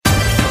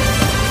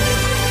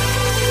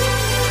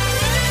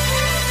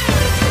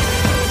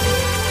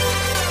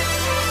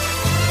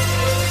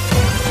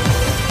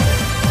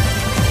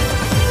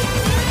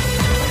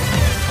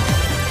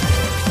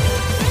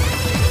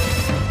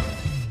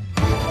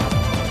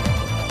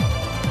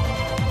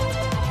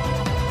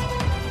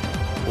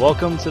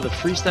Welcome to the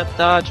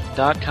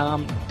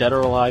FreeStepDodge.com Dead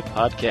or Alive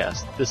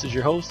podcast. This is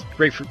your host,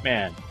 Grapefruit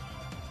Man.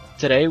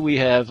 Today we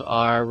have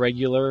our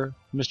regular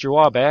Mr.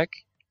 Waback,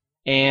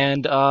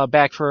 and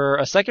back for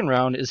a second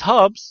round is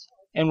Hubs,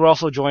 and we're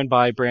also joined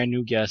by brand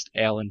new guest,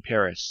 Alan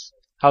Paris.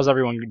 How's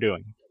everyone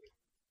doing?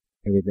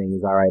 Everything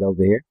is alright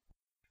over here.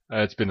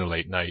 It's been a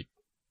late night.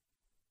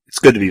 It's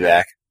good to be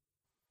back.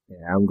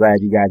 Yeah, I'm glad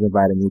you guys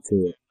invited me to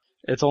it.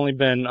 It's only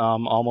been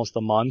almost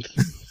a month.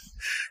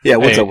 Yeah,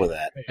 what's up with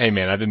that? Hey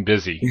man, I've been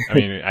busy. I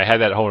mean, I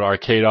had that whole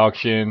arcade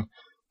auction.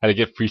 I had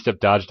to get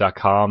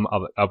FreeStepDodge.com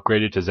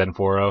upgraded to Zen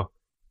 4.0.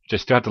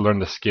 Just still have to learn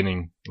the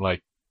skinning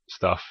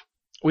stuff.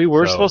 We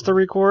were supposed to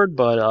record,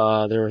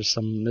 but there was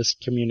some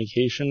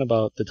miscommunication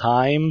about the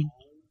time,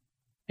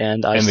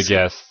 and the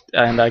guests.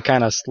 And I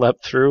kind of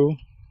slept through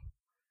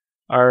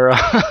our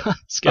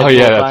schedule. Oh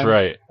yeah, time. That's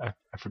right. I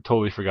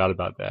totally forgot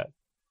about that.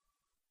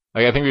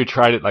 I think we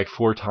tried it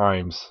 4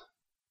 times,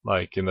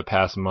 in the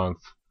past month,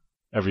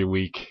 every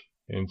week,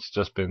 and it's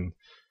just been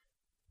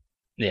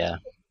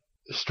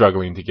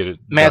struggling to get it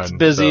Matt's done,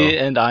 busy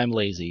and I'm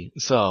lazy,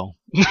 so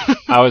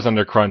I was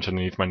under crunch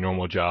underneath my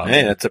normal job.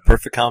 Hey, that's a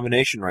perfect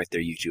combination right there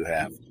you two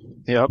have.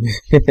 Yep.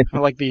 I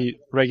like the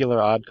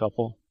regular odd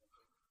couple.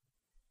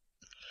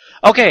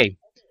 Okay,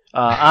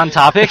 on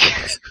topic.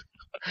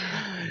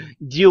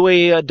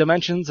 DOA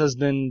Dimensions has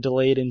been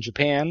delayed in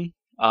Japan.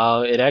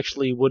 It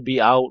actually would be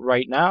out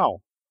right now.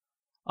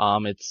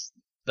 It's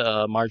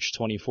March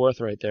 24th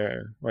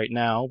right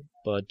now,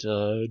 but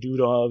due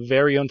to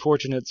very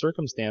unfortunate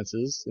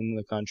circumstances in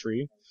the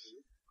country,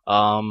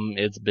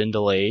 it's been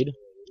delayed.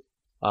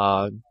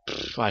 I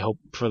hope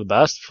for the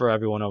best for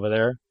everyone over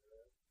there.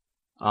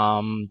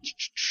 The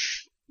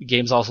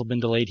game's also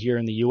been delayed here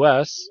in the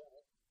U.S.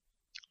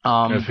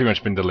 It's pretty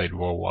much been delayed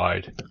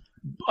worldwide.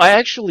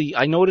 I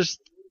noticed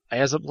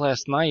as of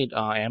last night,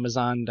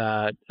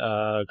 Amazon.co.uk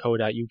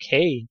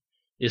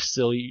is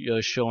still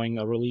showing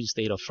a release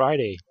date of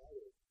Friday.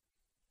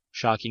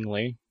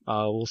 Shockingly,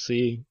 we'll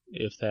see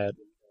if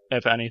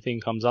anything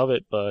comes of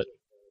it, but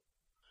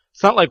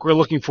it's not like we're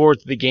looking forward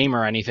to the game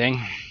or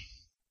anything.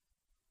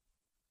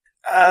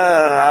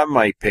 I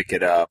might pick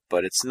it up,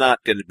 but it's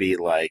not going to be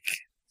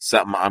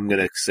something I'm going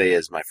to say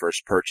is my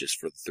first purchase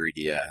for the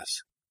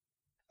 3DS.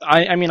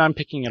 I mean, I'm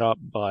picking it up,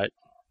 but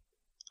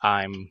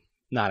I'm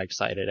not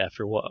excited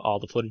after all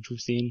the footage we've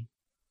seen.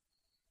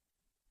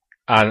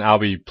 And I'll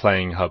be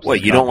playing Hubs.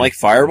 What, you don't like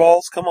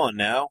Fireballs? Come on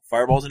now.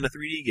 Fireballs in a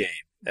 3D game.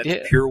 That's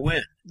a pure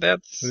win. The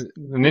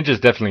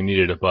ninjas definitely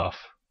needed a buff.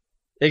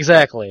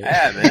 Exactly.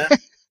 Yeah, man.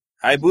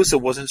 Hayabusa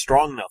wasn't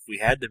strong enough. We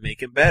had to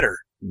make him better.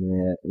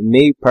 Yeah,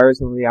 me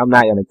personally, I'm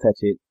not gonna touch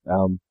it.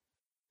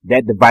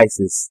 That device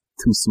is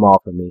too small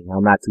for me.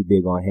 I'm not too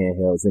big on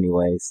handhelds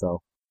anyway,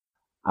 so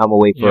I'm gonna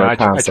wait for a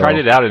console. I tried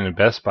it out in a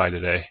Best Buy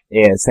today.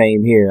 Yeah,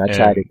 same here. I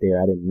tried it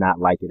there. I did not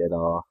like it at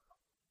all.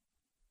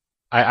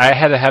 I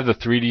had to have the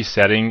 3D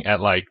setting at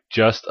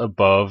just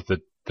above the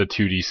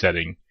 2D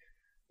setting.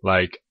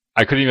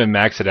 I couldn't even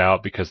max it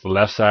out because the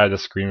left side of the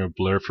screen would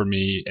blur for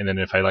me, and then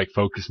if I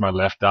focused my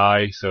left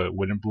eye so it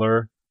wouldn't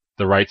blur,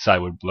 the right side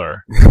would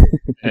blur.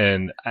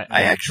 And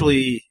I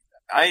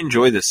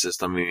enjoy this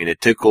system. I mean,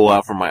 it took a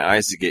while for my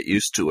eyes to get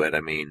used to it.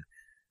 I mean,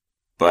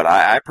 but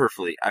I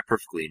perfectly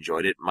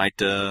enjoyed it.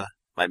 Might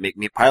make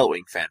me a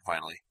Pilotwing fan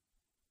finally.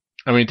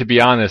 I mean, to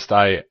be honest,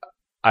 I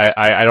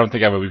don't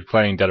think I would be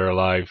playing Dead or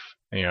Alive,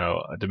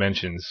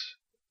 Dimensions,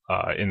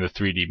 in the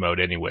 3D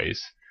mode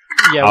anyways.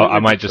 Yeah, I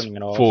might just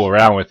fool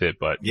around with it,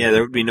 but yeah,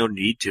 there would be no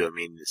need to. I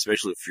mean,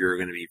 especially if you're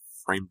going to be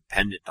frame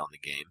dependent on the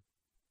game.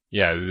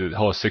 Yeah, the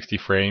whole 60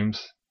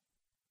 frames.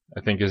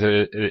 I think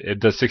it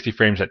does 60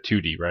 frames at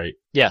 2D, right?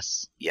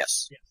 Yes.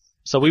 Yes.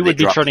 So we would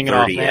be turning it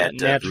off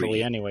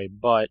naturally anyway.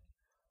 But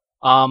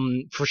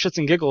for shits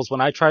and giggles, when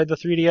I tried the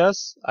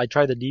 3DS, I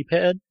tried the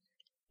D-pad,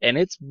 and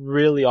it's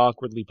really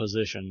awkwardly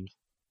positioned.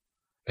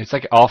 It's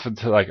off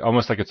into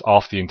almost it's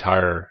off the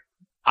entire.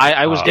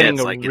 I was getting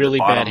a really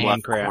bad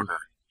hand cramp corner.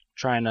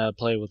 Trying to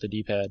play with the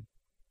D-pad.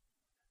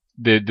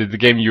 The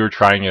game you were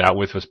trying it out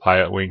with was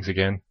Pilotwings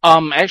again?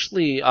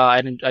 Actually,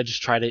 I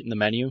just tried it in the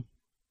menu.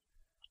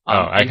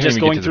 I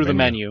just going through the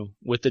menu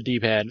with the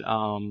D-pad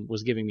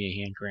was giving me a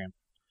hand cramp.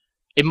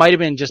 It might have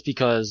been just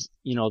because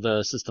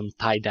the system's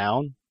tied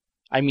down.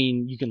 I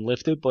mean, you can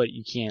lift it, but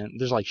you can't.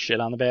 There's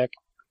shit on the back,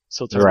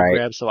 so it's hard to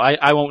grab. So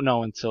I won't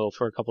know until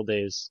for a couple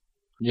days.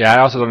 Yeah, I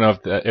also don't know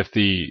if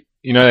the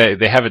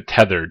they have it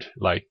tethered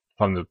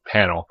from the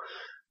panel,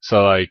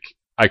 so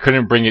I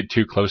couldn't bring it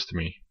too close to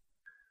me,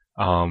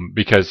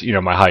 because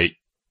my height.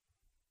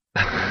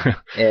 Yeah,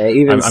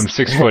 I'm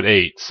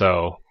 6'8",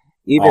 so.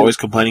 Always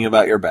complaining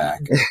about your back.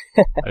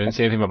 I didn't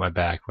say anything about my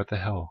back. What the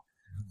hell?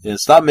 Yeah,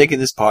 stop making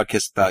this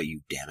podcast about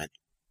you, damn it.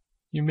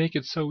 You make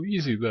it so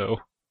easy,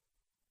 though.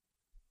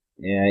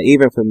 Yeah,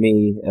 even for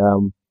me,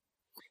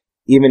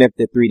 even if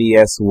the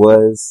 3DS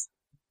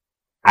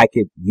I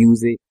could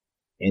use it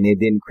and it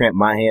didn't cramp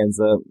my hands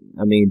up.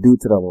 I mean, due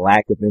to the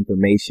lack of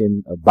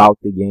information about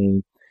the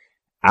game,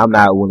 I'm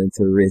not willing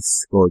to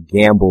risk or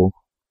gamble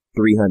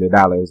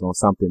 $300 on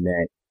something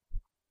that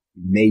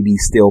may be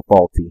still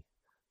faulty.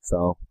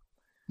 So,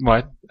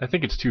 Well, I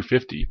think it's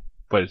 $250,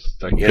 but it's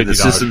like Yeah, the $50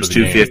 system's for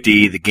the game.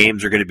 $250. The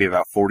games are going to be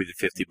about $40 to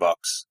 $50.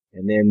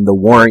 and then the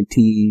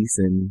warranties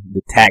and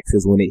the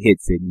taxes when it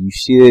hits it, you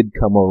should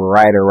come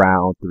right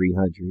around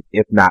 $300,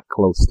 if not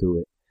close to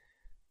it.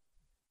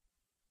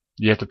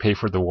 You have to pay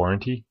for the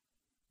warranty?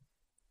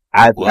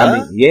 I What?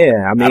 mean,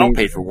 yeah, I mean, I don't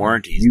pay for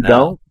warranties. you no.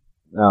 don't?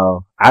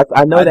 Oh,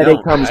 I know I that don't.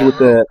 it comes with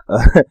a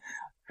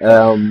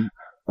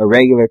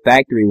regular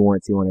factory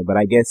warranty on it, but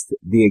I guess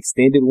the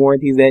extended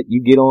warranties that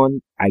you get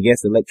on, I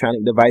guess,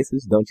 electronic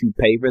devices, don't you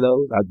pay for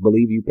those? I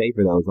believe you pay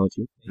for those, don't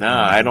you? No,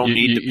 I don't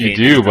need to pay. You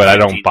do, but I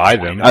don't buy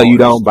them. Oh, you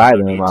don't buy I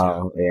them? need to.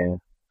 Oh, yeah.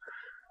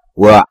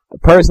 Well,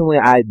 personally,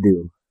 I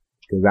do.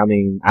 Cause I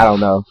mean, I don't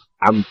know.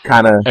 I'm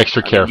kinda,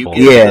 Extra I mean, careful.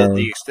 you get Yeah.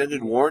 the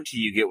extended warranty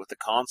you get with the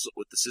console,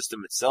 with the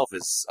system itself,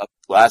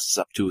 lasts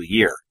up to a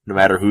year, no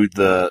matter who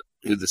the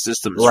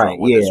system is Right, from,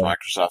 whether it's yeah.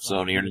 Microsoft,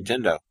 Sony, or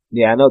Nintendo.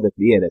 yeah, I know that,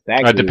 yeah, the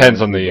factory. It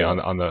depends on warranty,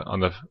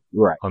 the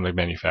right. on the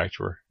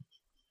manufacturer.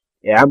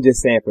 Yeah, I'm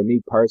just saying for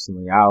me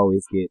personally, I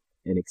always get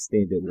an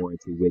extended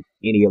warranty with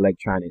any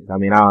electronics. I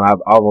mean,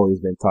 I've always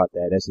been taught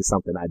that. That's just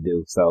something I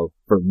do. So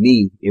for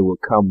me, it would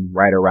come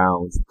right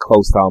around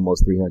close to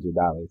almost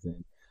 $300,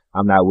 and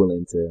I'm not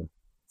willing to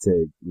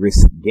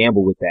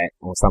gamble with that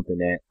on something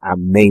that I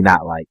may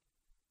not like.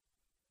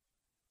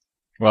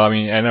 Well, I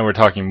mean, I know we're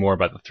talking more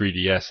about the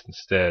 3DS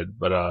instead,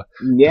 but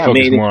Yeah, I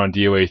focus mean, more on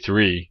DOA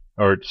 3,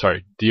 or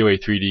sorry, DOA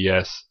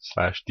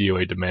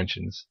 3DS/DOA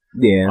Dimensions.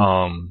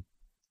 yeah.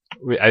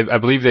 I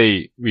believe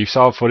we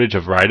saw footage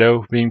of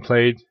Raito being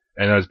played.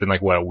 I know it's been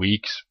like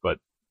weeks, but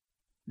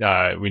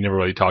we never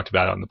really talked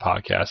about it on the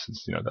podcast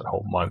since that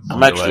whole month.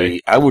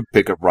 delay. I would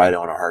pick up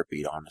Raito in a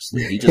heartbeat,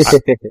 honestly. He just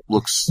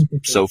looks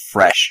so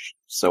fresh,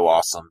 so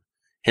awesome.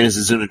 And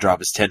his Zuna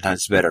drop is 10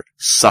 times better.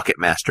 Suck it,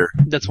 master.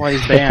 That's why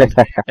he's banned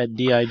at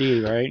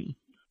DID, right?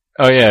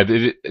 Oh yeah,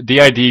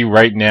 DID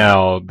right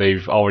now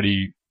they've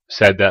already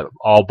said that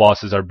all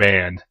bosses are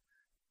banned,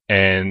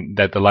 and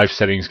that the life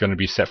setting is going to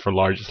be set for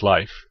largest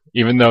life,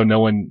 even though no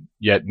one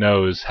yet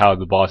knows how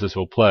the bosses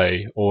will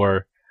play,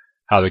 or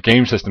how the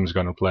game system is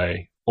going to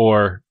play,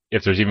 or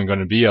if there's even going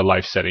to be a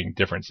life setting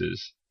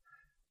differences.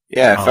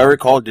 Yeah, if I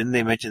recall, didn't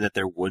they mention that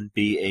there wouldn't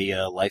be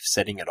a life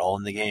setting at all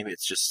in the game?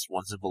 It's just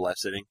one simple life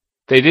setting.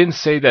 They didn't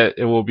say that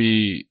there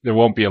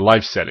won't be a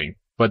life setting,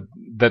 but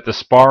that the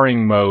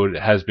sparring mode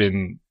has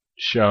been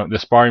shown. The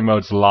sparring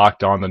mode's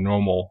locked on the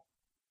normal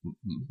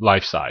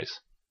life size.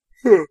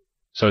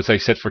 So it's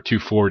like set for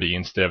 240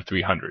 instead of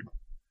 300.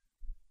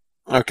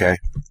 Okay.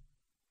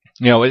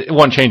 It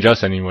won't change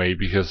us anyway,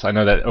 because I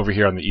know that over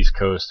here on the East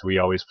Coast we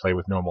always play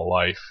with normal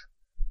life.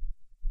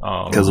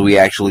 Because we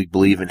actually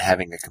believe in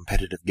having a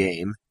competitive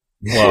game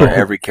Well, where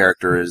every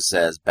character is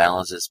as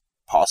balanced as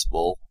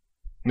possible.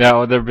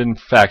 now there have been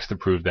facts to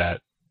prove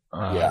that.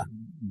 Yeah.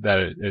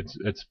 That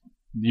it's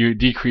you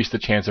decrease the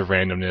chance of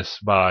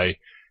randomness by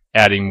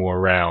adding more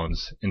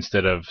rounds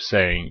instead of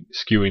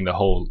skewing the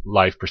whole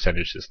life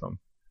percentage system.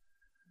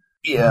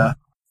 Yeah.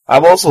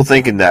 I'm also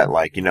thinking that,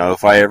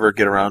 if I ever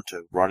get around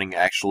to running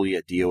actually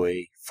a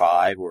DOA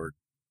 5 or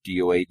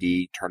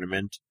DOAD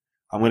tournament,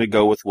 I'm going to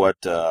go with what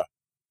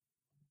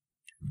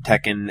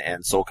Tekken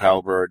and Soul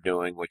Calibur are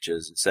doing, which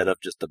is instead of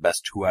just the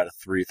best 2 out of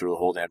 3 through the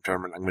whole damn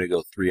tournament, I'm going to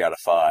go 3 out of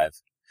 5.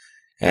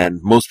 And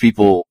most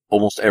people,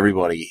 almost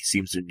everybody,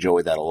 seems to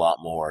enjoy that a lot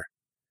more.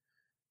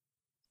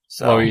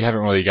 So Well, you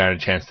haven't really gotten a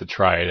chance to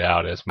try it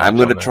out as much. I'm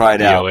going to on the try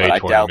it out, DOA but I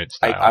doubt. tournament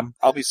style.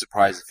 I'll be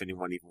surprised if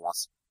anyone even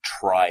wants to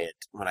try it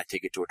when I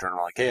take it to a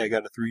tournament. Like, hey, I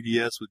got a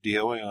 3DS with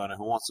DOA on it.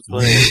 Who wants to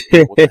play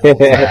it? What the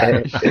hell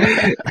is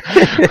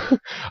that?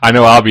 I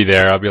know I'll be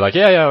there. I'll be like,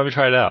 yeah, let me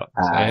try it out.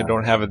 I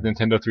don't have a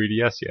Nintendo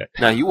 3DS yet.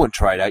 Now, you wouldn't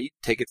try it out. You'd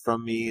take it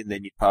from me, and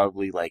then you'd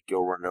probably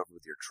go run it over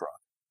with your truck.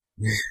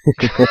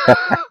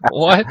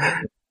 What?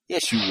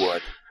 Yes, you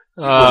would.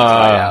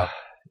 try it out.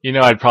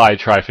 I'd probably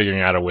try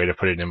figuring out a way to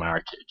put it in my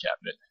arcade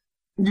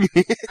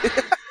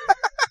cabinet.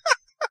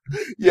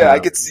 Yeah, I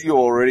could see you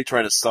already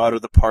trying to solder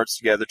the parts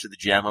together to the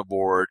JAMA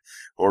board,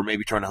 or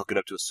maybe trying to hook it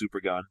up to a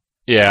super gun.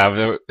 Yeah,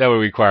 that would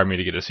require me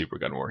to get a super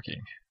gun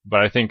working.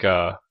 But I think,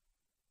 I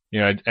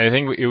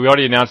think we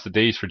already announced the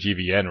dates for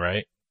GVN,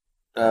 right?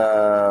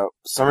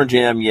 Summer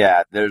Jam,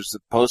 yeah. There's a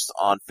post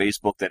on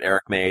Facebook that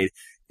Eric made.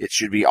 It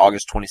should be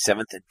August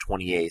 27th and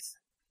 28th.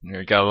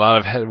 We got a lot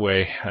of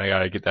headway. I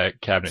gotta get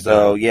that cabinet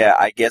So, done. yeah,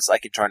 I guess I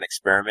could try and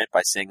experiment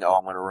by saying,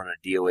 I'm going to run a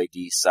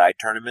DOAD side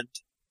tournament.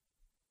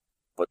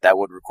 But that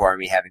would require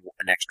me having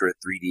an extra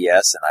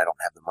 3DS, and I don't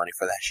have the money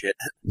for that shit.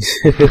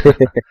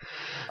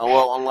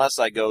 Well, unless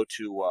I go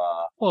to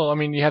Well, I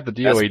mean, you have the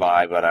Best DOAD.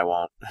 Buy, but I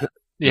won't.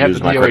 You have the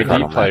use my credit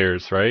card on DOAD that.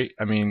 players, right?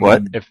 I mean,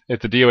 What? if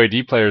the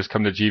DOAD players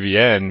come to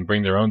GVN and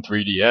bring their own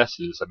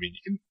 3DSs, I mean,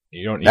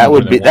 you don't need That more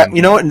would be than that. one.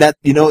 You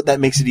know what? That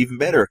makes it even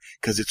better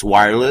because it's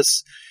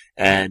wireless.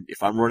 And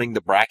if I'm running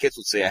the brackets,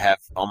 let's say I have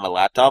on my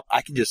laptop,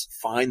 I can just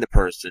find the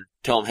person,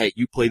 tell them, hey,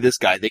 you play this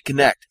guy. They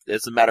connect. It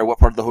doesn't matter what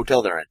part of the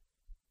hotel they're in.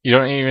 You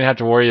don't even have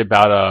to worry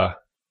about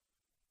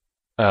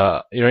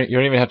you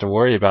don't even have to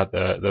worry about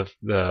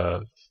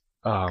the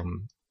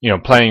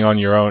playing on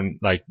your own,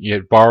 like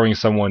you're borrowing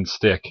someone's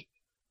stick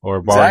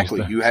or borrowing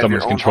Exactly. You have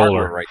someone's your own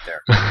controller hardware right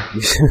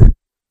there.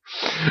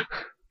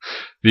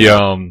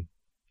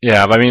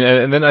 Yeah, but I mean,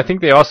 and then I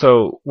think they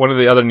also, one of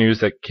the other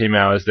news that came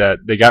out is that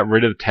they got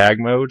rid of the tag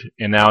mode,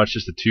 and now it's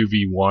just a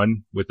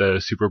 2v1 with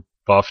a super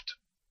buffed,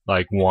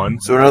 like, one.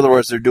 So in other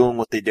words, they're doing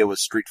what they did with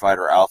Street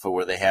Fighter Alpha,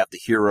 where they have the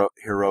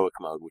heroic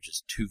mode, which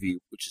is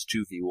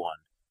 2v1.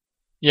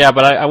 Yeah,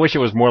 but I wish it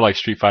was more like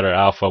Street Fighter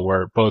Alpha,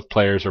 where both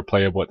players are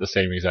playable at the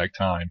same exact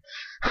time.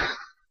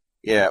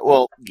 Yeah,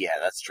 well, yeah,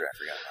 that's true. I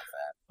forgot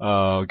about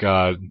Oh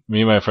god,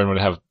 me and my friend would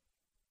have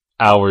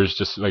hours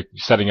just like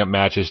setting up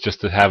matches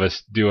just to have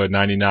us do a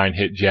 99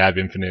 hit jab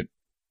infinite.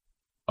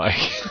 Like,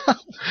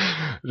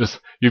 just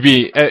you'd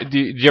be. Did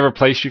you ever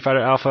play Street Fighter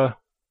Alpha?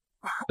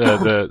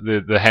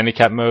 The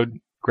handicap mode,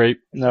 Grape?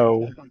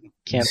 No,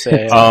 can't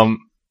say. I have.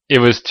 It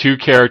was two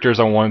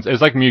characters on one. It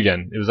was like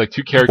Mugen. It was like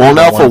two characters. Well, in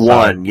on Alpha one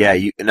side. 1, yeah,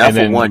 in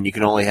Alpha 1, you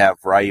can only have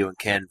Ryu and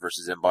Ken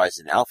versus M.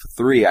 Bison. Alpha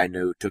 3, I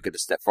knew, took it a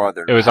step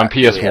farther. It was on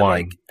They had, PS1.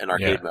 like, an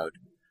arcade mode.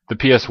 The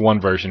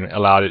PS1 version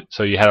allowed it,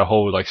 so you had a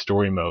whole like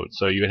story mode.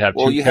 So you would have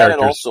Well, two you characters.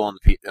 had it also on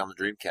the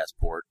Dreamcast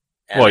port.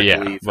 And Well, I yeah,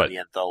 believe but- in the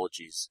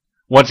anthologies.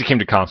 Once it came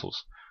to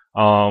consoles,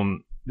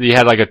 you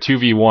had like a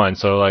 2v1.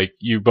 So like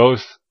you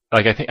both,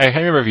 like I can't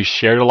remember if you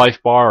shared a life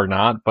bar or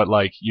not, but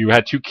like you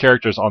had two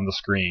characters on the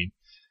screen.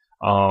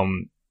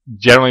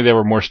 Generally they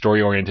were more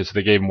story oriented, so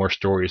they gave more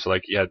stories. So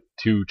like you had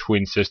two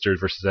twin sisters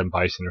versus M.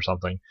 Bison or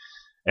something,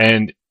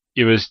 and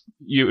it was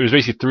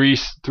basically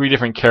three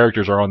different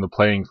characters are on the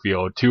playing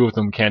field. Two of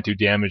them can't do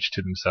damage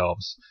to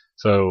themselves,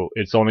 so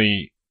it's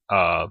only.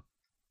 I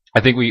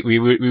think we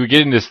would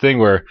get in this thing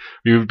where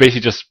we would basically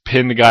just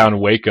pin the guy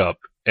on wake up,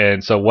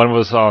 and so one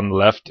was on the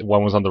left,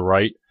 one was on the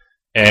right,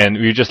 and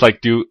we would just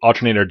like do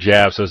alternate our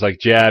jabs. So it's like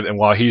jab, and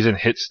while he's in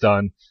hit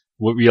stun,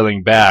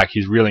 reeling back,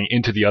 he's reeling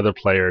into the other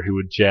player who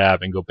would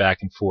jab and go back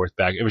and forth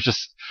back. It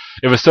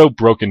was so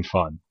broken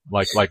fun,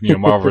 like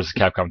Marvel vs.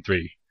 Capcom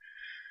 3.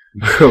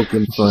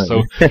 Broken fun.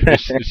 So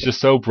it's just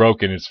so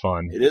broken. It's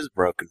fun. It is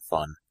broken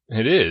fun.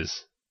 It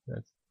is.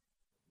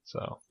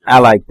 So I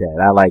like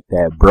that. I like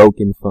that.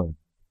 Broken fun.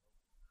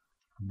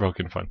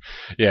 broken fun.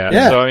 Yeah.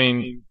 Yeah. So I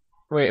mean,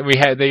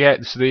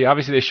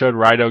 obviously they showed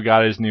Raito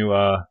got his new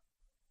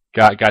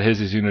got his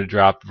Izuna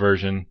drop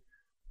version,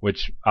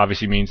 which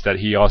obviously means that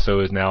he also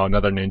is now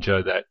another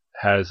ninja that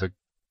has a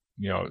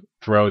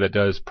throw that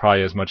does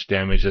probably as much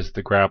damage as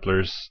the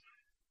grappler's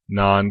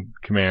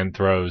non-command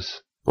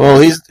throws.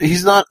 Well,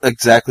 he's not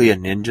exactly a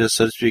ninja,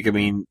 so to speak. I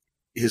mean,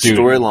 his Dude,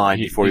 storyline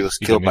before he was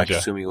he's killed a by ninja.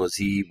 Kasumi was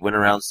he went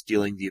around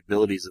stealing the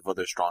abilities of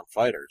other strong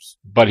fighters.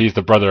 But he's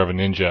the brother of a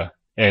ninja,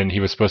 and he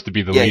was supposed to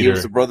be the Yeah, leader. he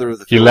was the brother of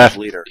the He village left.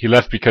 leader. He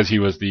left because he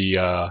was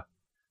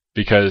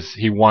because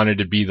he wanted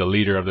to be the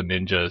leader of the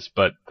ninjas,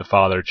 but the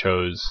father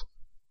chose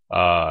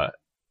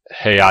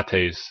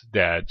Hayate's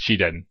dad,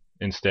 Shiden,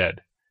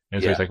 instead.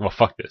 And so Yeah. he's like, well,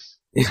 fuck this.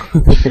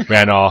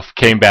 Ran off,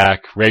 came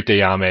back, raped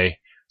Ayame,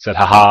 said,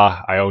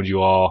 haha, I owed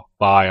you all,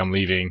 bye, I'm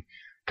leaving.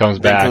 Comes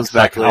Then back, comes it's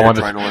like, back later I want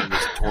trying to learn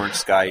this torn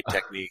sky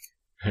technique.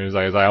 He was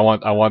like, I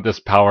want this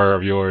power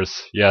of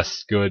yours.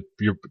 Yes, good.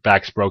 Your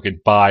back's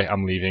broken. Bye,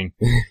 I'm leaving.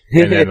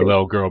 And then the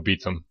little girl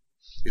beats him.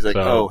 He's like,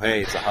 So- oh,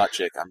 hey, it's a hot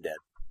chick, I'm dead.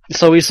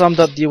 So we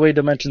summed up DOA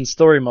Dimension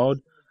story mode.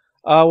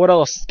 What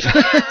else?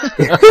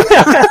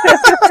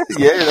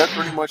 Yeah, that's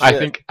pretty much I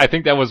it.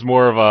 think that was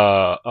more of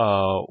a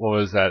what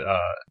was that?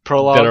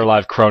 Prologue. Dead or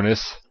Alive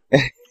Cronus.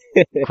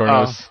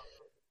 Cronus.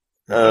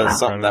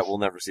 Something that will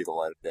never see the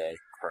light of day.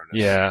 Cronus.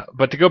 Yeah,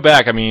 but to go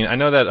back, I mean, I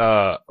know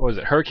that what was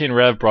it? Hurricane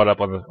Rev brought up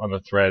on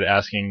the thread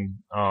asking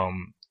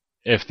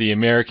if the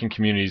American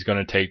community is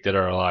going to take Dead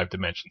or Alive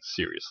Dimensions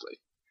seriously,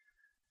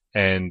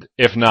 and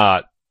if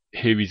not,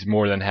 he's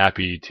more than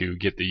happy to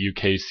get the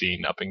UK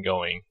scene up and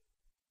going,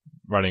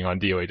 running on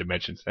DOA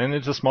Dimensions, and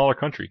it's a smaller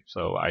country,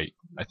 so I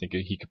think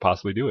he could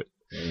possibly do it.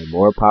 And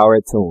more power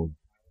to him.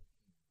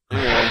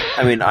 Yeah.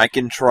 I mean, I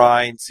can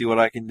try and see what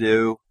I can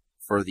do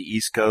for the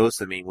East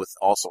Coast. I mean, with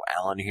also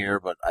Alan here,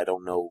 but I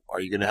don't know. Are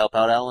you going to help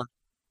out, Alan?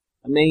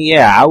 I mean,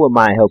 yeah, I would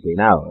mind helping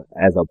out.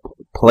 As a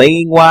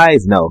playing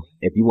wise, no.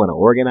 If you want to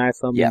organize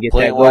something Yeah, and get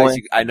playing that going, wise,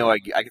 I know I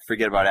can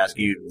forget about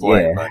asking you to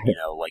play, Yeah. but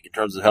like in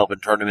terms of helping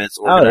tournaments,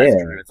 organizing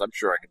yeah. tournaments, I'm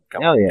sure I can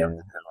come Hell yeah. come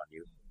depend on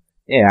you.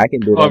 yeah, I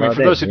can do that. Well, I mean, all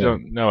for day, those who yeah.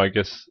 don't know, I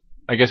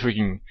guess we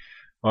can.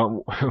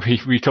 Well,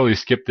 we totally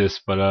skipped this,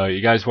 but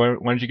you guys, why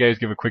don't you guys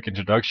give a quick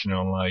introduction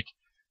on like?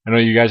 I know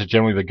you guys are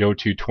generally the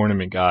go-to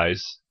tournament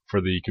guys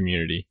for the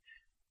community.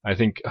 I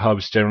think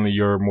Hubs generally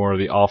you're more of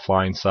the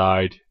offline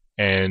side,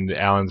 and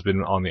Alan's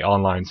been on the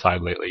online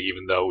side lately,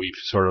 even though we've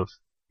sort of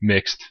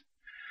mixed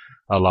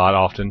a lot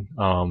often.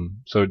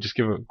 So just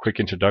give a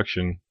quick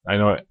introduction. I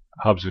know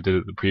Hubs did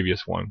it the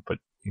previous one, but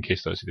in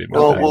case those who didn't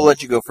know Well, that. we'll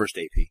let you go first,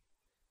 AP.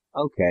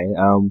 Okay.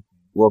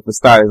 Well, for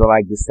starters, I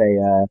like to say,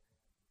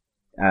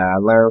 I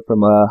learned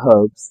from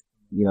Hubs,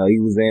 he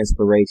was an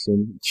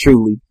inspiration,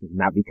 truly,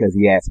 not because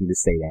he asked me to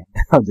say that.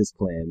 I'm just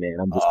playing, man.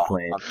 I'm just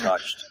playing. I'm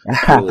touched.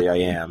 Truly, I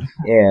am.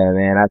 Yeah,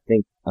 man. I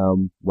think,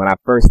 when I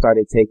first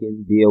started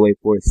taking DOA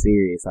 4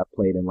 serious, I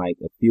played in like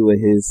a few of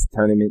his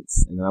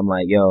tournaments, and I'm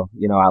like, yo,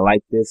 I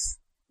like this.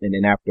 And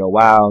then after a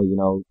while,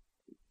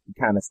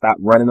 kind of stopped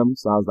running them.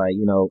 So I was like,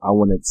 I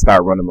want to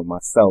start running them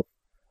myself.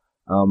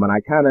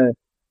 And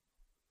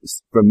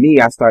for me,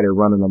 I started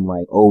running them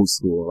like old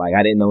school. Like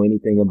I didn't know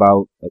anything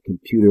about a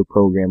computer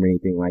program or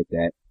anything like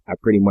that. I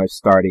pretty much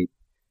started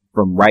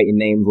from writing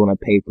names on a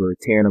paper,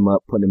 tearing them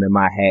up, putting them in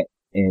my hat,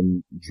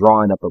 and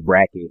drawing up a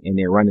bracket and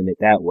then running it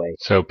that way.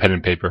 So pen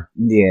and paper.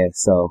 Yeah.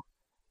 So,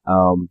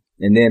 and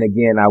then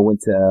again, I went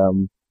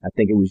to, I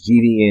think it was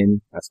GVN.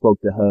 I spoke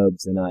to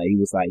Hubs and, he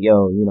was like,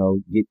 yo,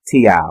 get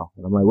TIL.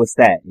 And I'm like, what's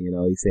that? He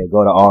said,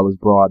 go to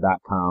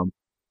allisbrawl.com.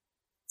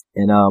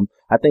 And,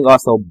 I think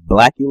also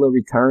Blackula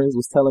Returns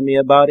was telling me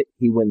about it.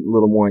 He went a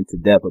little more into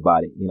depth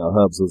about it.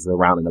 Hubs was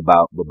around and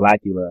about, but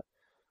Blackula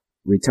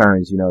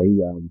Returns,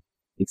 he,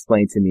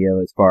 explained to me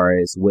as far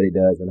as what it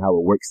does and how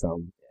it works.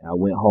 I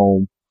went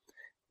home,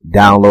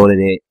 downloaded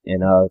it,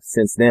 and,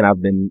 since then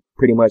I've been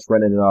pretty much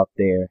running it off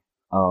there.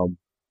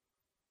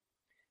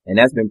 And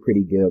that's been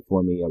pretty good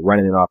for me,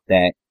 running it off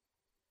that.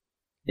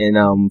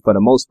 And, for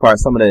the most part,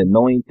 some of the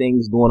annoying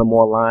things doing them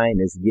online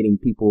is getting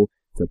people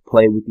to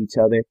play with each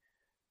other.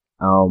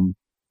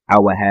 I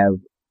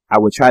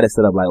would try to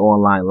set up like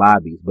online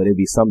lobbies, but it'd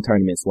be some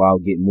tournaments where I'll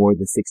get more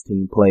than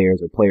 16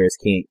 players or players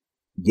can't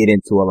get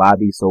into a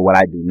lobby. So what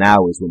I do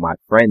now is with my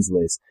friends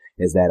list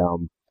is that,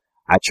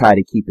 I try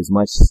to keep as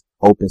much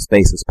open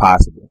space as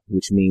possible,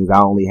 which means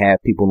I only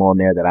have people on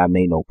there that I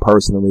may know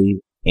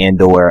personally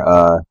and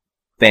or,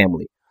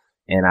 family.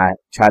 And I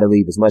try to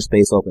leave as much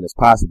space open as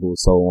possible.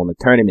 So on the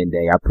tournament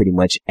day, I pretty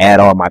much add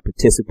all my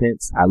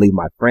participants. I leave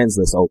my friends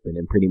list open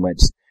and pretty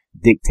much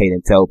dictate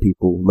and tell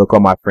people, look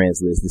on my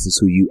friends list. This is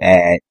who you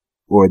add,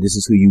 or this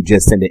is who you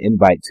just send an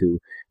invite to.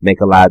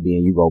 Make a lobby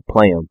and you go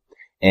play them.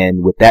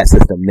 And with that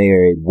system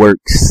there, it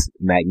works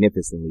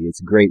magnificently.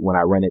 It's great when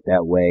I run it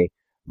that way.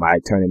 My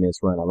tournaments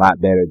run a lot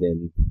better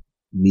than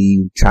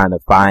me trying to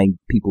find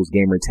people's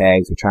gamer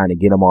tags or trying to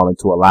get them all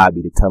into a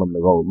lobby to tell them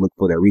to go look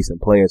for their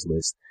recent players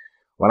list.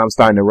 What I'm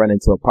starting to run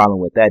into a problem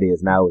with that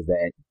is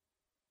that,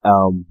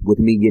 with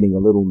me getting a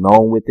little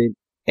known with it,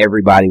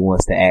 everybody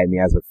wants to add me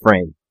as a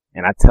friend.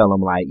 And I tell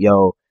them like,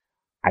 yo,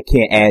 I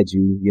can't add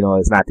you,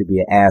 it's not to be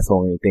an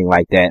asshole or anything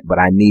like that, but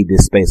I need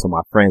this space on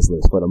my friends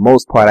list. For the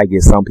most part, I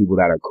get some people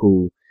that are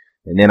cool.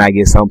 And then I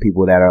get some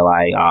people that are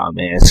like, oh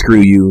man, screw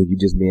you. You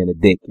just being a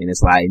dick. And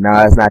it's like, no,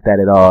 it's not that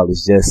at all.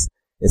 It's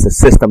a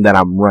system that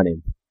I'm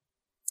running.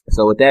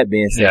 So with that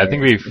being said. Yeah, I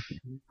think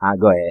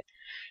go ahead.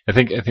 I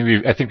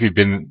think we've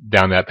been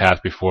down that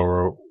path before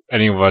where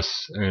any of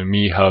us,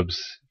 me,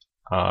 Hubs,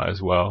 as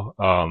well,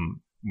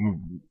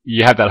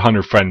 you have that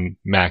 100 friend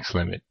max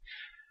limit.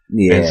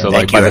 Yeah. And so Thank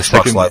like you, by the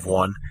Xbox second, Live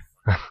One.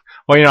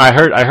 well, I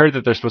heard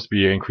that they're supposed to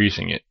be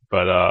increasing it,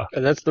 but,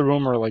 That's the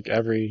rumor like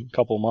every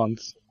couple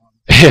months.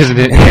 isn't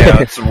it? Yeah,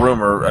 it's a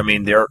rumor. I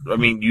mean,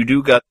 you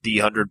do got the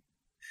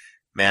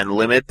 100-man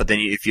limit, but then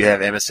if you have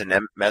MSN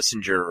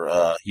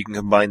Messenger, you can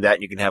combine that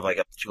and you can have like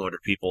up to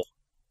 200 people.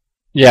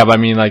 Yeah, but I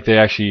mean, like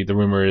the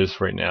rumor is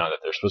right now that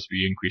they're supposed to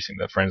be increasing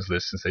the friends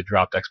list since they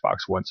dropped Xbox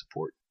One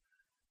support.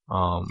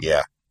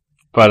 Yeah.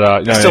 But,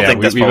 I still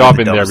think that's we've probably all the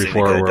been there dumbest thing they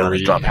before could have where done is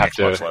we drop the have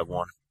Xbox to Live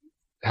One.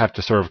 have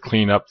to sort of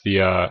clean up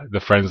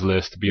the friends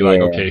list to be like,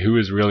 Yeah. okay, who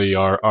is really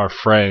our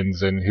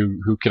friends and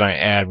who can I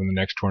add when the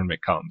next tournament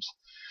comes?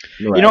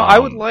 Right. I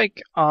would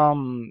like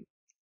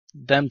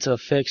them to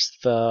fix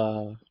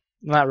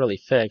not really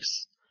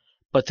fix,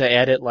 but to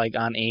add it like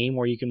on AIM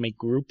where you can make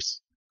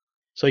groups.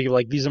 So you're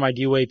like, these are my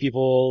DOA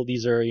people,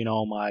 these are,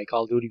 my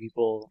Call of Duty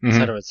people, Mhm. et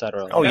cetera, et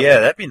cetera. Oh yeah,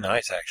 that'd be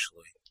nice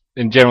actually.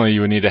 And generally,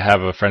 you would need to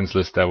have a friends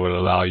list that would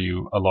allow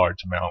you a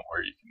large amount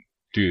where you can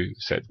do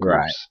said groups.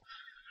 Right.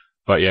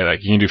 But yeah,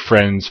 like you can do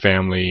friends,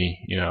 family,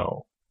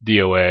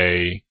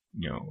 DOA,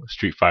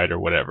 Street Fighter,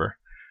 whatever.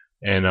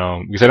 And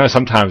because I know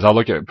sometimes I'll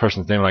look at a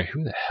person's name like,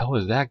 who the hell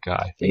is that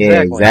guy?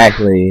 Yeah,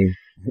 exactly.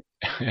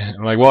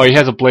 I'm like, well, he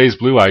has a Blaze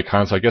Blue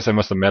icon, so I guess I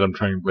must have met him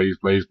trying Blaze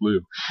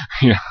Blue.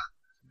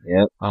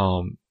 Yep.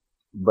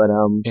 But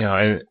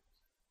and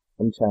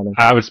I'm trying to.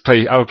 I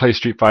would play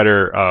Street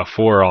Fighter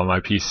 4 on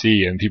my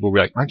PC, and people would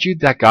be like, "Aren't you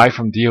that guy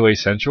from DOA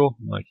Central?"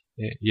 I'm like,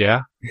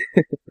 yeah.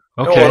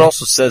 Okay. No, it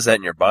also says that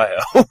in your bio.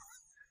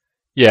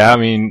 Yeah, I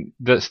mean,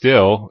 they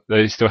still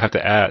have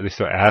to add. They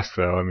still ask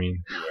though. I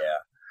mean,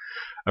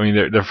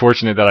 they're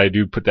fortunate that I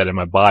do put that in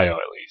my bio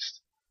at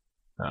least,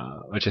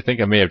 which I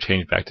think I may have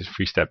changed back to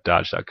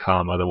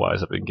freestepdodge.com.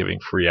 Otherwise, I've been giving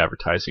free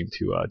advertising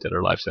to Dead or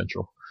Alive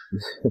Central.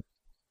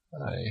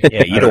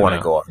 Yeah, you don't want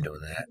to go off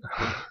doing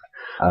that.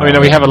 I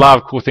mean, we have a lot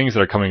of cool things that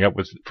are coming up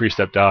with Free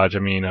Step Dodge. I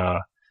mean,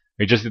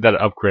 we just did that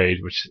upgrade,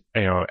 which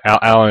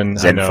Alan,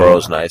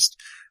 Zenforo's nice.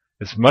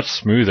 It's much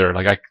smoother.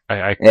 Like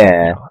I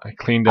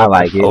cleaned I up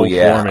like the it. full Oh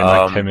yeah, form in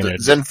like 10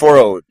 minutes.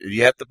 Zenforo, do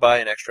you have to buy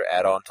an extra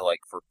add-on to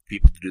for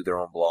people to do their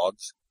own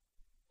blogs?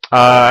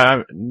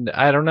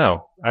 I don't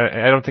know.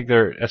 I don't think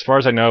they're, as far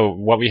as I know,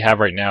 what we have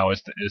right now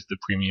is the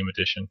premium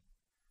edition.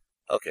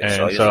 Okay, And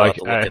so, so, I'll have like,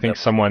 to look I into think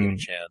that someone- when I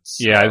get a chance.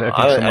 yeah, I think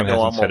someone I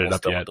know hasn't I'm set it almost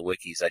up done yet. with the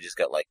wikis. I just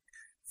got like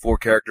 4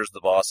 characters,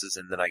 the bosses,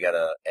 and then I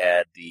gotta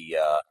add the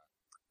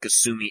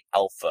Kasumi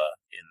Alpha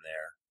in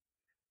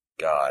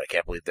there. God, I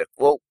can't believe that.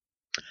 Well,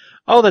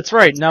 Oh, that's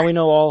right. Now we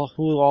know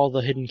who all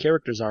the hidden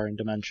characters are in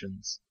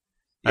Dimensions.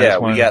 I yeah, just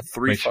we wanna got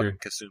 3 make sure- fucking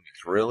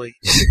Kasumis. Really?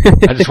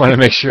 I just want to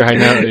make sure I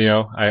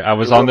know, I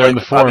was We're on there in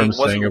like- the forums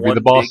wasn't saying it'll be one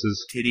the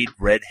bosses. big tittied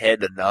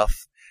redhead enough?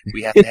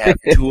 We have to have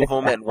 2 of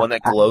them and one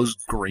that glows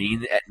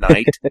green at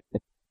night.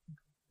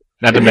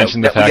 Not to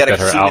mention the we fact got a that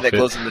her Kasumi that outfit.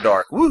 glows in the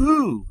dark.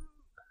 Woohoo!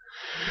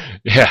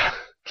 Yeah.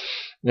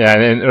 Yeah,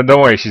 and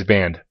don't worry, she's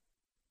banned.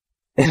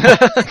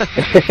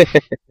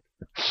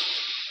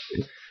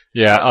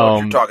 Yeah, I don't know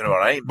what you're talking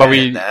about. I ain't but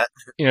banning that.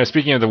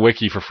 Speaking of the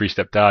wiki for Free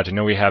Step Dodge, I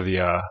know we have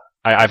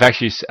I've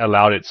actually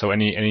allowed it so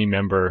any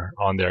member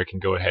on there can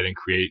go ahead and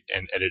create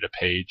and edit a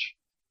page.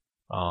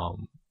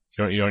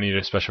 You don't need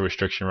a special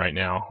restriction right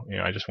now.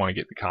 I just want to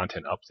get the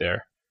content up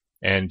there.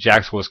 And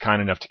Jax was kind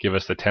enough to give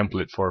us the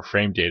template for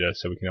frame data,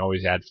 so we can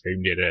always add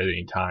frame data at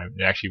any time.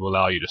 It actually will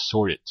allow you to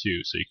sort it too,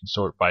 so you can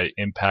sort by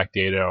impact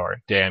data or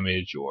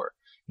damage or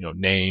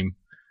name,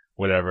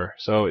 whatever.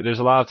 So there's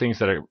a lot of things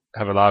that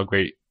have a lot of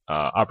great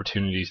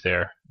opportunities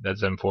there that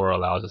Zen 4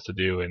 allows us to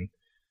do, and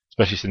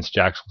especially since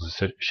Jax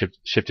was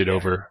shifted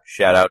over.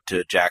 Shout out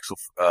to Jaxel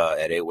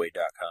at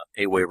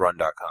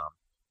AWay.com.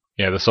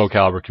 Yeah, the Soul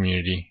Calibur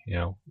community.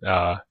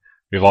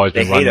 We've always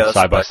They been hate running us,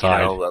 side by but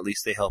side. at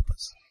least they help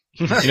us.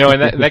 And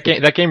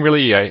that game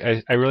really,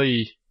 I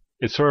really,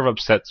 it sort of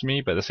upsets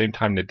me, but at the same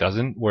time it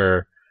doesn't,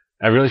 where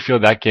I really feel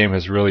that game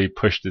has really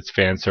pushed its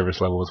fan service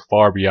levels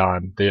far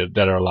beyond Dead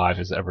or Alive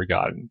has ever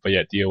gotten, but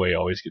yet DOA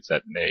always gets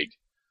that neg.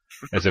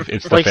 As if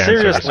it's the Like fan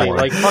seriously, service one.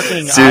 like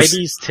fucking Serious-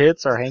 Ivy's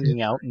tits are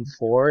hanging out in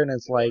 4, and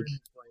it's like,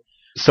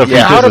 So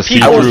Yeah, how features do a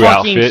people see-through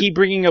fucking outfit. keep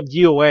bringing up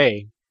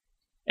DOA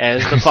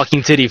as the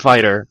fucking titty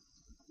fighter?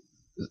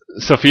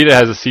 Sophia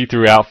has a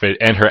see-through outfit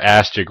and her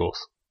ass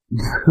jiggles.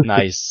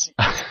 Nice.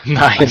 I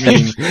Nice.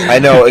 mean, I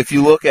know, if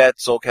you look at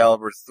Soul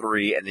Calibur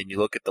 3 and then you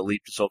look at the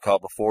Leap to Soul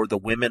Calibur 4,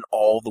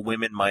 all the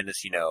women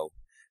minus,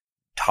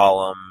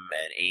 Talam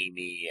and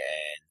Amy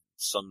and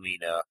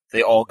Sunglina,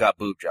 they all got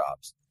boob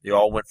jobs. They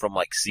all went from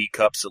like C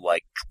cups to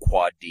like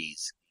quad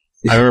Ds.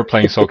 I remember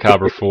playing Soul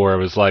Calibur 4. It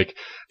was like,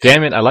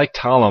 damn it, I like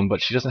Talam,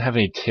 but she doesn't have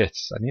any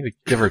tits. I need to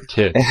give her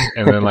tits.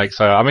 And then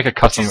so I'll make a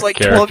custom She's like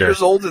 12 character.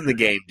 years old in the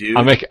game, dude.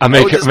 I'll make That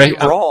would just be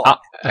wrong.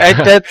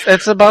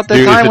 It's about the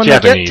Dude, time it's when they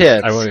get Japanese.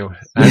 tits.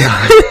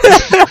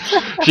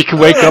 She could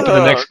wake up in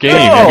the next game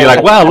and be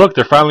like, wow, look,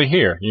 they're finally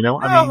here. No.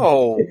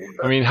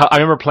 I mean, I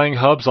remember playing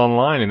Hubs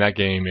online in that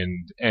game,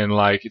 and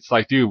like, it's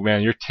like, dude,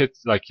 man, your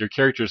tits, like, your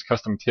character's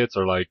custom tits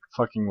are like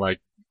fucking like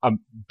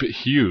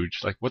huge.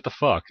 Like, what the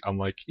fuck? I'm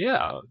like,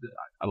 yeah,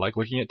 I like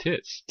looking at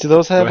tits. Do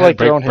those have Go ahead, like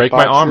their own break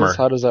my hitboxes? armor.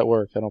 How does that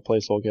work? I don't play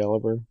Soul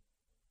Calibur.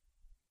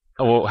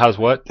 Oh, well, how's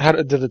what?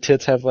 Do the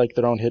tits have like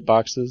their own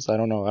hitboxes? I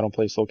don't know. I don't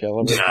play Soul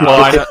Calibur.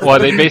 Well,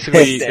 they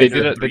basically they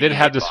Standard did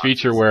have this 3D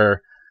feature boxes.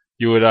 where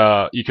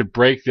you could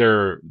break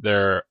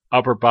their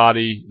upper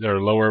body, their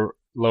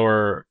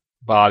lower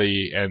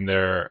body, and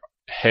their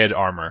head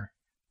armor.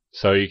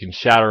 So you can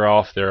shatter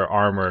off their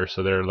armor,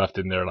 so they're left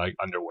in their like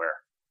underwear.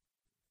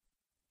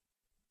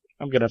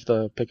 I'm gonna have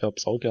to pick up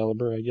Soul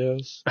Calibur, I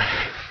guess.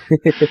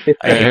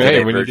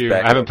 Hey, when you do, I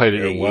haven't played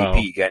it in a while.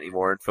 AP, you got any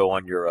more info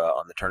on your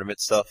on the tournament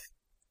stuff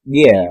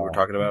Yeah. you were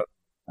talking about?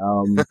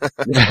 Um,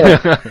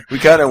 We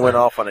kind of went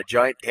off on a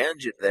giant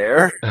tangent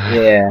there.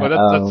 yeah. Well,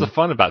 that's the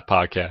fun about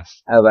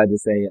podcasts. I was about to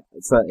say,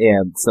 so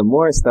yeah, some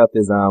more stuff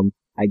is,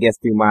 I guess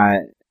I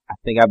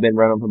think I've been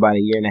running for about 1.5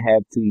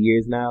 years, 2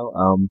 years now.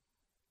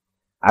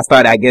 I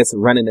started, I guess,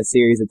 running a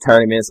series of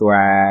tournaments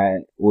where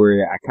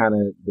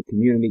the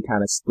community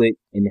kind of split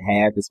in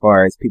half as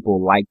far as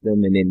people liked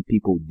them and then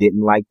people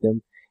didn't like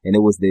them. And it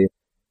was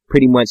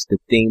pretty much the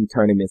theme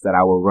tournaments that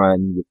I would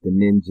run with the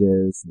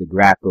ninjas, the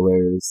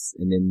grapplers,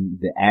 and then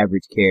the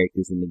average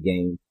characters in the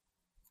game.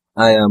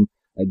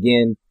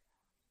 Again,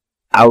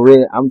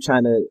 I'm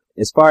trying to,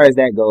 as far as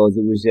that goes,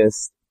 it was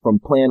just from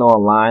playing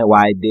online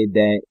why I did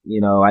that.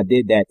 I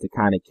did that to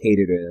kind of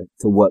cater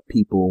to what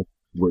people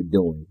were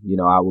doing.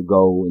 I would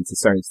go into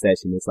certain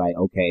sessions. It's like,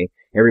 okay,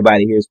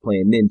 everybody here is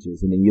playing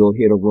ninjas, and then you'll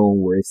hit a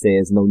room where it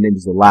says no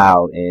ninjas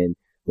allowed, and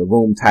the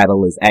room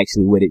title is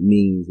actually what it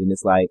means. And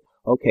it's like,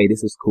 okay,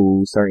 this is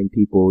cool. Certain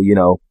people,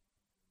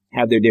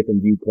 have their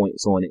different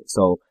viewpoints on it.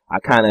 So I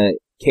kind of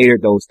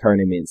catered those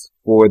tournaments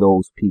for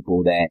those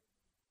people that,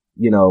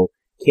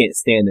 can't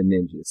stand the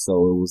ninjas. So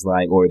it was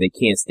like, or they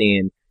can't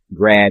stand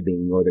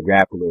grabbing or the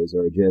grapplers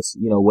or just,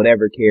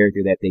 whatever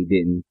character that they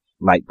didn't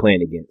like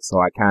playing against. So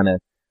I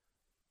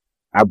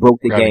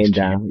broke the Grabbing's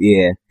game down.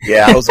 Yeah.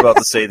 Yeah, I was about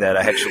to say that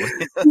actually.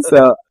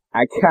 So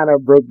I kind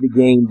of broke the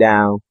game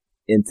down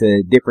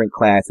into different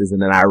classes, and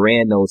then I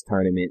ran those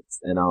tournaments,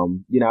 and I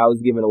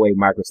was giving away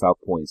Microsoft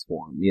points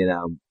for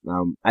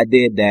them. I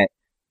did that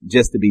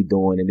just to be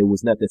doing it. It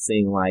was nothing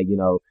saying like,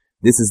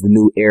 this is the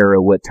new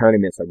era, what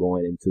tournaments are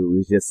going into.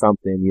 It's just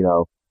something, you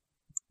know,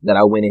 that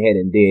I went ahead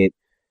and did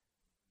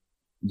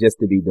just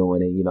to be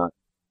doing it. You know,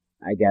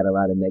 I got a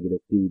lot of negative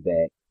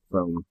feedback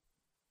from,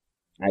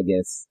 I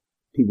guess,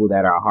 people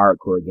that are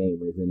hardcore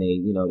gamers, and they,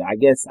 you know, I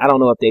guess, I don't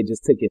know if they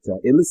just took it to,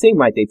 it seemed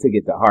like they took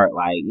it to heart,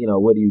 like, you know,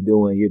 what are you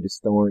doing?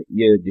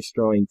 You're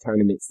destroying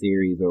tournament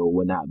series or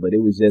whatnot, but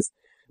it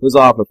was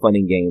all for fun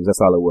and games.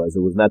 That's all it was.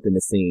 It was nothing to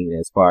see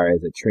as far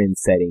as a trend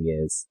setting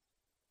as,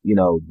 you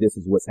know, this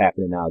is what's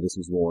happening now. This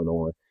was going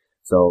on.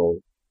 So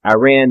I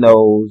ran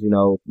those, you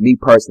know, me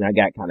personally, I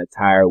got kind of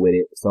tired with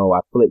it. So I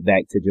flipped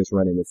back to just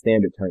running the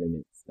standard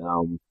tournaments.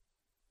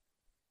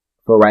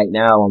 For right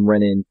now,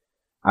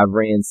 I've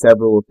ran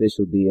several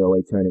official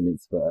DOA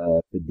tournaments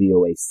for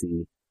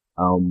DOAC.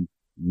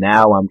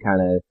 Now I'm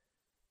kind of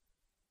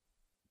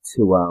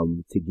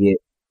to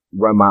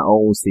run my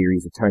own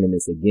series of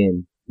tournaments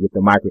again with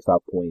the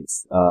Microsoft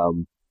points.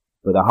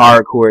 For the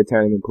hardcore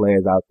tournament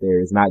players out there,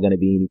 it's not going to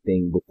be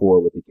anything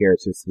before with the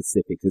character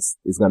specifics.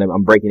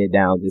 I'm breaking it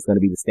down. It's going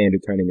to be the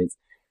standard tournaments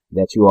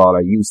that you all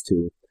are used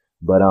to.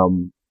 But,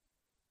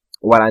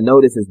 what I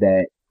noticed is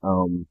that,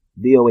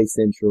 DOA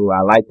Central,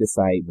 I like the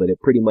site, but it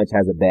pretty much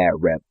has a bad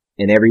rep.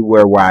 And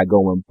everywhere where I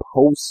go and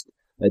post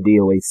a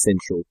DOA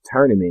Central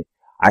tournament,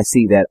 I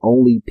see that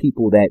only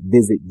people that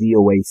visit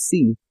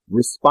DOAC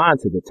respond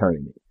to the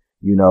tournament.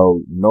 You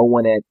know, no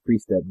one at Free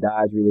Step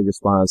Dodge really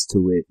responds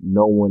to it.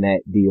 No one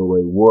at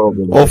DOA World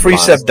really Well, Free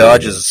Step responds to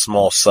Dodge it. is a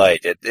small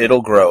site.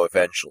 It'll grow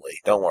eventually.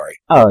 Don't worry.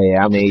 Oh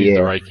yeah, I mean, Just need the yeah.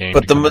 right game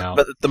But to come out.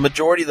 the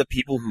majority of the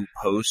people who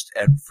post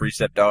at Free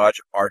Step Dodge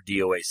are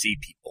DOAC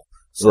people.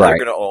 So Right. they're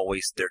going to all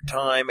waste their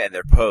time and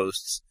their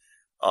posts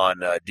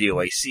on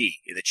DOAC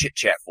in the chit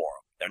chat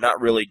forum. They're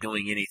not really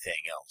doing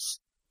anything else.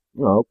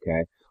 Oh,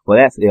 okay. Well,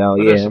 that's, But yeah.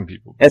 there's some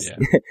people. That's Yeah.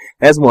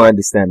 that's more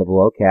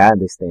understandable. Okay, I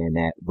understand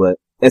that. But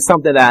it's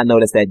something that I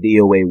noticed at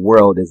DOA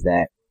World is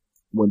that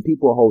when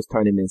people host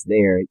tournaments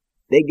there,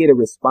 they get a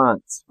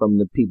response from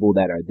the people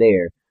that are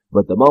there.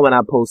 But the moment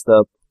I post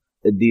up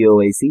a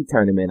DOAC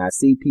tournament, I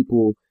see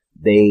people,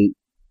 they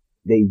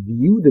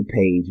view the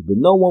page, but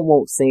no one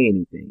won't say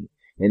anything.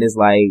 And it's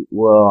like,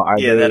 well,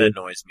 That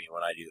annoys me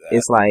when I do that.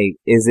 it's like,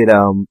 is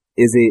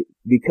it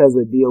because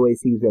of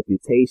DOAC's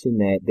reputation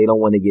that they don't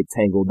want to get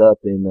tangled up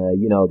in,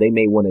 you know, they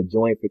may want to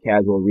join for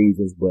casual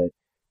reasons, but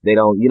they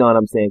don't, you know what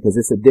I'm saying? Cause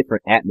it's a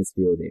different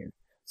atmosphere there.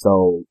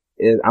 So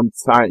I'm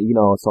sorry, you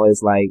know, so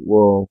it's like,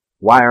 well,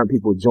 why aren't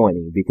people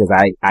joining? Because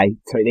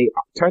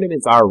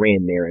tournaments are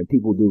ran there and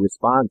people do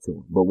respond to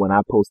them. But when I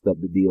post up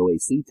the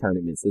DOAC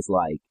tournaments, it's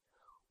like,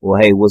 well,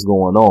 hey, what's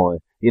going on?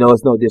 You know,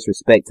 it's no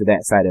disrespect to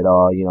that site at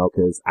all, you know,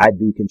 cause I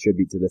do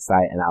contribute to the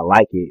site and I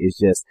like it. It's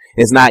just,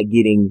 it's not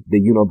getting the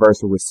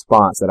universal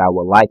response that I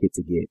would like it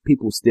to get.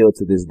 People still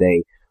to this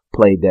day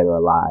play Dead or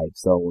Alive.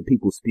 So when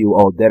people spew,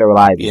 oh, Dead or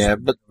Alive is, Yeah,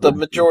 but the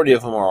majority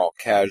of them are all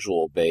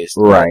casual based.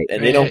 Right.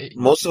 And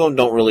most of them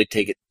don't really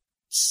take it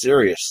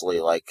seriously.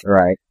 Like,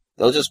 right.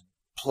 they'll just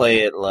play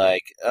it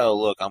like, oh,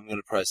 look, I'm going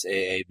to press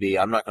AAB.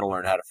 I'm not going to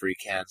learn how to free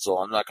cancel.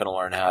 I'm not going to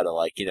learn how to,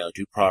 like, you know,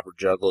 do proper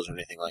juggles or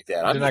anything like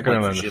that. I'm They're not just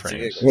going to playing learn for the shits and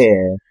frames. giggles.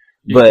 Yeah.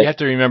 You, But- you have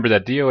to remember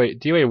that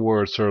DOA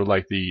World is sort of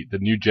like the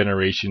new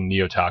generation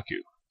Neotaku.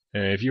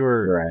 And if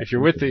you're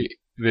with the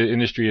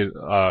industry,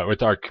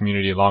 with our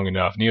community long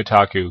enough,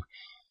 Neotaku,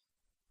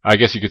 I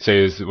guess you could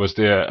say was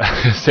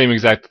the same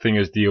exact thing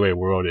as DOA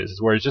World is,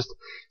 where it's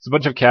a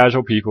bunch of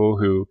casual people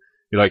who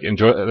like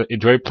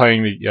enjoy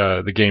playing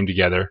the game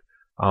together.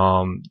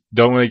 Don't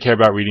really care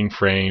about reading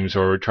frames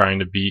or trying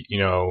to beat, you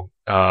know,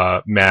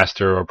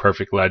 Master or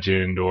Perfect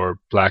Legend or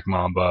Black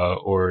Mamba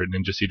or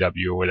Ninja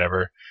CW or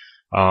whatever.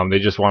 They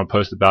just want to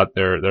post about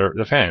their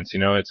fans. You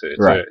know, it's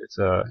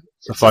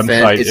a fun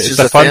site. It's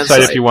a fun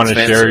site if you want to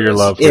share your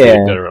love for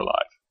Dead or Alive.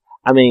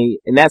 I mean,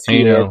 and that's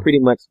pretty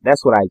much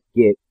that's what I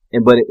get.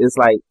 But it's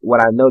like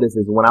what I noticed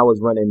is when I was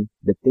running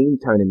the theme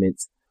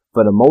tournaments,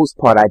 for the most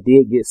part, I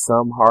did get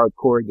some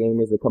hardcore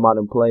gamers to come out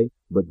and play,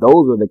 but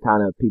those were the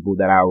kind of people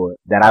that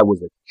I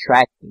was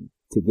attracting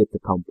to get to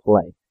come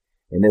play.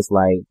 And it's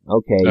like,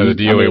 okay. The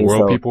DOA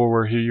World people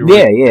were who you were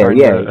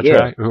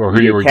attract, or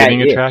who you were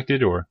getting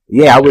attracted, or?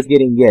 Yeah, I was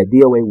getting,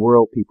 DOA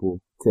World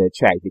people to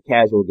attract the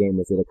casual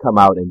gamers that come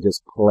out and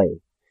just play.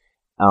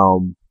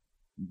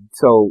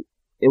 So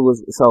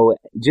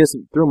just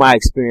through my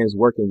experience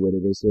working with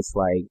it, it's just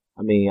like,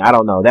 I mean, I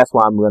don't know. That's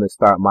why I'm going to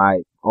start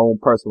my own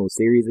personal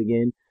series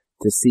again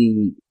to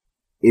see,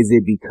 is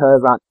it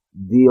because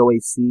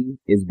DOAC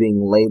is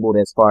being labeled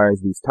as far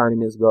as these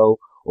tournaments go,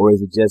 or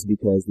is it just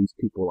because these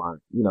people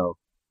aren't, you know,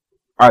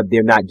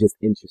 they're not just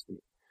interested?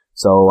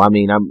 So, I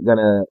mean,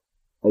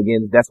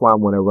 again, that's why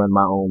I'm going to run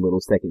my own little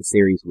second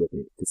series with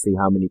it to see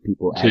how many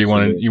people. So you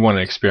want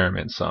to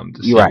experiment some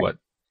to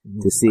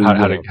see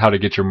how to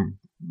get your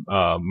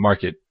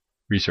market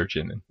research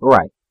in.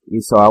 Right.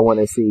 So I want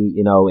to see,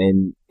 you know,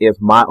 and if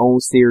my own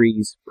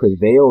series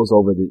prevails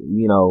over the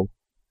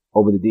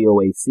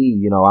DOAC,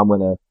 you know, I'm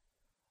gonna,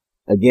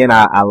 again,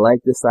 I like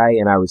the site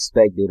and I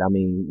respect it. I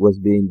mean, what's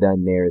being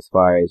done there as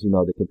far as,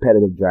 the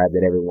competitive drive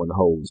that everyone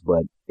holds.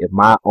 But if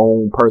my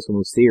own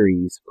personal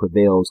series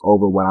prevails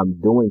over what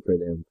I'm doing for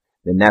them,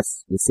 then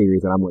that's the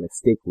series that I'm going to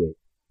stick with,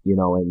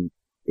 and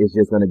it's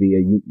just going to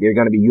be they're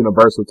going to be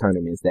universal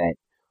tournaments that,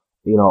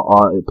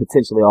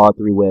 potentially all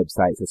three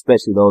websites,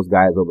 especially those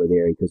guys over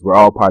there, because we're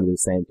all part of the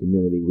same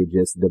community. We're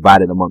just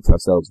divided amongst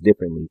ourselves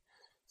differently.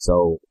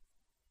 So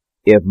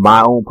if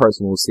my own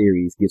personal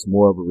series gets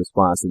more of a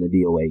response than the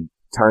DOA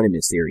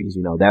tournament series,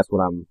 that's what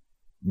I'm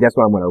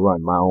going to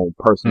run, my own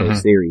personal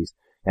series.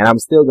 And I'm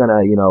still going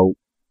to,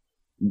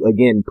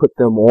 again, put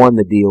them on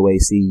the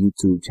DOAC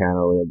YouTube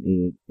channel. I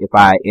mean, if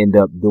I end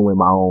up doing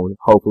my own,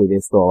 hopefully they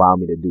still allow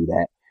me to do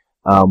that.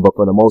 But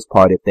for the most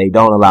part, if they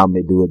don't allow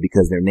me to do it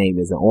because their name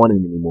isn't on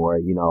it anymore,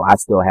 I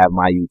still have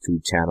my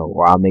YouTube channel,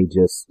 or I may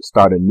just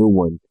start a new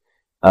one,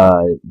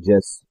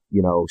 showcasing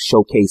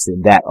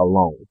that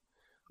alone.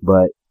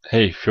 But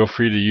hey, feel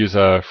free to use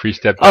Free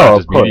Step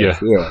of course, media.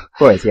 Yeah, of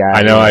course, yeah.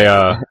 I know.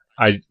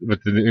 I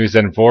with the new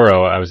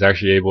Zenforo, I was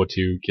actually able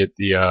to get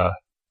the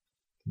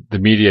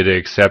media to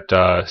accept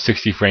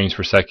 60 frames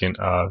per second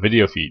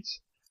video feeds.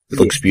 It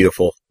looks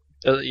beautiful.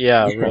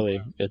 Yeah,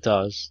 really, it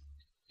does.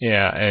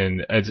 Yeah,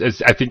 and I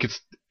think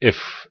if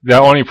the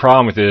only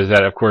problem with it is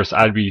that, of course,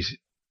 I'd be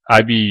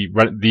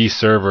the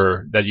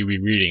server that you'd be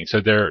reading, so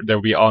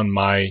they'll be on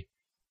my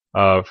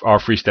our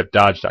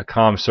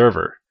freestepdodge.com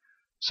server.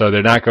 So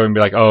they're not going to be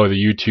like, oh,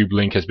 the YouTube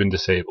link has been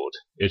disabled.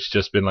 It's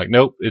just been like,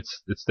 nope,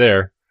 it's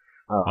there.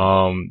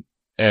 Oh.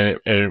 And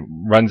it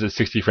runs at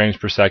 60 frames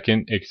per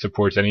second. It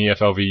supports any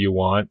FLV you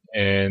want,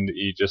 and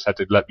you just have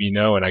to let me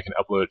know, and I can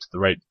upload it to the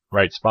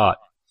right spot.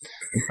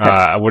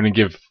 I wouldn't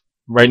give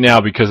right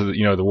now, because of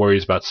the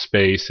worries about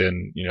space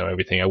and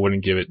everything. I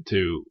wouldn't give it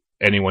to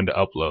anyone to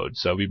upload.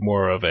 So it'd be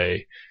more of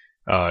a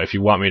if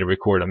you want me to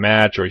record a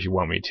match, or if you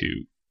want me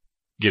to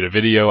get a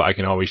video, I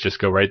can always just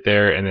go right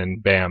there, and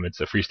then bam, it's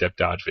a Free Step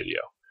Dodge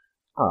video.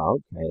 Oh,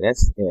 okay.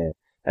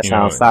 That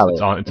sounds solid.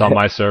 It's on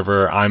my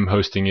server. I'm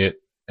hosting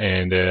it,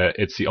 and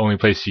it's the only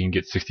place you can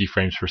get 60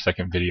 frames per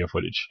second video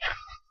footage.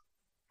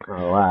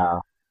 Oh,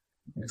 wow.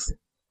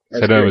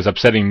 So it was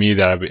upsetting me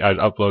that I'd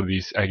upload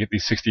I get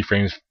these 60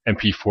 frames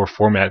MP4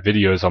 format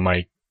videos on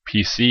my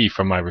PC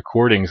from my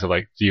recordings of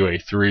like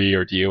DOA 3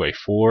 or DOA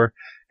 4,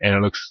 and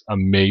it looks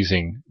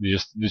amazing.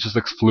 It just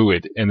looks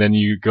fluid. And then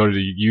you go to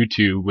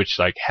YouTube, which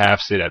like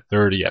halves it at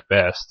 30 at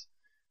best,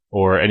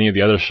 or any of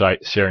the other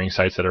sharing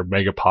sites that are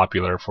mega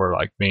popular for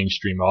like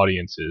mainstream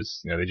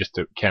audiences. They just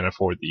can't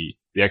afford the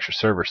extra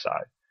server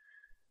side.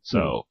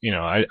 So,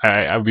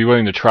 I'd be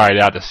willing to try it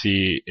out to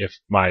see if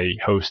my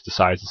host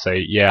decides to say,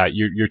 yeah,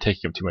 you're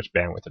taking up too much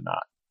bandwidth or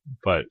not.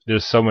 But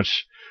there's so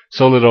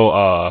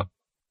little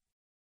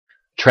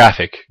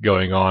traffic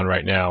going on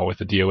right now with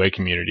the DOA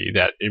community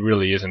that it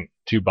really isn't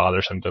too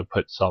bothersome to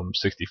put some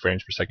 60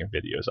 frames per second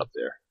videos up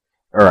there.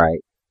 All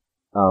right.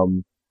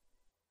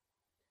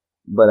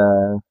 But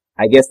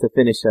I guess to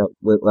finish up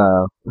with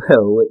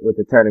with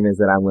the tournaments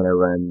that I'm going to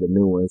run, the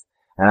new ones,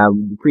 and I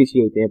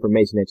appreciate the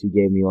information that you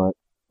gave me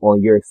on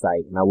your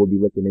site, and I will be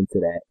looking into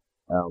that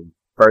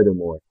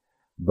furthermore.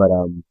 But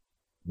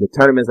the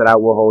tournaments that I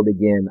will hold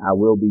again, I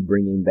will be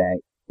bringing back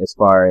as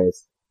far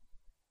as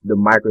the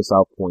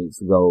Microsoft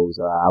points goes.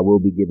 I will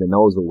be giving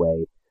those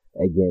away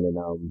again,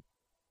 and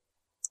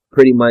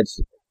pretty much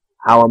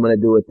how I'm gonna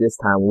do it this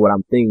time, what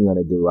I'm thinking I'm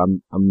gonna do,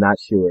 I'm not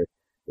sure.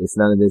 It's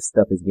none of this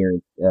stuff is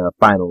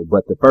final,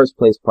 but the first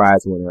place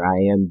prize winner I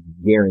am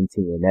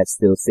guaranteeing that's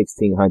still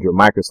 1,600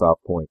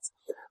 Microsoft points.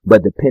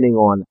 But depending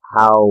on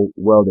how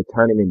well the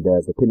tournament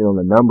does, depending on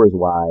the numbers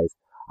wise,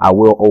 I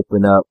will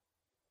open up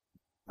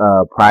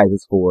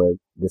prizes for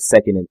the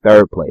second and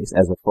third place.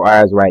 As far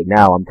as right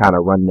now, I'm kind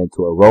of running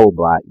into a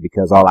roadblock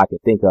because all I can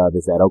think of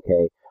is that,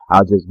 okay,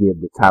 I'll just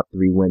give the top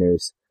three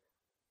winners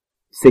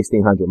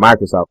 1,600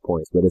 Microsoft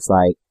points. But it's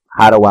like,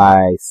 how do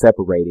I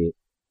separate it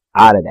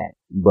out of that?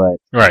 But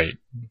right,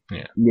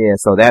 yeah.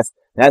 So that's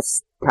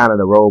kind of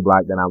the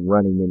roadblock that I'm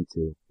running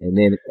into. And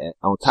then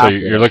on top, so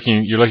you're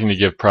looking to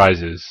give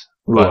prizes,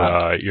 but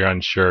right. You're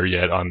unsure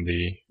yet on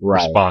the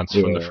response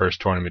from the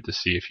first tournament to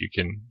see if you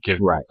can give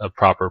a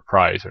proper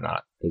prize or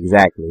not.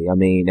 Exactly. I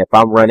mean, if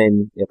I'm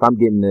getting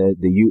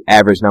the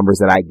average numbers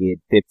that I get,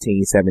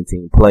 15,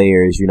 17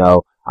 players,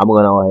 I'm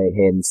going to go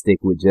ahead and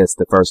stick with just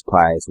the first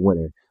prize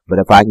winner. But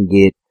if I can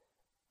get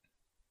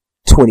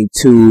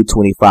 22,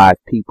 25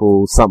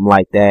 people, something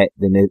like that,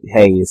 then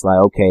it's like,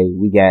 okay,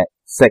 we got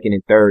second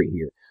and third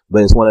here.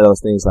 But it's one of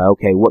those things like,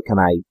 okay, what can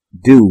I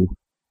do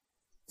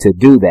to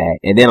do that?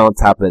 And then on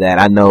top of that,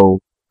 I know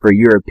for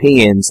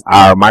Europeans,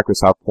 our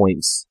Microsoft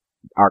points,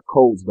 our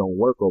codes don't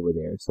work over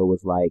there. So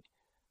it's like,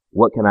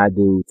 what can I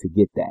do to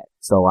get that?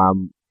 So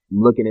I'm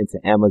looking into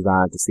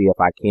Amazon to see if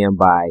I can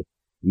buy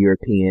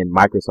European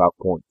Microsoft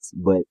points,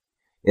 but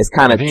it's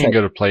kind of. I think you can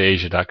go to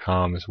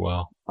playasia.com as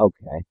well.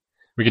 Okay.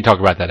 We can talk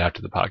about that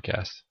after the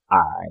podcast.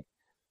 Alright.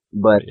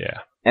 But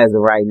yeah, as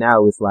of right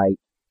now, it's like,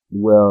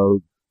 well,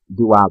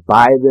 do I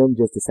buy them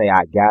just to say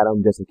I got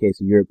them just in case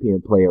a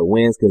European player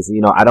wins? Cause,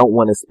 I don't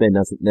want to spend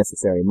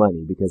unnecessary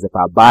money, because if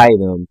I buy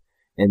them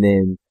and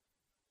then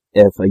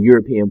if a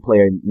European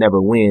player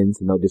never wins,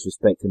 no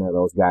disrespect to none of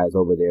those guys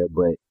over there,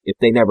 but if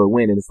they never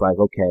win, and it's like,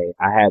 okay,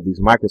 I have these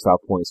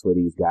Microsoft points for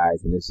these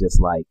guys, and it's just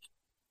like,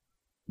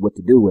 what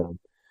to do with them.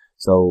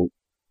 So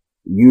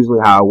usually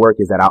how I work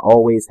is that I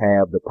always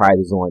have the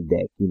prizes on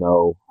deck.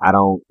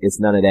 It's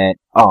none of that,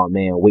 oh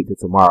man, wait till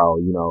tomorrow.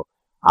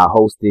 I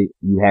host it,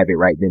 you have it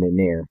right then and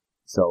there.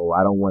 So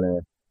I don't want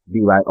to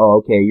be like, oh,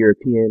 okay,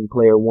 European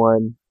player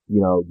won,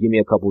 give me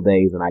a couple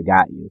days and I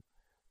got you.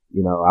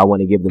 I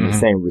want to give them the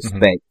same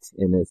respect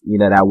and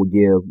that I would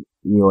give,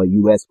 a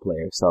U.S.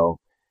 player. So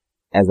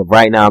as of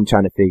right now, I'm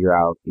trying to figure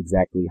out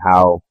exactly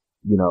how,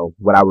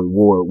 what I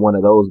reward one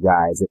of those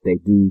guys if they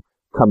do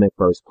come in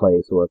first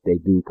place or if they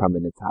do come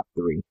in the top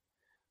 3.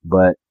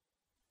 But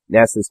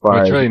that's as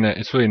far as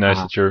it's really nice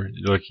that you're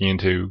looking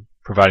into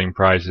providing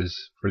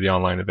prizes for the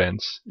online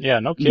events. Yeah,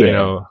 no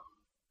kidding.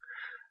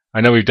 I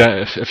know we've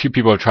done a few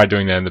people have tried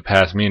doing that in the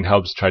past. Me and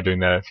Hubs tried doing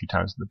that a few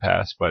times in the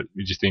past, but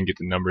we just didn't get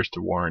the numbers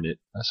to warrant it.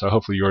 So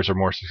hopefully yours are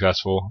more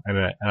successful.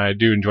 And I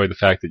do enjoy the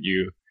fact that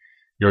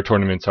your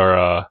tournaments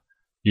are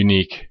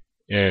unique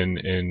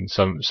in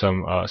some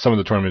of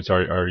the tournaments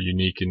are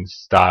unique in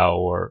style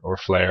or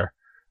flair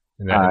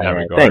in that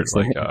regard, thanks,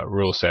 like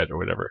rule set or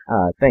whatever.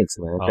 Thanks,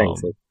 man.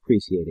 Thanks,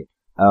 appreciate it.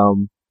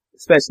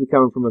 Especially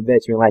coming from a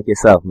veteran like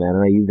yourself, man. I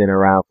know you've been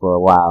around for a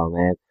while,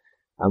 man.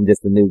 I'm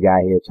just a new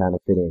guy here trying to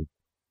fit in.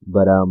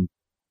 But,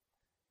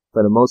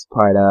 for the most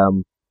part,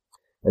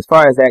 as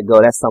far as that go,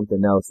 that's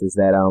something else, is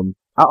that,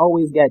 I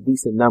always got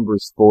decent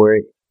numbers for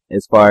it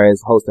as far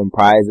as hosting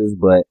prizes,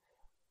 but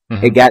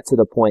it got to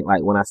the point,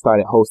 like, when I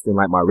started hosting,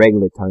 like, my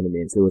regular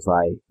tournaments, it was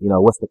like,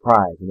 what's the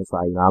prize? And it's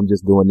like, I'm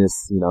just doing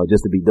this,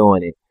 just to be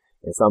doing it.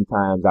 And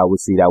sometimes I would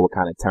see that would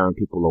kind of turn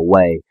people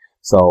away.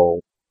 So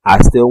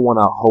I still want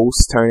to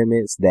host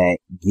tournaments that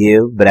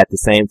give, but at the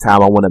same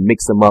time, I want to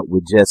mix them up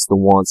with just the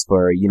ones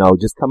for,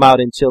 just come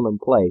out and chill and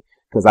play.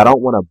 Cause I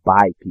don't want to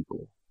buy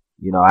people.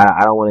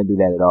 I don't want to do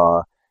that at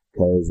all.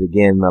 Cause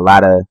again, a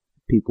lot of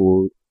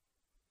people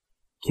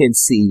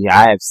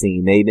I have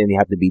seen, they didn't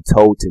have to be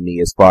told to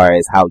me as far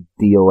as how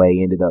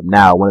DOA ended up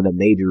now. One of the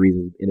major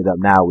reasons it ended up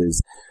now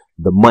is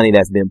the money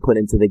that's been put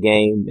into the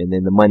game and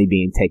then the money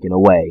being taken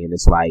away. And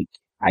it's like,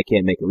 I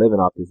can't make a living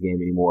off this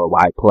game anymore.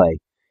 Why play?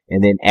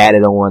 And then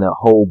added on a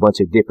whole bunch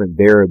of different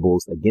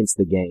variables against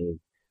the game,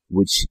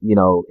 which,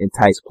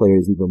 entice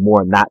players even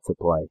more not to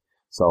play.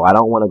 So I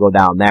don't want to go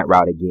down that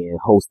route again,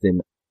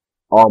 hosting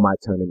all my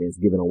tournaments,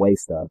 giving away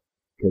stuff.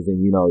 Cause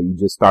then, you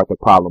just start the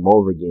problem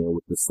over again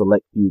with the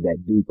select few that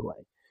do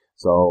play.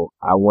 So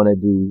I want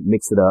to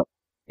mix it up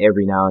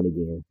every now and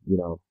again,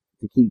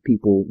 to keep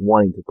people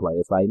wanting to play.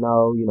 It's like,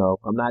 no,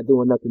 I'm not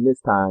doing nothing this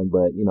time,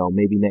 but,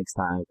 maybe next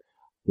time,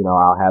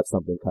 I'll have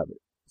something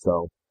covered.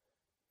 So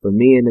for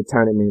me in the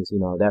tournaments,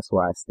 that's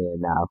where I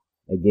stand now.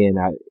 Again,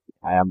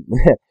 I am,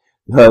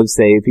 Hub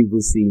say people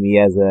see me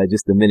as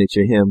just a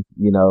miniature him,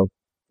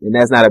 and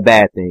that's not a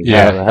bad thing.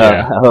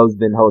 Hub's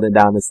been holding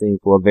down the scene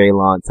for a very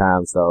long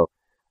time, so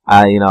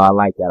I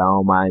like that. I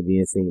don't mind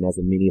being seen as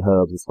a mini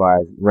Hubs as far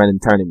as running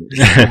tournaments.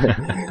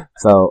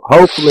 So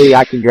hopefully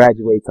I can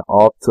graduate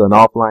to an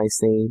offline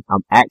scene.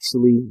 I'm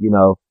actually,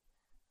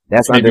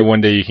 that's maybe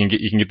one day you can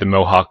get the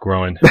mohawk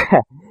growing.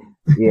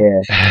 Yeah,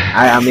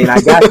 I mean,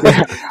 I got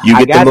the,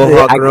 you get the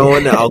mohawk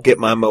growing, I'll get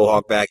my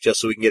mohawk back just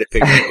so we can get a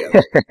picture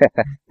together.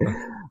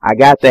 I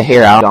got the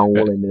hair. I'm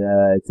willing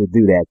to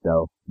do that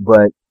though,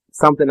 but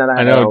something that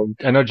I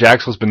know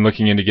Jaxel's been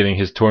looking into getting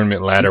his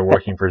tournament ladder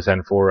working for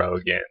Zenforo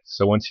again.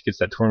 So once he gets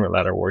that tournament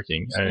ladder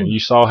working, and you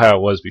saw how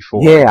it was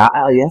before. Yeah,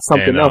 that's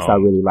something else I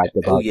really liked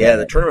about that.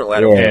 The tournament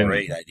ladder was a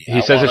great idea.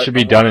 He says it should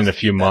be done in a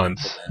few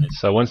months.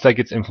 So once that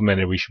gets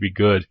implemented, we should be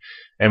good.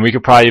 And we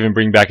could probably even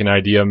bring back an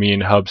idea me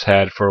and Hubs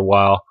had for a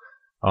while,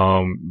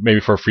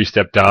 maybe for free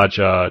step dodge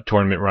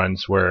tournament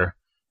runs where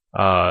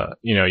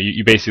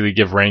you basically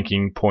give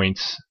ranking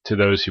points to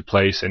those who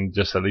place and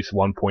just at least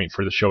 1 point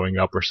for the showing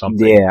up or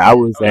something. Yeah, I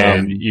was.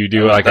 And you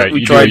do like a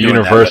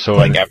universal.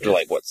 That, after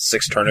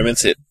 6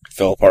 tournaments, it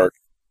fell apart.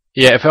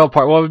 Yeah, it fell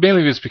apart. Well,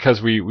 mainly it was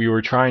because we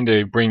were trying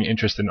to bring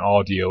interest in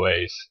all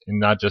DOAs and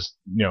not just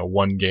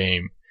one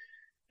game.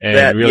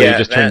 And it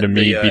just turned to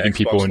me beating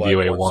people in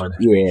DOA 1.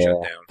 Yeah,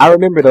 I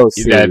remember those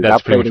series. I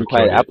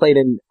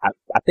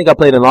think I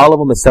played in all of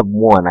them except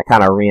one. I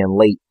kind of ran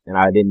late and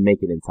I didn't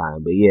make it in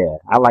time. But yeah,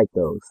 I like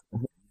those.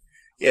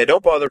 Yeah,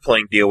 don't bother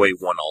playing DOA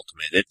 1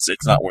 Ultimate. It's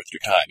not worth your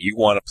time. You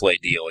want to play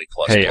DOA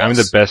Plus. Hey, I'm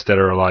the best dead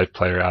or alive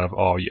player out of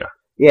all you.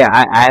 Yeah,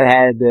 I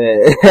had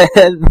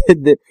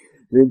the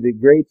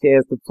great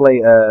chance to play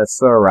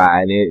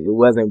Surai, and it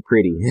wasn't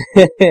pretty.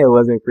 It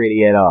wasn't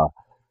pretty at all.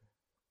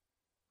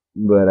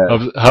 But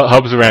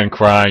Hubs around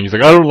crying. He's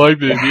like, I don't like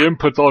the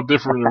input's all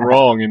different and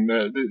wrong, and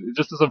it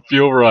just doesn't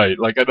feel right.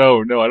 Like, I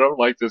don't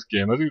like this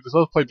game. Let's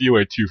play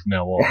DOA 2 from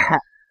now on.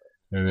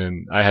 And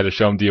then I had to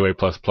show him DOA++,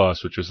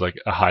 which was like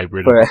a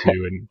hybrid of the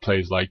two and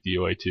plays like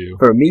DOA 2.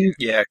 For me,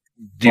 Yeah,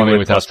 Only DOA++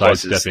 without is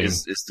sidestepping.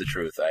 the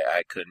truth.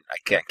 I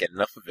can't get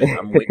enough of it.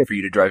 I'm waiting for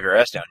you to drive your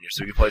ass down here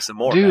so we can play some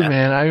more, Dude, man.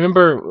 man, I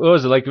remember, what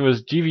was it, like it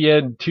was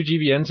GVN, 2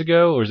 GVNs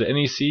ago, or was it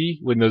NEC,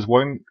 when there was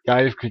one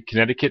guy from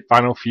Connecticut,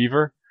 Final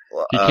Fever?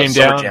 Well, He came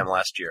Summer down. Jam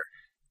last year.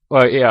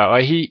 Well,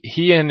 yeah,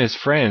 he and his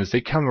friends,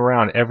 they come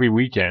around every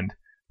weekend,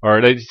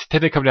 or they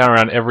tend to come down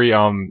around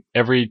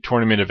every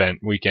tournament event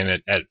weekend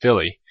at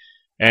Philly.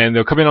 And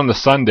they'll come in on the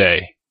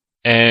Sunday,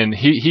 and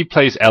he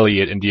plays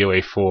Elliot in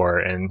DOA 4,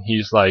 and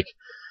he's like,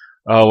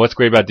 oh, what's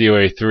great about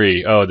DOA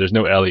 3? Oh, there's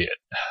no Elliot.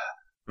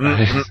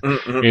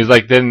 He's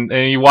like, and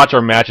you watch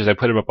our matches, I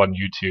put them up on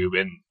YouTube,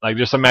 and like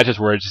there's some matches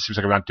where it just seems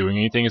like I'm not doing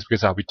anything, it's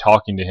because I'll be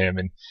talking to him,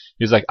 and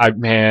he's like, I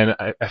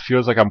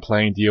feels like I'm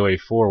playing DOA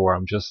 4 where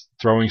I'm just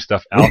throwing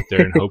stuff out there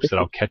in hopes that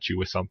I'll catch you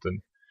with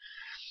something.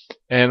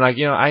 And like,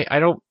 I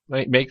don't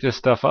make this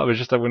stuff up. It's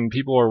just that when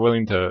people are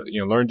willing to,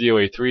 learn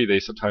DOA 3, they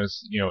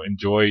sometimes,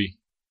 enjoy,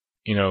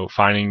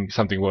 finding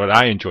something what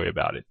I enjoy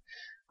about it.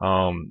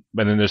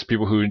 But then there's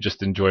people who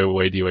just enjoy the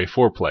way DOA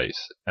 4 plays.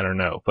 I don't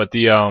know. But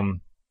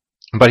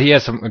but he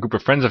has a group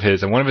of friends of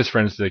his, and one of his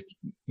friends, they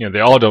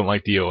all don't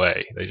like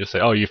DOA. They just say,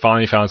 oh, you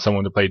finally found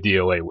someone to play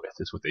DOA with,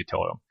 is what they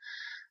told him.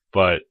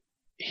 But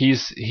he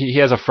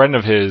has a friend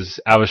of his,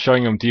 I was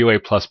showing him DOA++,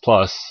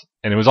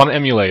 and it was on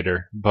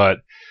emulator, but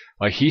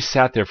like he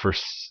sat there for,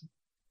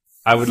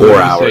 I would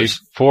 4 hours. say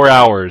 4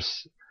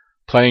 hours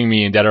playing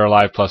me in Dead or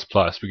Alive++,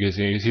 because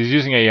he's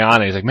using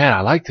Ayana. He's like, man,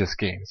 I like this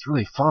game. It's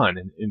really fun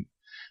and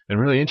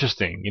really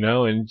interesting,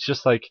 and it's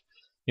just like,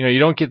 you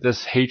don't get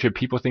this hatred.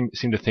 People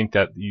seem to think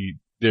that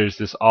there's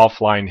this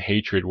offline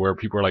hatred where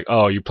people are like,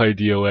 oh, you play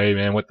DOA,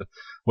 man, what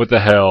the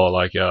hell,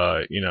 like,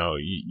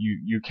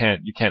 you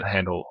can't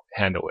handle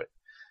it.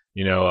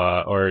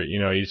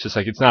 It's just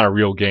like, it's not a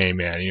real game,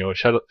 man.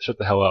 Shut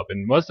the hell up.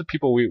 And most of the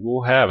people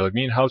we'll have, like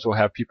me and Hubs will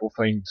have people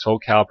playing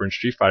Soul Calibur and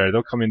Street Fighter.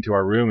 They'll come into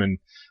our room and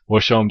we'll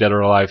show them Dead or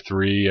Alive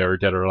 3 or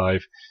Dead or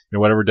Alive,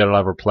 whatever Dead or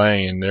Alive we're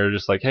playing. And they're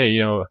just like, hey,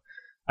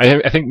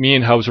 I think me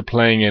and Hubs were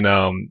playing in,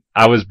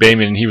 I was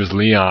Bayman and he was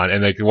Leon.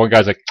 And like, one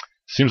guy's like,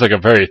 seems like a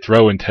very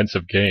throw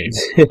intensive game.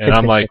 And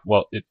I'm like,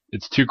 well,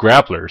 it's two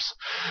grapplers.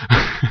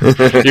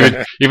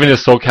 even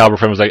his Soul Calibur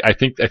friend was like, I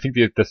think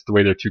that's the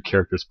way their two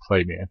characters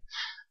play, man.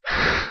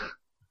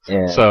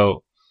 yeah.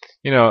 So,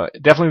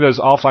 definitely those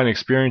offline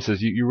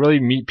experiences, you really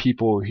meet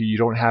people who you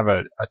don't have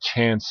a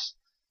chance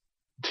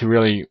to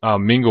really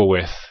mingle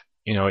with,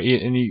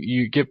 and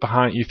you get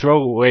behind, you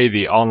throw away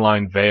the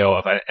online veil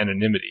of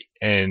anonymity,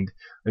 and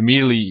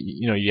immediately,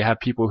 you have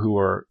people who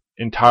are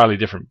entirely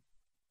different,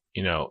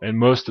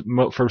 and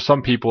for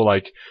some people,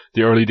 like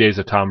the early days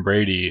of Tom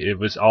Brady, it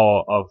was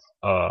all of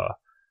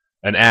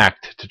an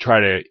act to try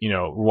to,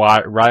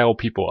 rile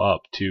people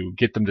up to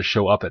get them to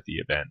show up at the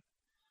event.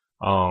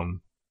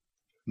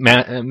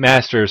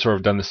 Master has sort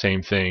of done the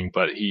same thing,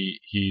 but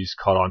he's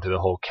caught on to the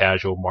whole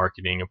casual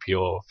marketing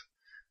appeal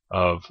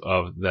of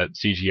that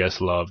CGS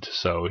loved.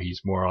 So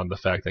he's more on the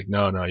fact like,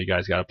 no, you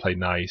guys got to play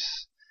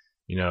nice,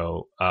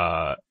 and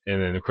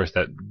then of course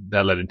that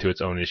led into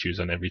its own issues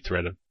on every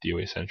thread of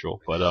DOA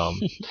Central. But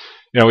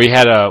we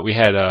had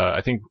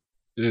I think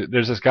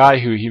there's this guy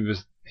who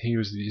his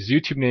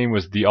YouTube name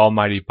was The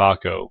Almighty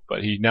Baco,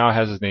 but he now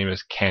has his name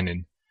as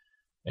Canon.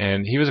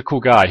 And he was a cool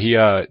guy. He,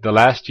 the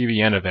last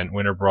GVN event,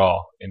 Winter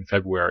Brawl, in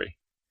February,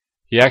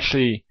 he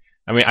actually,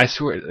 I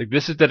swear, like,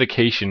 this is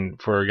dedication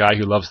for a guy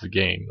who loves the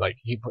game. Like,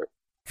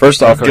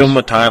 First off, give him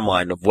a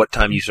timeline of what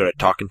time you started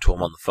talking to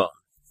him on the phone.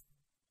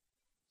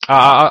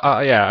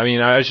 Yeah,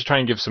 I was just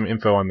trying to give some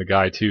info on the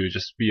guy, too.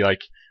 Just be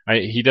like,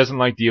 he doesn't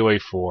like DOA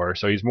 4,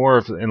 so he's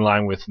more in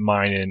line with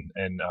mine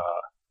and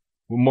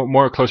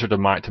more closer to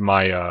my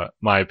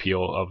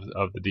appeal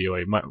of the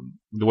DOA,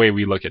 the way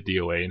we look at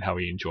DOA and how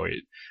we enjoy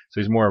it. So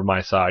he's more of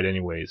my side,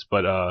 anyways.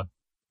 But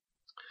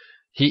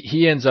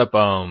he ends up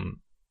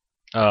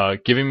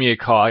giving me a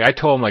call. I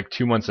told him like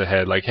 2 months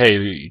ahead, like,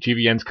 hey,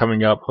 GVN's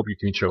coming up. Hope you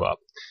can show up.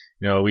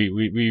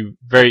 We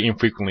very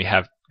infrequently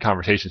have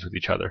conversations with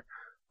each other.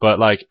 But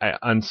like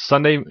on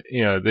Sunday,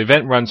 the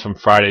event runs from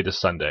Friday to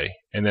Sunday,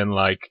 and then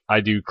like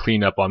I do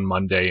cleanup on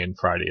Monday and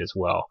Friday as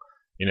well.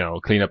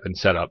 Clean up and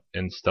set up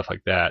and stuff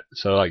like that.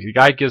 So like the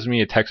guy gives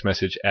me a text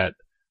message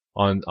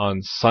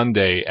on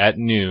Sunday at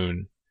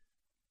noon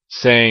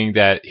saying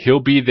that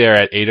he'll be there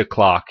at 8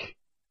 o'clock,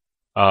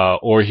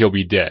 or he'll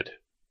be dead.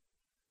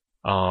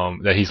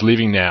 That he's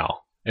leaving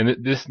now. And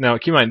now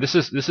keep in mind, this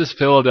is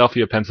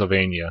Philadelphia,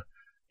 Pennsylvania,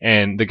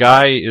 and the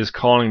guy is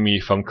calling me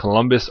from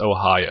Columbus,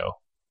 Ohio.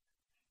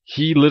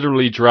 He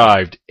literally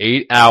drove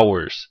 8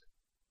 hours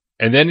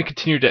and then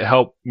continued to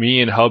help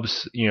me and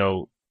Hubs,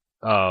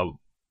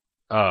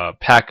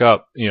 pack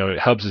up,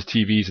 Hubs'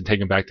 TVs and take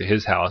them back to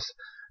his house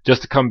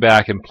just to come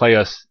back and play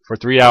us for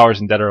 3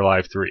 hours in Dead or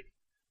Alive 3.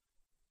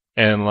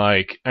 And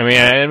like, I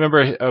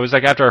remember it was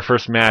like after our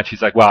first match,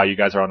 he's like, wow, you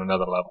guys are on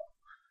another level.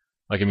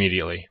 Like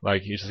immediately.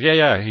 Like he's just,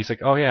 yeah. He's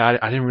like, oh yeah,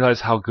 I didn't realize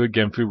how good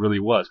Genfu really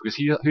was, because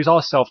he's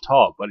all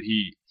self-taught, but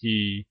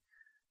he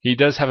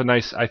does have a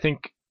nice, I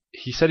think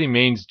he said he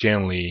mains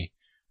Jan Lee,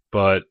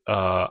 but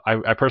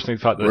I personally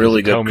thought that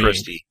Really good Hitomi,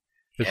 Christie.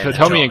 his and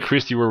Hitomi and Hitomi.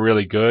 Christie were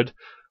really good.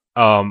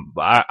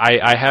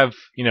 I have,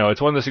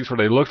 it's one of those things where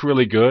they looked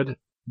really good,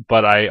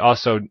 but I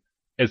also,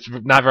 it's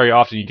not very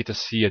often you get to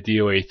see a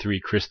DOA 3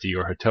 Christie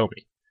or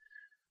Hitomi.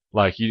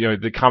 Like,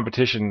 the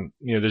competition,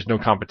 there's no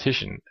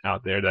competition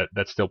out there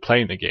that's still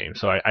playing the game.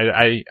 So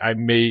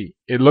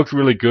it looked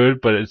really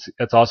good, but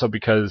it's also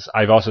because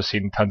I've also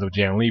seen tons of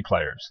Jan Lee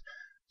players.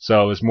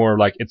 So it's more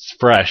like it's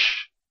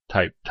fresh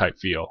type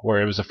feel,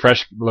 where it was a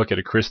fresh look at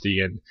a Christie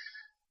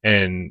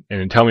and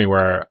Hitomi,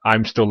 where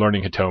I'm still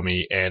learning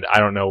Hitomi and I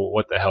don't know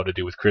what the hell to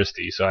do with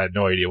Christie, so I had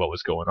no idea what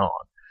was going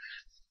on.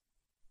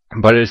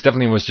 But it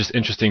definitely was just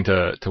interesting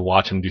to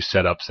watch him do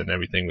setups and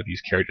everything with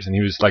these characters, and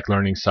he was like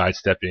learning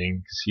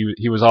sidestepping.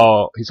 He's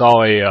all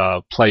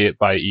a play it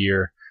by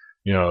ear,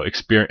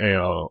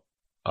 experience.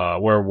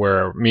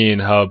 Where me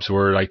and Hubs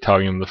were like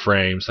telling him the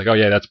frames, like, oh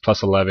yeah, that's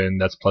 +11,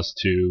 that's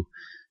 +2,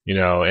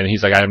 and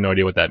he's like, I have no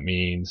idea what that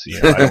means.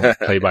 I don't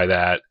play by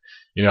that.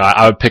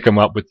 I would pick him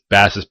up with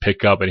Bass's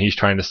pickup, and he's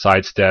trying to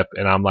sidestep,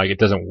 and I'm like, it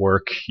doesn't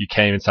work. You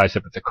can't even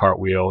sidestep with the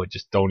cartwheel.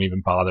 Just don't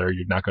even bother.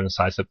 You're not going to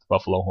sidestep the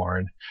buffalo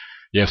horn.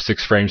 You have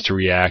 6 frames to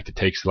react. It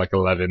takes like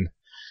 11,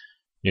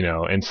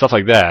 and stuff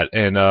like that.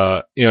 And,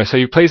 so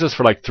he plays this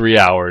for like 3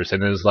 hours,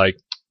 and is like,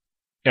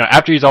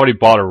 after he's already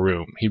bought a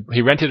room,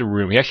 he rented a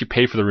room. He actually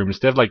paid for the room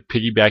instead of like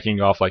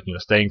piggybacking off, like,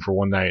 staying for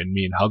one night in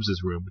me and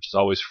Hubs' room, which is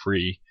always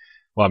free.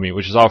 Well, I mean,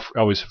 which is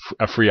always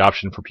a free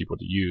option for people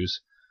to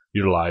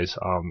utilize,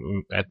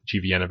 at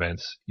GVN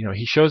events.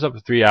 He shows up for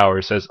 3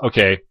 hours, says,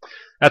 okay,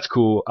 that's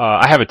cool.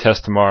 I have a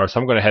test tomorrow,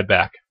 so I'm going to head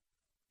back.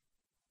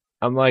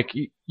 I'm like,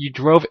 you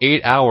drove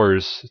 8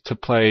 hours to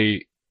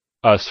play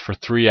us for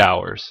 3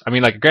 hours. I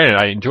mean, like, granted,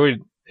 I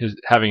enjoyed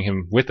having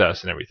him with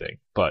us and everything,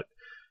 but,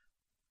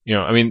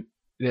 I mean,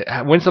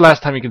 when's the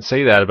last time you can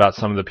say that about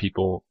some of the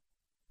people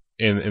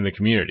in the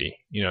community?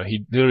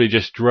 He literally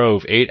just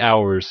drove 8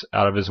 hours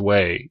out of his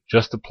way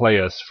just to play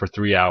us for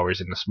 3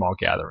 hours in a small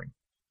gathering.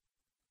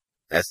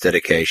 That's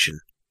dedication.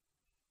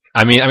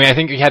 I mean, I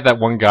think he had that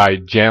one guy,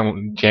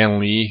 Jan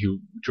Lee, who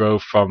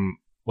drove from,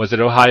 was it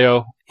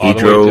Ohio? He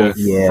drove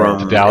from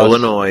to Dallas.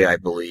 Illinois, I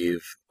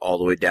believe, all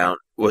the way down.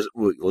 Was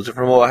it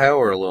from Ohio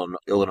or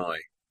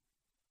Illinois?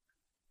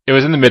 It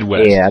was in the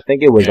Midwest. Yeah, I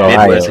think it was Yeah, Ohio.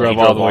 Midwest. He Drove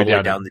drove all the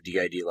way down the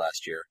DID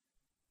last year.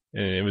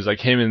 And it was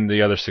like him and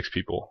the other 6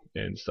 people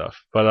and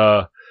stuff.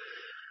 But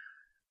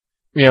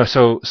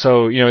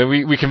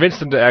we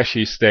convinced him to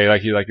actually stay.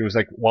 It was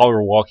like while we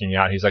were walking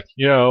out, he's like,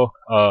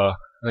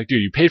 like,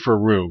 dude, you paid for a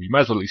room. You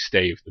might as well at least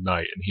stay for the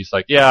night. And he's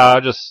like, yeah,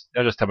 I'll just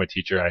tell my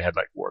teacher I had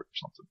like work or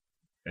something,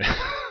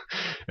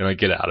 and like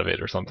get out of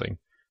it or something.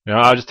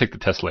 I'll just take the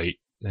test late.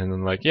 And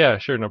I'm like, yeah,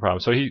 sure, no problem.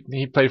 So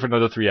he played for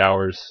another 3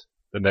 hours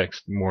the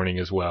next morning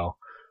as well,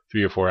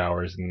 3 or 4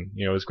 hours, and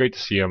it was great to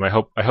see him. I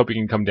hope he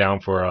can come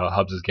down for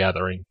Hubs'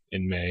 gathering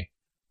in May,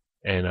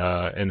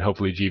 and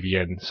hopefully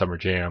GVN Summer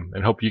Jam,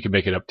 and hope you can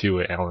make it up to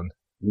it, Alan.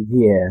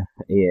 Yeah.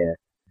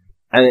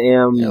 I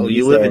am.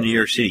 You live in New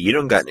York City. You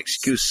don't got an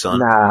excuse, son.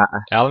 Nah.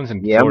 Alan's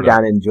in Yeah, Florida. I'm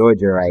down in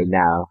Georgia right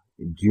now.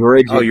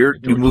 Georgia. Oh, you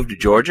moved to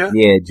Georgia?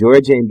 Yeah,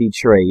 Georgia and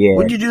Detroit. Yeah.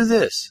 When did you do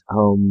this?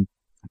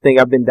 I think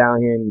I've been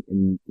down here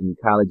in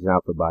college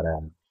now for about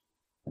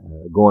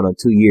going on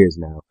 2 years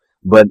now.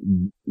 But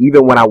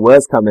even when I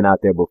was coming out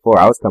there before,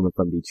 I was coming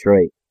from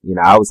Detroit.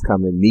 I was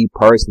coming, me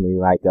personally,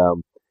 like,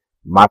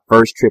 my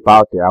first trip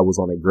out there, I was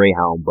on a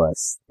Greyhound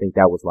bus. I think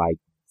that was like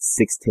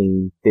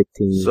 16,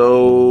 15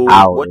 So,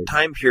 hours. what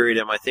time period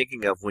am I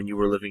thinking of when you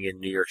were living in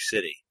New York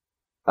City?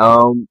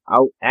 I've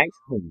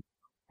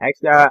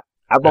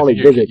only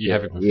visited You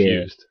have it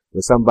confused.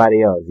 with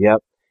somebody else. Yep.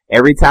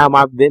 Every time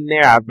I've been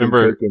there, I've been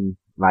taking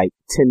like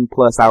 10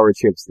 plus hour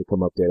trips to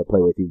come up there to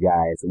play with you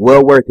guys.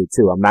 Well worth it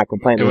too. I'm not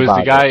complaining about it. It was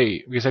the guy,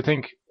 because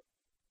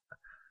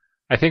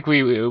I think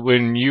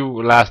when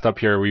you last up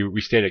here,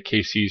 we stayed at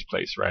KC's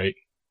place, right?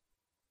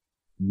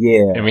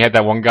 Yeah. And we had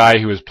that one guy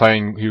who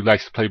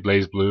likes to play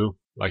Blaze Blue.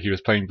 Like, he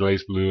was playing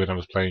Blaze Blue, and I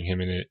was playing him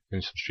in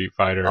some Street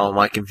Fighter. Oh, am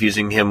I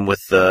confusing him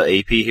with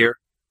AP here?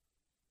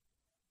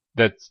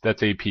 That's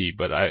AP,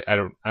 but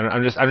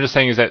I'm just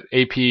saying is that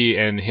AP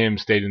and him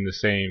stayed in the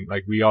same,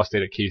 like, we all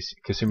stayed at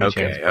Kasumi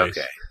Chan's place.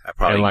 Okay.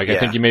 I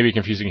think you may be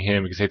confusing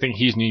him because I think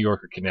he's New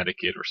York or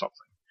Connecticut or something.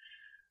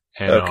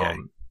 And, okay.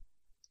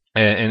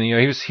 And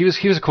he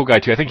was a cool guy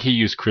too. I think he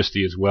used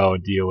Christie as well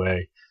in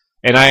DOA.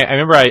 And I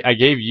remember I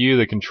gave you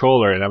the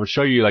controller, and I would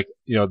show you, like,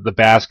 the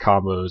Bass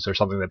combos or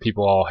something that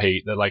people all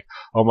hate. They're like,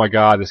 oh my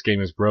god, this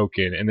game is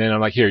broken. And then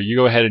I'm like, here, you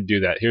go ahead and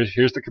do that.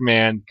 Here's the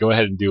command. Go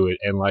ahead and do it.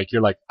 And like,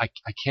 you're like, I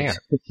can't.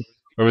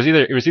 Or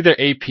it was either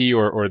AP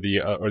or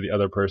the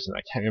other person.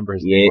 I can't remember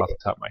his name off the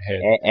top of my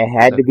head.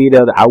 It had to be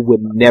the other. I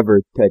would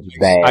never touch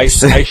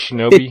Bass. I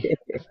Shinobi.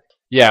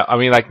 Yeah, I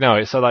mean, like,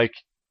 no. So like,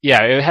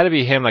 yeah, it had to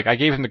be him. Like, I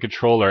gave him the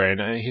controller, and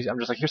I'm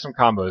just like, here's some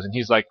combos, and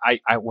he's like,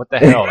 what the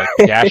hell? Like,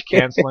 dash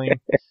canceling,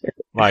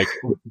 like,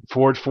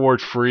 forward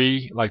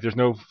free, like, there's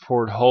no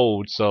forward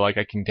hold, so like,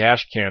 I can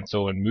dash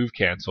cancel and move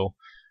cancel,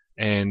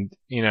 and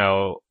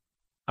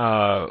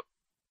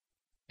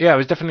Yeah, it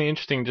was definitely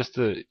interesting just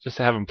to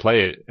have him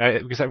play it.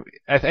 Because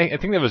I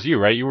think that was you,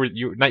 right? You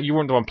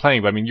weren't the one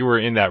playing, but I mean you were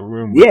in that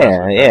room with us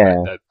Yeah, at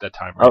yeah. that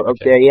time, right? Oh,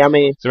 Okay. okay, yeah, I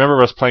mean, So I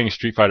remember us playing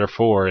Street Fighter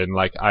 4, and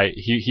like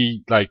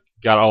he like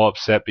got all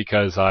upset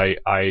because I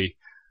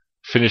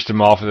finished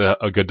him off with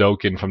a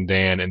Godoken from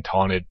Dan and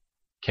taunted,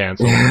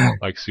 canceled,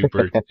 like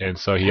super, and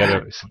so he had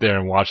to sit there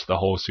and watch the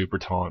whole super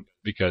taunt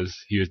because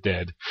he was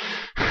dead.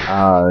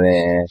 oh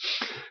man.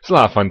 It's a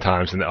lot of fun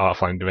times in the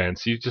offline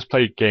events. You just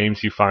play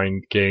games, you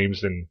find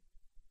games, and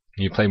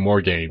you play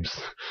more games.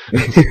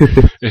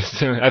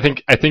 I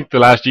think the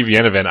last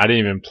GVN event I didn't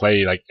even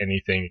play like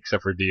anything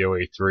except for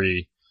DOA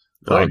 3.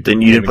 Oh, Like,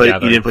 then you didn't play.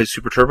 Gathering. You didn't play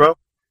Super Turbo.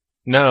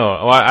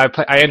 No, well,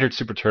 I entered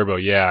Super Turbo,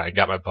 yeah, I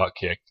got my butt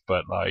kicked,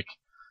 but like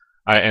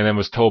and then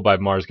was told by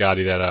Mars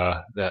Gotti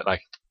that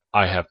like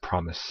I have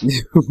promise.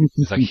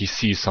 It's like he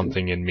sees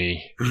something in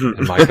me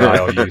and my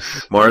guile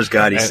use. Mars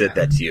Gotti And- said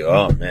that to you.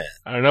 Oh man.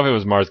 I don't know if it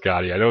was Mars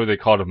Gotti. I know they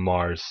called him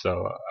Mars, so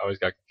I always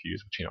got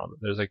confused between all.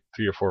 There's like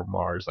 3 or 4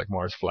 Mars, like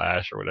Mars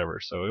Flash or whatever.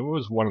 So it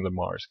was one of the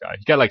Mars guy.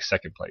 He got like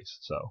second place,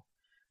 so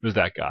it was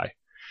that guy.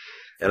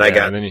 And I Yeah,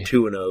 got and then he-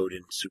 2-0'd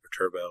in Super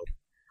Turbo.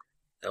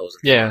 That was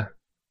Yeah.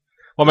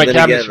 Well, my Then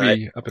cabinet again, should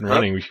be up and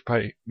running.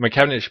 My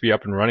cabinet should be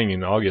up and running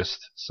in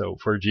August. So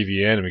for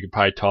GVN, and we could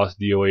probably toss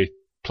DOA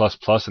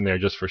plus in there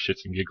just for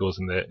shits and giggles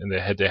in the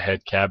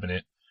head-to-head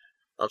cabinet.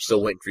 I'm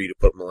still waiting for you to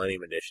put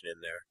Millennium Edition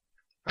in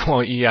there.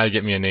 Well, you gotta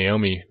get me a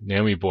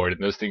Naomi board,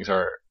 and those things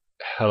are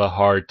hella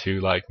hard to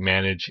like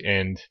manage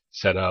and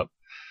set up.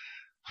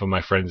 From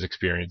my friends'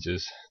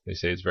 experiences, they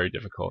say it's very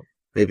difficult.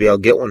 Maybe I'll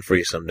get one for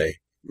you someday.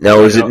 Now,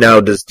 is it now?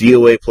 Does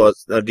DOA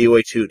plus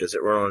DOA 2? Does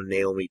it run on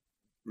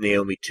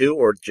Naomi 2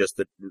 or just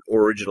the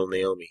original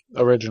Naomi?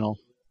 Original.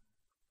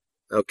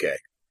 Okay.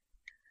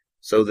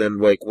 So then,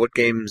 like, what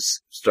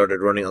games started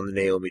running on the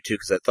Naomi 2?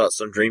 Because I thought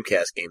some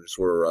Dreamcast games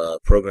were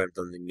programmed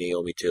on the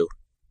Naomi 2.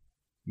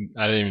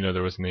 I didn't even know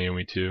there was a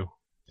Naomi 2.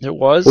 It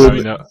was? I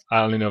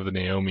only know of the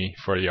Naomi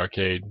for the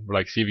arcade.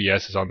 Like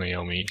CVS is on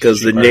Naomi.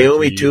 Because the Street Fighter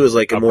Naomi 3 2 is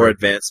like a more upper-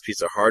 advanced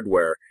piece of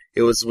hardware.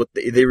 It was what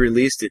they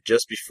released it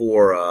just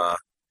before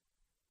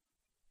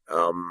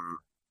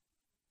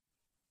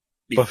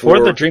Before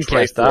the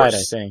Dreamcast died,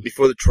 I think.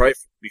 Before the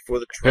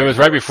It was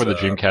right before the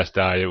Triforce, Dreamcast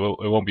died. It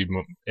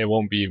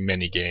won't be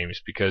many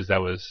games because that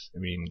was. I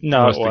mean,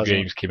 No, most it of the wasn't.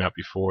 games came out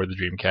before the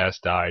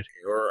Dreamcast died.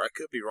 Or I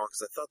could be wrong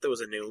because I thought there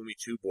was a Naomi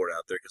 2 board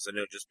out there because I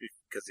know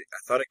because I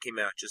thought it came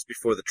out just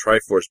before the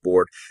Triforce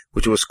board,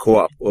 which was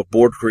co-op, a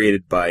board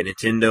created by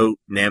Nintendo,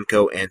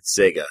 Namco, and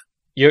Sega.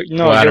 You're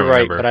Well, I don't right,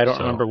 remember, but I don't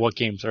so- remember what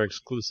games are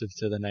exclusive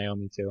to the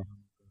Naomi 2.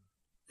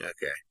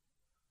 Okay.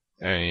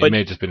 It But- may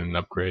have just been an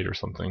upgrade or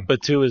something.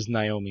 But 2 is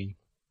Naomi.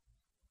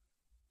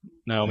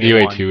 Naomi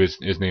DOA 1. 2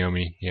 is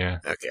Naomi. Yeah.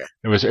 Okay.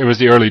 It was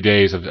the early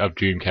days of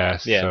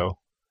Dreamcast. Yeah. So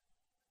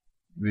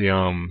the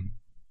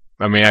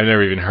I mean, I've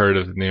never even heard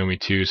of Naomi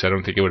 2, so I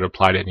don't think it would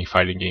apply to any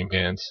fighting game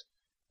fans.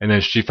 And then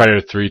Street Fighter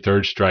 3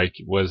 Third Strike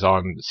was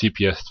on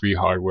CPS 3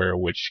 hardware,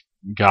 which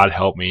God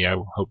help me, I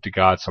hope to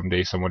God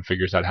someday someone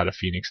figures out how to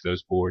Phoenix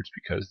those boards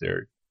because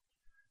they're,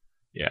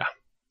 yeah.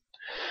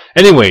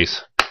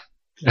 Anyways.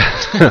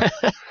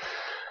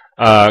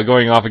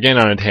 Going off again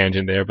on a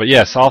tangent there, but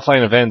yes,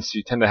 offline events,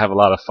 you tend to have a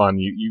lot of fun.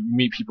 You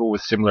meet people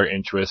with similar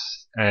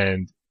interests,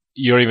 and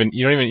you're not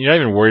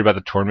even worried about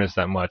the tournaments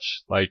that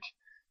much. Like,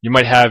 you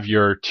might have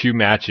your 2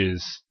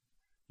 matches,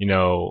 2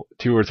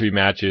 or 3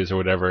 matches or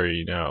whatever,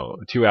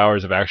 2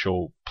 hours of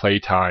actual play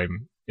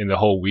time in the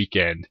whole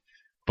weekend,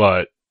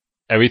 but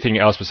everything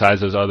else besides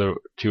those other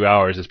 2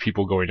 hours is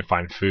people going to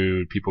find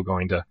food, people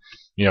going to,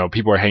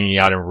 people are hanging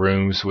out in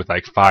rooms with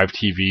like 5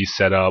 TVs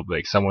set up,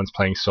 like someone's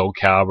playing Soul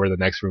Calibur, the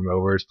next room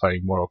over is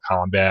playing Mortal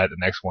Kombat, the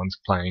next one's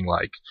playing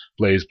like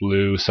Blaze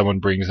Blue, someone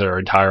brings their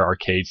entire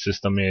arcade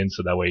system in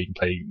so that way you can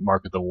play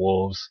Mark of the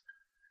Wolves.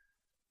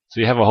 So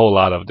you have a whole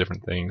lot of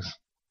different things.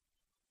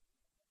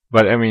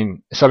 But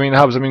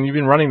Hubs, you've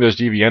been running those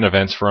GVN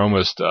events for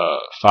almost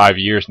 5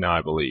 years now,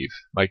 I believe.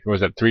 Like,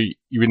 was that 3?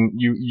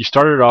 You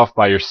started off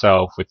by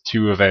yourself with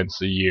 2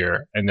 events a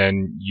year, and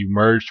then you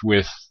merged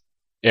with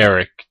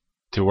Eric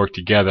to work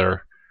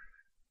together,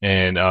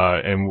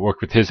 and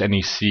work with his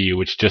NEC,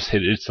 which just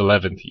hit its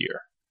 11th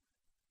year.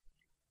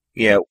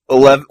 Yeah,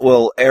 11.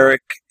 Well,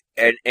 Eric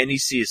and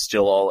NEC is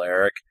still all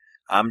Eric.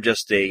 I'm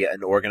just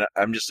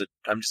I'm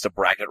just a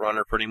bracket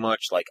runner pretty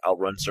much. Like, I'll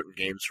run certain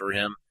games for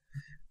him.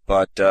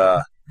 But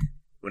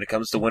when it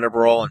comes to Winter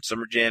Brawl and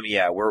Summer Jam,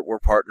 yeah, we're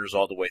partners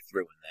all the way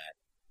through in that.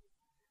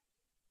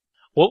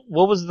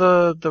 What was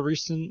the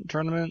recent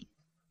tournament?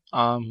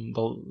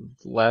 The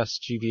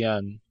last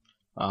GVN.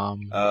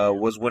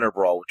 Was Winter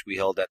Brawl, which we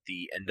held at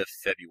the end of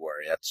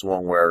February. That's the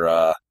one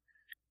where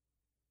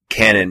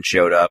Cannon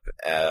showed up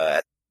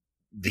at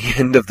the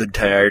end of the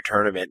entire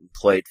tournament and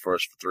played for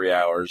us for 3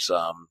 hours.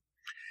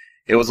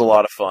 It was a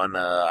lot of fun.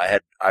 I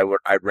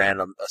ran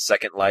a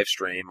second live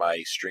stream.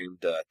 I streamed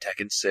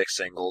Tekken 6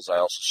 singles. I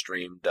also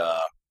streamed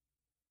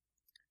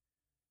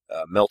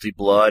Melty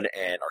Blood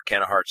and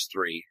Arcana Hearts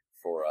 3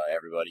 for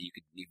everybody. You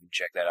can even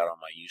check that out on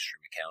my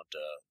Ustream account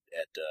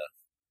at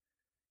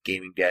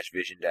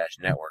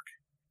Gaming-Vision-Network.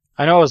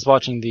 I know I was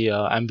watching the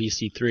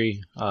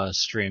MVC3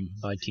 stream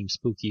by Team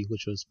Spooky,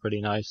 which was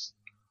pretty nice.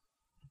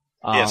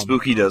 Yeah,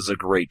 Spooky does a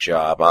great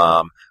job.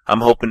 I'm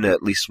hoping to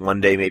at least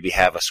one day maybe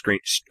have a stream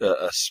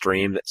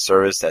that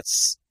service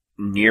that's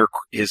near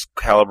his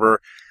caliber.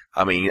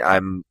 I mean,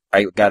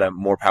 I got a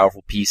more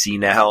powerful PC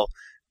now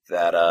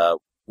that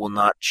will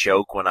not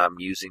choke when I'm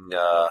using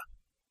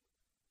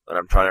when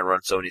I'm trying to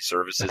run so many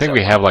services. I think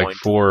we have like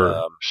 4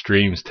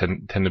 streams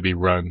tend to be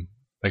run.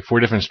 Like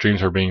 4 different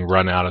streams are being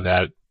run out of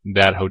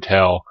that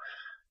hotel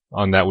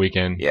on that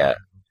weekend. Yeah.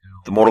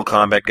 The Mortal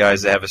Kombat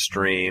guys, they have a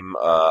stream.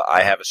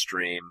 I have a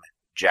stream.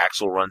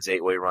 Jaxel runs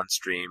 8-Way Run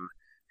stream,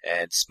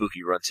 and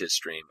Spooky runs his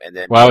stream. And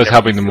then I was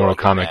helping the Mortal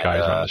Kombat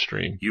guys on the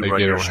stream. You like, run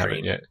they your don't have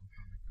stream. it yet.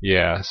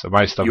 Yeah, so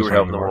my stuff You was were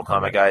helping the Mortal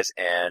Kombat guys,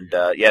 and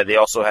yeah, they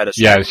also had a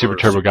stream. Yeah, the Super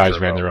Turbo guys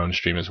Turbo. ran their own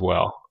stream as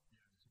well.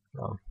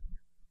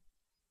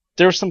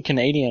 There was some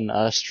Canadian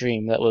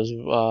stream that was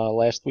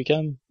last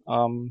weekend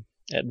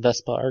at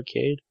Vespa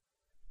Arcade.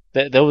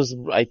 That was,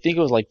 I think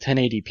it was like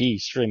 1080p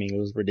streaming. It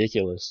was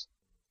ridiculous.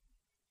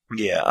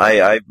 Yeah,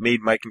 I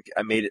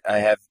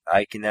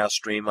can now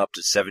stream up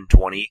to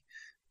 720,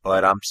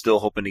 but I'm still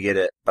hoping to get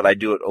it. But I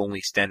do it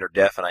only standard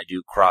def, and I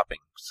do cropping.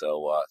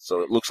 So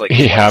it looks like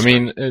yeah. I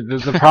mean,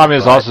 the problem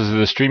is also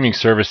the streaming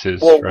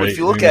services. Well, right? if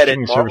you look I mean, at it,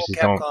 streaming Marvel services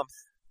Capcom.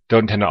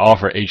 don't tend to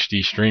offer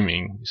HD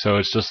streaming, so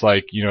it's just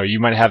like you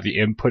might have the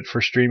input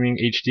for streaming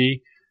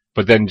HD,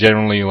 but then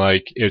generally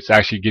like it's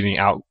actually getting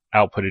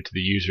outputted to the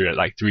user at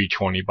like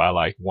 320 by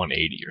like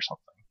 180 or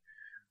something.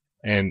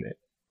 And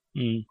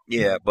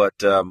Yeah, but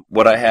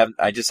what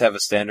I just have a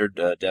standard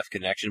def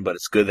connection, but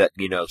it's good that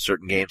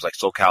certain games like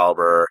Soul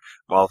Calibur,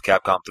 Marvel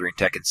Capcom 3, and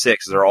Tekken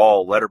 6, they're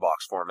all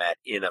letterbox format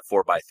in a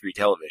 4:3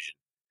 television.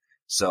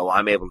 So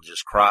I'm able to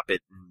just crop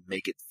it and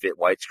make it fit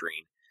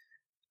widescreen.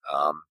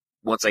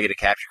 Once I get a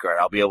capture card,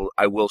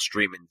 I will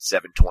stream in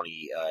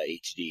 720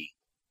 HD,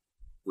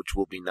 which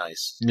will be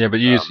nice. yeah, but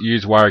you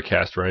use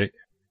Wirecast, right?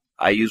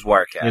 I use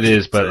Wirecast. It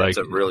is, but it's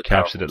a really it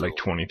caps it powerful at like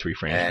tool. 23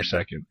 frames per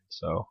second.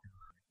 So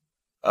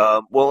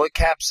Well, it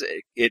caps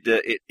it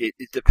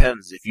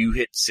depends. If you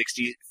hit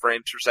 60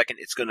 frames per second,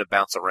 it's going to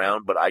bounce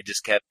around. But I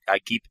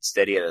keep it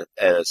steady at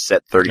a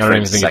set 30 I don't even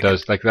frames a think second. it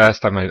does. Like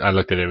last time I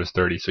looked at it, it was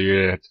 30. So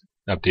you're gonna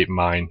have to update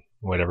mine,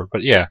 whatever.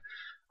 But yeah,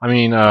 I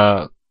mean,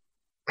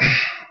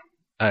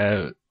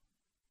 the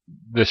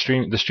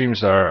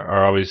streams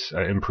are always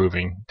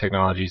improving.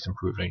 Technology is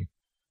improving.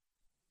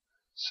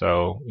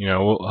 So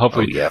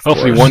hopefully of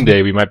course. one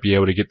day we might be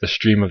able to get the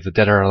stream of the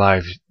Dead or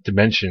Alive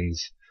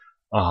Dimensions,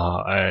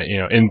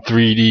 in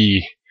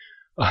 3D.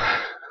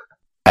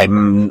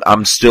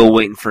 I'm still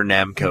waiting for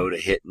Namco to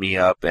hit me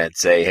up and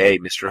say, "Hey,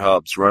 Mr.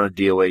 Hubs, run a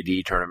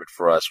DOAD tournament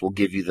for us. We'll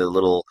give you the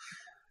little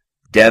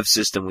dev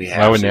system we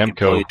have, Why would so you can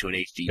Namco play it to an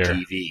HD there?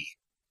 TV."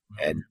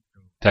 And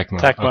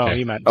Tecmo. Tecmo, Okay.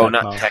 he meant oh, Tecmo.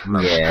 not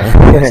Tecmo.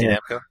 Yeah. Is it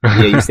Namco?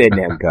 Yeah, you said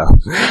Namco.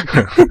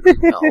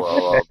 Oh,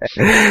 well,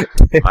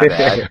 my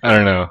bad. I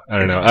don't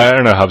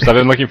know, Hubs. I've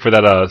been looking for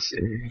that.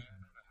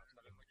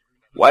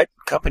 What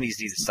companies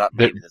need to stop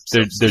They're- naming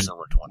themselves they're-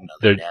 similar to one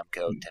another?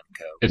 Namco,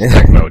 Temco. It's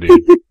Tecmo, dude.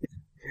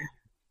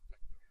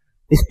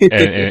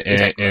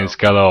 and it's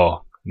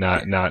Galo,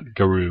 not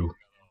Garou,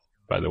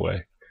 by the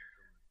way.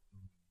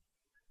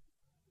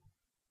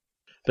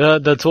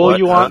 The tool What,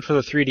 you huh? want for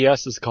the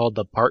 3DS is called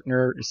the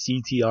Partner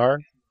CTR,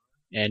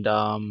 and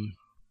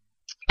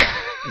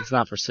it's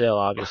not for sale,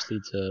 obviously,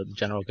 to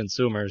general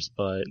consumers,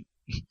 but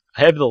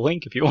I have the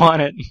link if you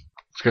want it.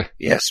 It's good.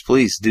 Yes,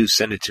 please do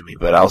send it to me,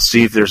 but I'll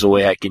see if there's a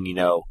way I can,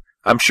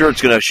 I'm sure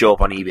it's going to show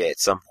up on eBay at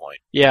some point.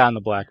 Yeah, on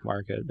the black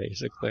market,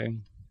 basically.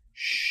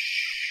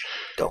 Shh.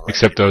 Don't let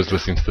Except anybody those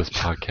listening to this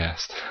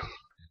podcast. know.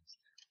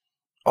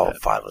 All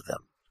 5 of them.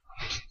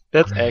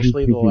 That's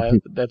actually the last.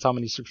 That's how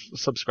many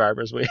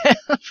subscribers we have.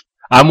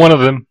 I'm one of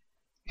them.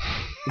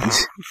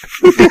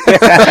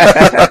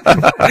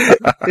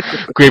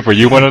 Grape, are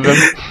you one of them?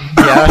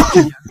 Yeah.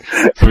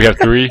 So we have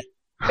 3.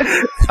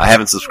 I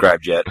haven't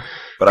subscribed yet,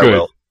 but I Good.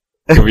 will.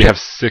 So we have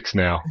 6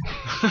 now.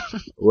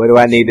 What do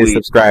I need to Sweet.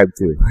 subscribe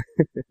to?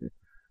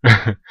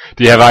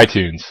 Do you have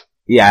iTunes?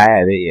 Yeah, I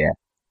have it, yeah.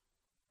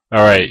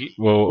 All right.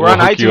 We'll We're on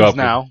hook you iTunes up.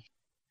 now.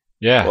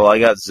 Yeah. Well, I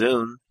got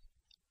Zune.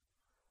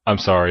 I'm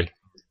sorry.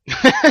 I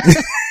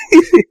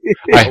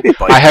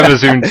have a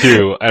Zune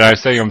too, and I'm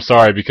saying I'm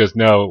sorry because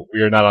no,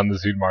 we are not on the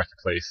Zune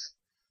marketplace.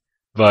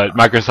 But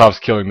Microsoft's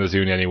killing the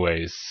Zune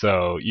anyways,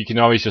 so you can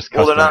always just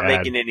Well, custom they're not add.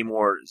 making any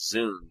more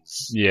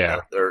Zunes.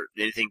 Yeah. Or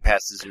anything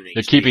past the Zune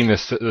They're HD. keeping the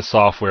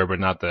software, but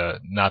not the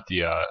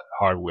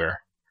hardware.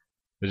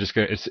 They're just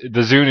gonna.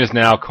 The Zune is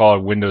now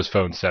called Windows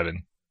Phone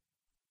 7.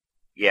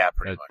 Yeah,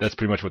 pretty much. That's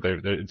pretty much what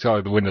it's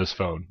called. The Windows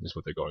Phone is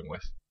what they're going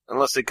with.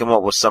 Unless they come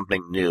up with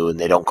something new and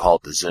they don't call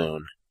it the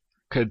Zune.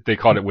 They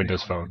called it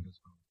Windows Phone.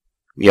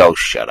 Yo,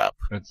 shut up.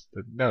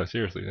 No,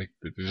 seriously, like,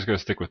 they're just gonna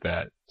stick with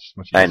that. It's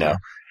much I easier. know.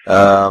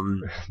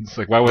 It's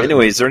like why would?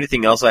 Anyway, is there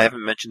anything else I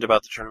haven't mentioned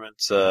about the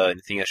tournaments?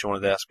 Anything else you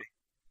wanted to ask me?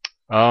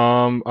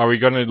 Are we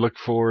gonna look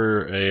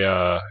for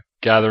a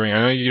gathering?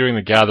 I know you're doing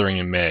the gathering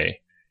in May.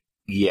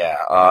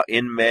 Yeah.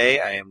 In May,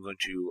 I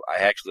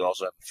actually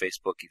also have a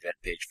Facebook event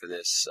page for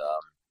this.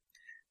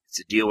 It's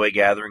a DOA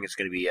gathering. It's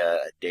going to be a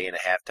day and a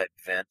half type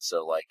event.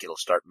 So, like, it'll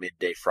start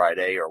midday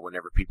Friday or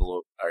whenever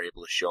people are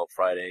able to show up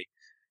Friday.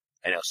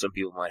 I know some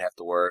people might have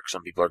to work.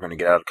 Some people are going to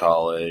get out of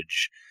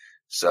college.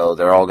 So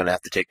they're all going to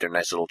have to take their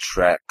nice little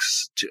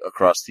treks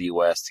across the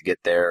U.S. to get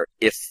there.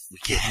 If we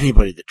get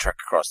anybody to trek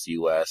across the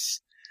U.S.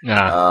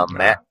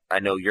 Matt, I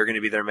know you're going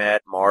to be there,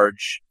 Matt.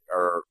 Marge,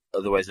 or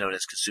otherwise known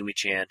as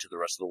Kasumi-chan to the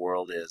rest of the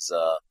world, is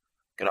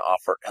going to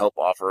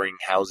offering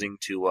housing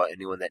to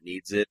anyone that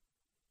needs it.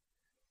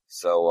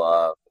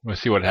 So we'll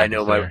see what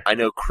happens there. I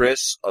know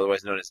Chris,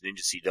 otherwise known as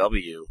Ninja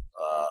CW.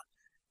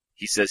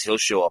 He says he'll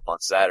show up on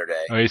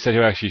Saturday. Oh, he said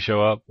he'll actually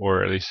show up,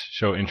 or at least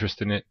show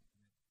interest in it.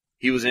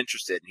 He was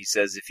interested. He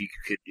says if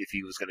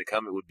he was going to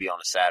come, it would be on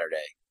a Saturday.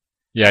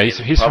 Yeah,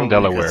 he's from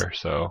Delaware,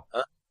 so.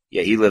 Huh?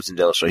 Yeah, he lives in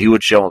Delaware, so he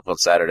would show up on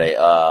Saturday.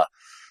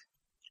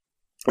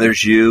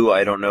 There's you.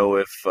 I don't know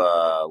if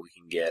we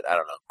can get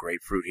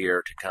Grapefruit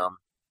here to come.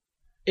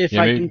 If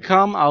I can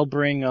come, I'll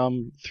bring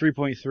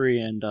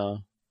 3.3 and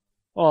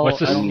what's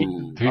this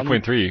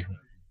 3.3?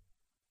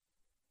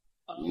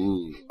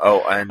 Ooh.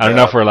 Oh, and I don't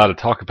know if we're allowed to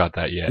talk about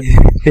that yet.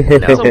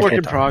 It's a work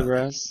in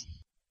progress.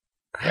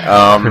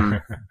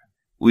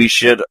 We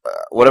should.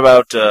 What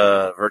about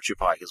Virtue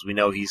Pie? Because we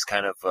know he's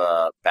kind of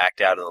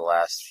backed out of the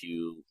last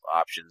few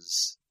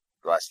options,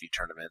 the last few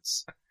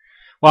tournaments.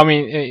 Well, I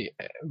mean,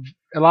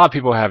 a lot of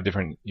people have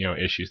different,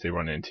 issues they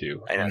run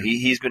into. I know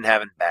he's been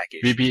having back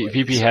issues.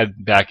 VP had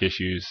back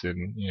issues,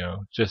 and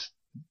just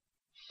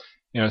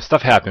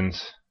stuff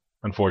happens,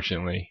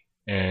 unfortunately,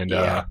 and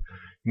there's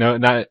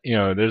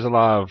a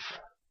lot of.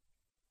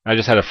 I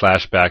just had a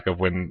flashback of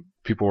when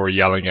people were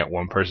yelling at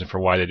one person for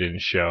why they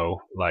didn't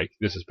show. Like,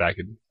 this is back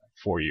in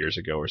 4 years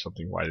ago or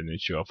something. Why didn't they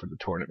show up for the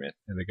tournament?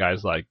 And the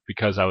guy's like,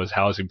 because I was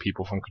housing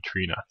people from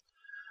Katrina.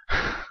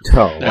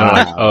 Oh, and I'm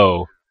like,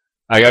 oh.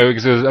 I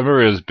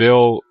remember it was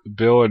Bill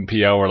and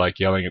PL were like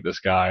yelling at this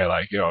guy,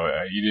 like, you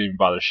didn't even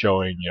bother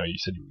showing, you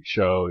said you would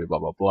show, blah,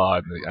 blah, blah.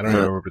 And I don't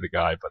remember the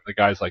guy, but the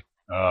guy's like,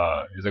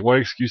 he's like, what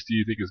excuse do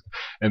you think is,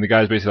 and the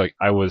guy's basically like,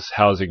 I was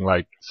housing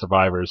like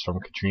survivors from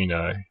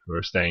Katrina who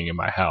were staying in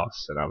my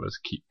house and I was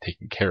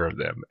taking care of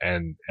them.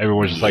 And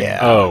everyone's just like,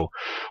 oh,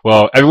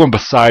 well, everyone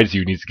besides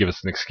you needs to give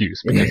us an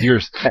excuse because you're,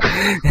 okay,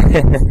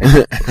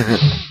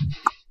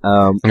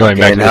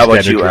 and how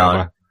about you,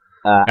 Alan?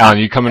 Alan,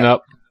 you coming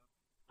up?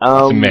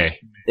 It's in May.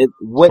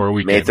 For a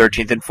weekend. May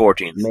 13th and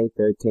 14th. May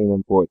 13th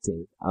and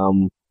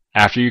 14th.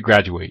 After you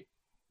graduate.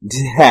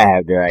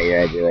 After I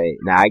graduate.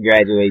 Now, I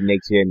graduate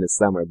next year in the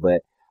summer,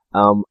 but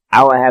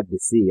I will have to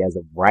see. As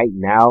of right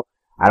now,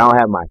 I don't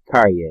have my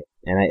car yet.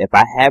 And if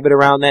I have it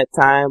around that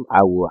time,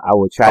 I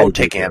will try to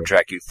take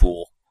Amtrak, you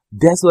fool.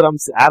 That's what I'm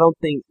saying. I don't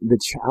think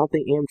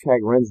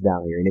Amtrak runs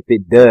down here. And if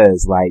it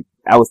does, like,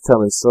 I was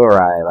telling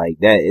Sorai, like,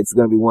 that, it's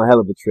gonna be one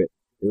hell of a trip.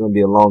 It's gonna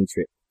be a long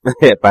trip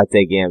if I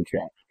take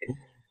Amtrak.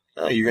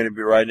 You're going to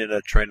be riding in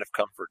a train of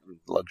comfort and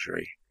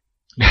luxury.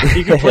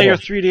 You can play your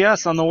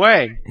 3DS on the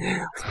way.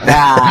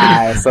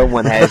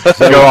 Someone has jokes.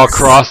 Go all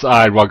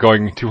cross-eyed while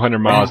going 200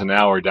 miles an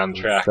hour down the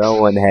track.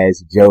 Someone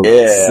has jokes.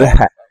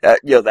 Yeah.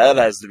 That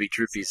has to be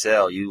trippy as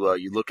hell.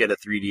 You look at a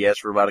 3DS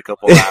for about a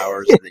couple of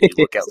hours, and then you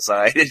look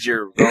outside as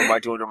you're going by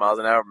 200 miles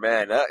an hour.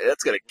 Man,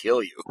 that's going to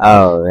kill you.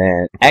 Oh,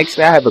 man.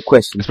 Actually, I have a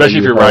question. Especially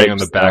if you're riding on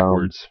the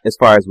backwards. As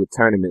far as with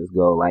tournaments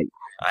go, like...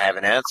 I have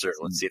an answer.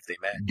 Let's see if they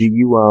match.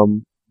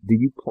 Do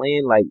you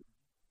plan, like,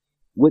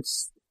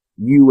 what's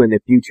you in the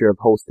future of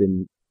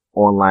hosting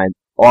offline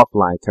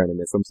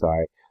tournaments,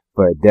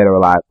 for Dead or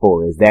Alive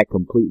 4? Is that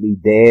completely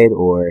dead,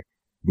 or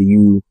do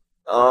you...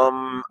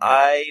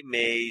 I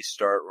may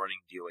start running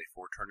DOA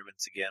 4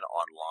 tournaments again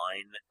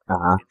online.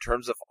 Uh-huh. In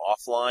terms of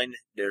offline,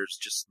 there's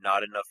just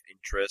not enough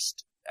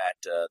interest at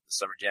the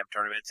Summer Jam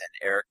tournaments,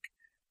 and Eric,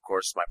 of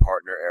course, my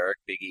partner Eric,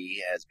 Big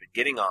E, has been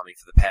getting on me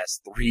for the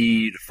past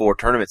 3 to 4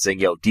 tournaments saying,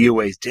 yo,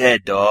 DOA's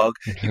dead, dog.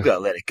 You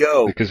gotta let it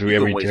go. Because we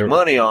waste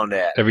money on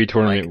that. Every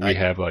tournament we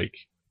have, like,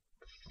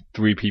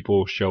 3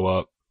 people show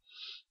up,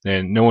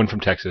 and no one from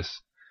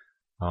Texas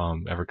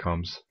ever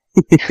comes.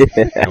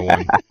 No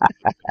one.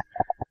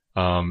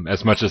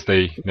 As much as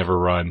they never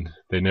run,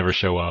 they never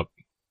show up.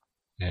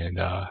 And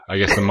I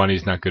guess the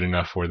money's not good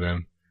enough for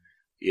them.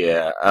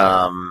 Yeah.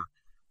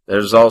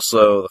 There's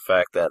also the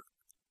fact that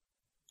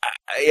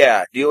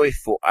DOA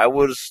 4. I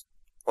was,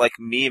 like,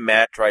 me and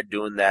Matt tried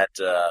doing that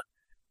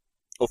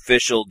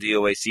official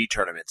DOAC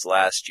tournaments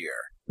last year.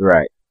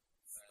 Right.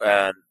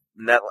 And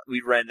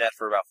we ran that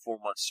for about 4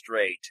 months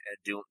straight,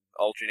 and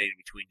alternating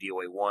between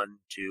DOA 1,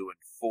 2,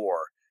 and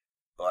 4.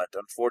 But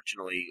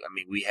unfortunately, I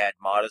mean, we had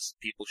modest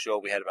people show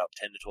up. We had about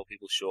 10 to 12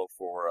 people show up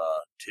for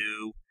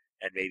 2,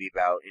 and maybe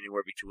about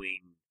anywhere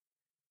between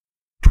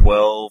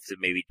 12 to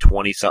maybe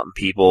 20-something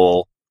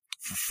people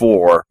for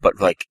 4,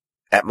 but, like,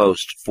 at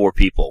most 4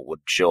 people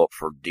would show up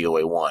for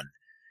DOA 1.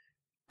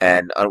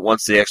 And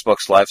once the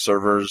Xbox Live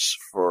servers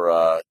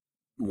for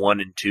 1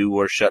 and 2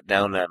 were shut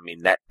down, I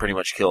mean, that pretty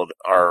much killed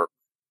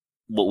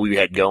what we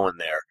had going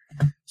there.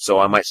 So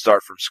I might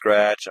start from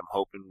scratch. I'm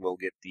hoping we'll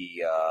get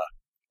the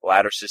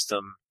ladder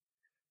system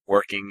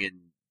working in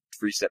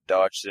three-step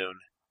dodge soon.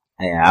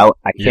 Yeah,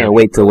 I Yeah, can't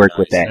wait to work nice.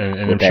 with that. And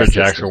with I'm that sure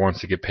system. Jackson wants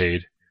to get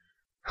paid.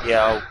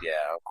 Yeah,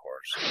 of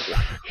course.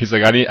 He's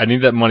like, I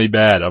need that money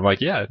bad. I'm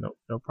like, yeah,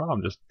 no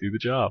problem. Just do the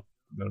job.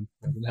 I'm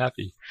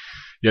happy.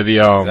 Yeah,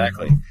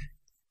 Exactly.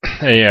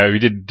 yeah, we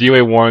did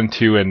DOA 1,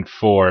 2, and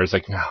 4. It's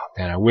like, oh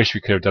man, I wish we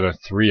could have done a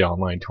 3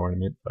 online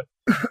tournament, but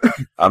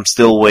I'm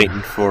still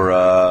waiting for,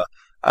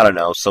 I don't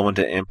know, someone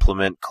to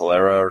implement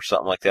Calera or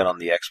something like that on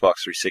the Xbox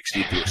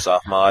 360 through a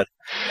soft mod.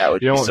 That would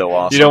be so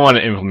awesome. you don't want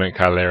to implement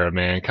Calera,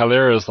 man.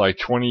 Calera is like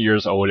 20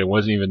 years old. It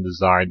wasn't even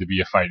designed to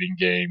be a fighting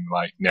game,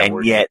 like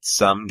network. And yet,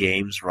 some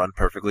games run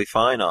perfectly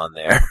fine on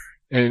there.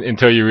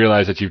 Until you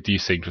realize that you've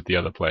desynced with the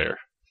other player.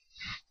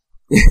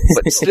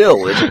 But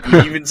still,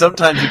 even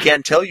sometimes you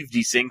can't tell you've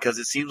desynced because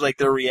it seems like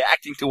they're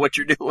reacting to what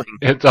you're doing.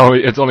 It's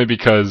only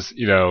because,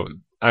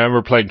 I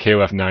remember playing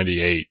KOF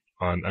 98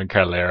 on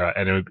Calera,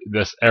 and it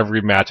would,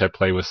 every match I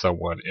play with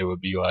someone, it would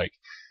be like,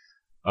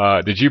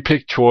 did you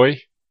pick Choi?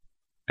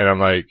 And I'm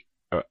like,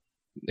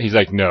 he's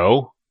like,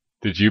 no.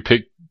 Did you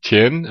pick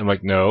Chin? I'm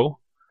like, no.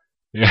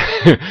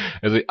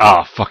 It's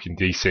like, fucking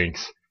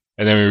desyncs.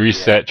 And then we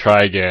reset,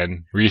 try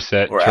again,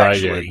 reset, Or try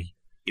actually, again.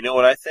 you know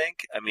what I think?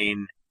 I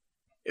mean,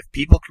 if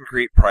people can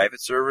create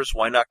private servers,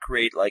 why not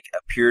create like a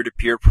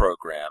peer-to-peer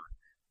program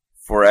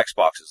for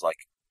Xboxes, like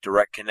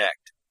Direct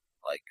Connect?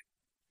 Like,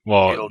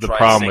 Well, it'll the try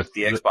problem and sync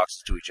with the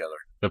Xboxes to each other.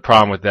 the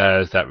problem with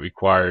that is that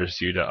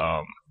requires you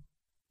to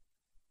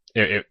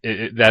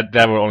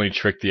that will only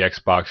trick the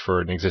Xbox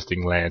for an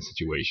existing LAN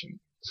situation.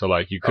 So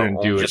like you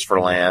couldn't do it just for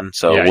LAN,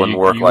 so Yeah, it wouldn't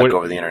work you like would-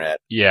 over the internet.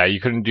 Yeah, you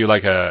couldn't do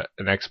like an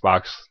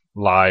Xbox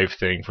Live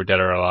thing for Dead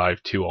or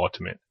Alive 2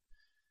 Ultimate.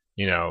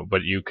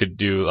 But you could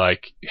do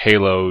like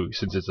Halo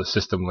since it's a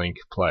system link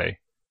play.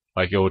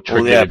 Like it will trick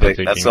Well, you yeah, into but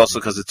thinking. that's also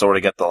because it's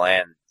already got the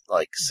LAN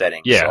like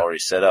settings Yeah. already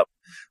set up.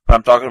 But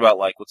I'm talking about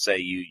like, let's say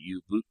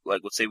you boot,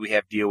 like let's say we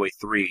have DOA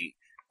 3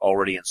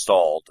 already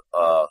installed.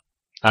 I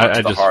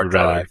onto the just hard would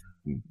rather. drive.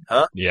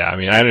 Huh? Yeah, I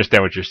mean, I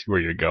understand where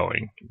you're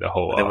going. The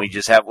whole. But then we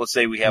just have, let's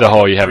say we have the like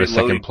whole you have a preloaded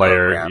second player.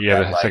 program You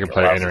have that, a second like,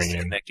 player allows us entering to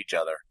in. connect each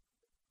other.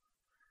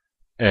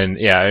 And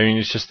yeah, I mean,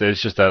 it's just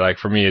that like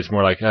for me, it's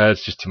more like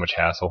it's just too much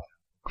hassle.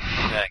 Yeah,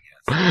 I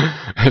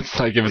guess. It's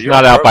like if Well, it's you're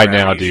not a out by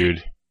programmer, now, you should- dude.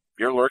 If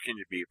you're looking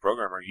to be a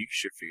programmer, you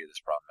should figure this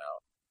problem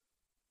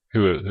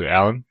out. Who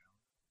Alan?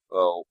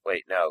 Well,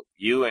 wait, no.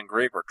 You and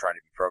Grape are trying to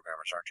be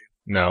programmers, aren't you?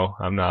 No,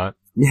 I'm not.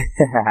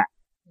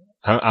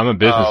 I'm a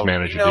business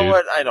manager, You know dude.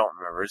 what? I don't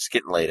remember. It's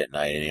getting late at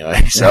night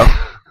anyway, so.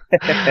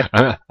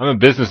 I'm a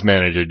business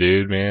manager,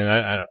 dude.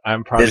 Man,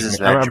 I'm Business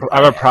manager,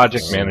 I'm a yeah.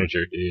 project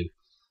manager, dude.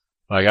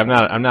 Like I'm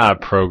not a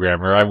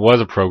programmer. I was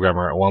a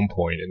programmer at one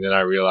point, and then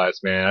I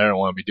realized, man, I don't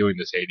want to be doing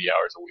this 80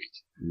 hours a week.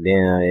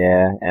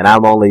 Yeah, and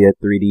I'm only a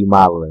 3D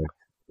modeler.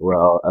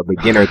 Well, a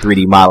beginner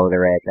 3D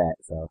modeler at that,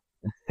 so.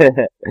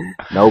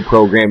 No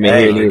programming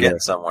Hey, here you're neither. getting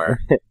somewhere.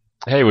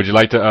 Hey, would you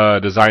like to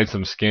design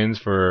some skins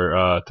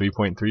for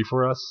 3.3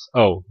 for us?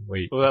 Oh,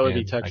 wait. Well, that would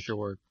be man, texture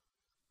work.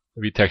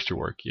 It'd be texture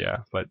work, yeah,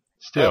 but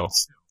still.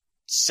 That's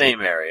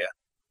same area.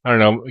 I don't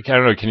know.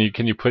 Can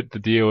you put the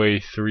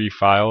DOA 3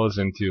 files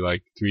into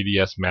like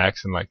 3ds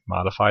Max and like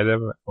modify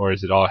them, or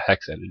is it all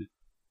hex edited?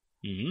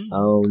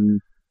 Mm-hmm.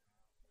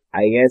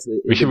 I guess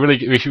We should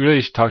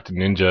really talk to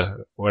Ninja,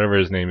 whatever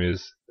his name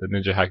is, the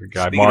Ninja hacker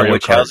guy. Speaking Mario of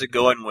which, Kart. how's it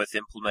going with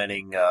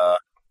implementing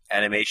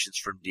animations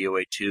from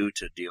DOA 2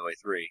 to DOA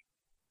 3?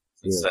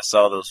 Since Yeah. I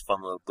saw those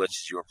fun little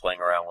glitches you were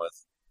playing around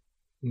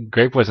with.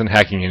 Grape wasn't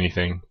hacking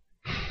anything.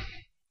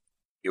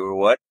 You were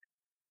what?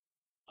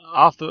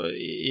 I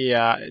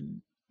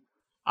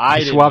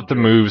He didn't swapped the do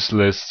it. moves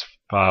list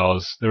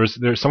files.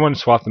 Someone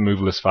swapped the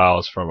move list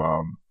files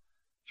from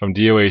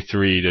DOA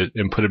 3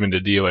 and put them into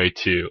DOA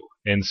 2,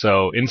 and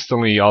so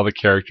instantly all the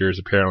characters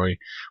apparently,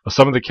 well,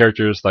 some of the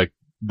characters like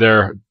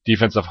their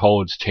defensive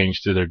holds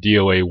changed to their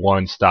DOA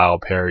 1 style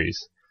parries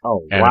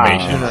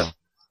animations. Wow.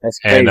 That's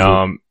crazy.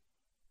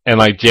 And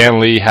like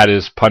Jan Lee had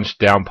his punch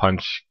down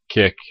punch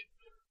kick,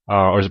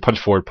 or is it punch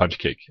forward punch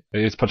kick?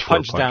 It's punch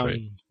forward Punch punch, down. right?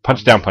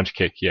 Punch down punch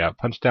kick, yeah.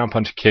 Punch down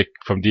punch kick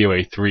from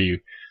DOA 3.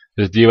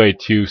 His DOA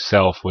 2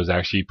 self was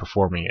actually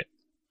performing it.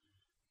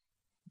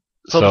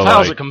 So the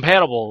files like, are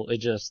compatible. It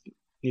just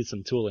needs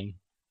some tooling.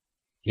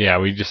 yeah,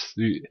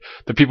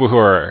 the people who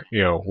are,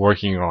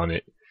 working on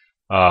it,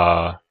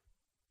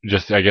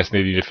 just, I guess,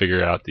 needed to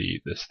figure out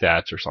the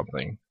stats or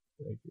something.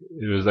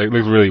 It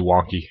looked really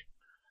wonky.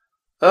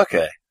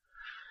 Okay.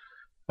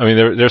 I mean,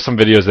 there's some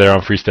videos there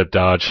on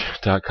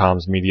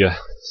freestepdodge.com's media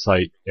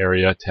site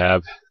area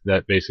tab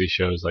that basically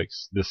shows like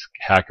this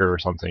hacker or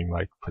something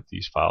like put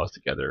these files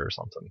together or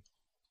something.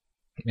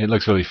 It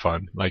looks really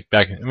fun. Like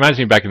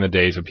imagine back in the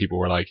days when people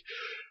were like,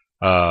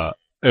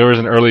 there was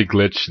an early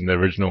glitch in the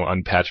original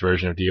unpatched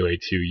version of DOA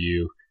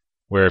 2U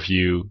where if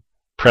you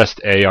pressed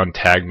A on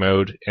tag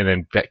mode and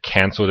then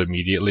canceled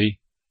immediately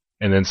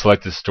and then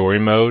selected story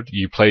mode,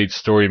 you played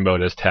story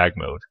mode as tag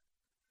mode.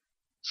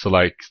 So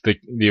like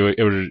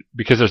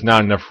because there's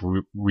not enough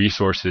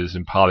resources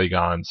and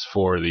polygons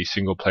for the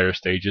single player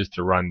stages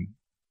to run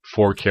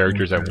 4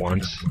 characters at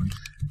once,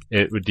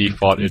 it would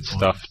default its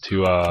stuff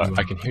to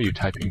I can hear you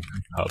typing,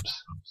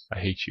 Hubs. I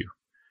hate you.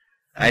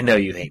 I know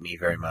you hate me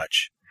very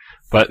much.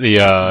 But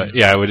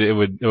it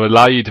would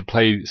allow you to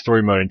play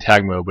story mode and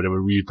tag mode, but it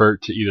would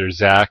revert to either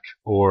Zack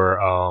or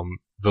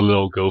the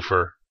little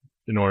gopher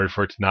in order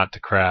for it not to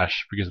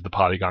crash because of the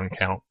polygon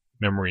count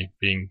memory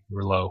being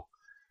low.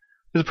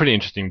 It was a pretty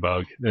interesting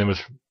bug. And it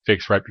was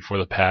fixed right before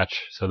the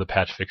patch, so the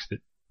patch fixed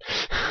it.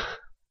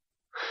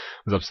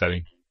 It was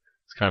upsetting.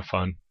 It's kind of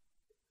fun.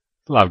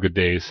 A lot of good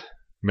days,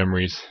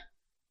 memories.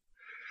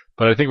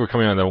 But I think we're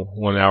coming on to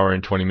 1 hour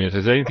and 20 minutes.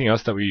 Is there anything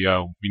else that we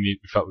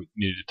felt we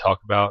needed to talk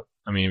about?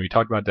 I mean, we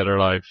talked about Dead or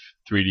Alive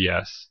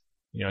 3DS,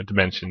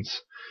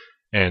 Dimensions,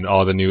 and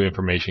all the new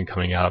information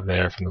coming out of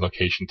there from the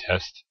location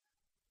test.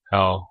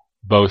 How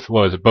both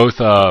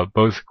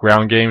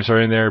ground games are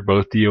in there,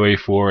 both DOA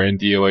 4 and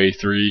DOA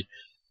 3.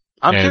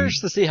 I'm curious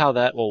to see how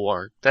that will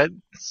work. That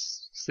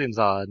seems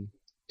odd.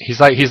 He's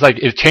like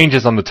it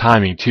changes on the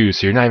timing too,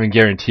 so you're not even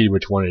guaranteed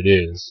which one it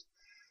is.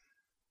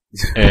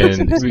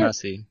 And It's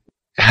messy.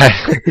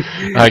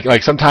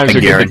 like sometimes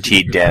you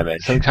Guaranteed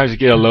damage. Sometimes you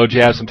get a low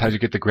jab, sometimes you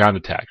get the ground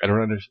attack. I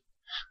don't understand.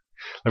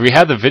 Like we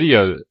had the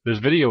video. There's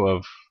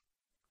video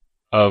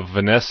of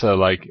Vanessa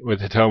like with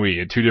Hitomi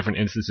in 2 different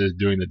instances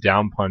doing the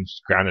down punch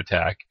ground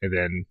attack and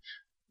then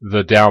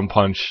the down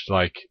punch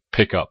like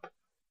pickup,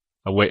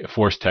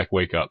 force tech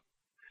wake up,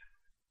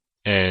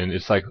 and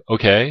it's like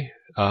okay.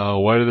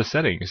 What are the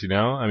settings,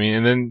 I mean,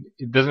 and then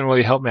it doesn't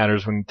really help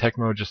matters when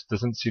Tecmo just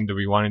doesn't seem to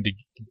be wanting to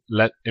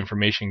let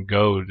information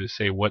go to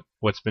say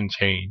what's been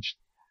changed.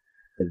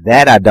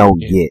 That I don't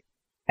get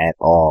at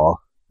all.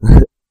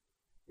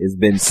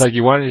 It's like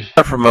you want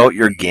to promote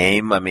your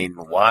game. I mean,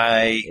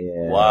 why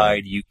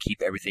do you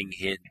keep everything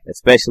hidden?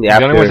 Especially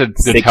after the only ones that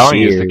 6 telling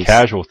years. you is the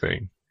casual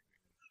thing.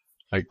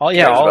 Like, Oh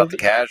yeah, all about of the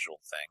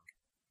casual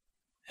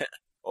thing.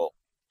 Well,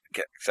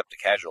 except the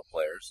casual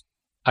players.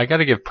 I got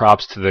to give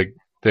props to the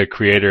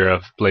creator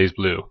of Blaze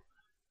Blue,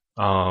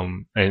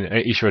 and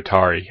Isho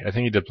Atari. I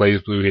think he did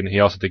Blaze Blue and he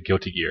also did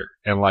Guilty Gear.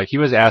 And like he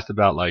was asked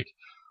about like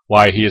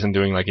why he isn't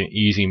doing like an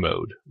easy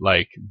mode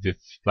like the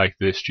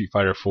Street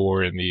Fighter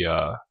 4 and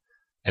the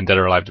and Dead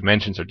or Alive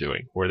Dimensions are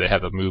doing, where they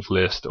have a move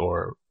list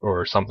or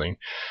something.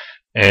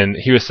 And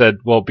he was said,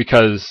 well,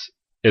 because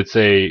it's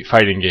a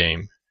fighting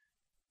game,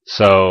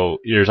 so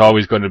there's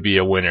always going to be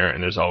a winner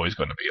and there's always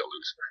going to be a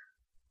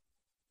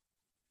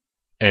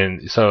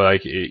loser. And so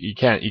like you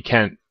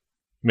can't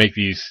make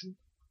these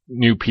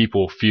new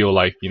people feel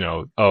like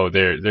oh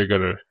they're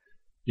gonna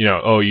you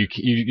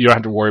don't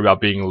have to worry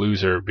about being a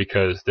loser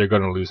because they're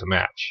gonna lose a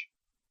match.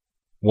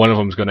 One of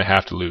them's gonna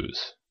have to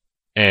lose,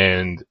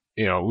 and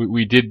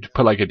we did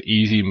put like an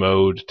easy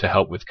mode to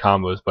help with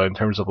combos, but in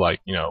terms of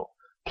like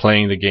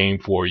playing the game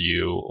for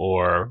you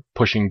or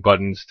pushing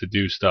buttons to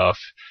do stuff,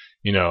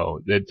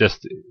 it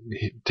just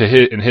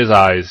in his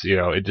eyes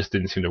it just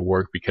didn't seem to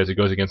work because it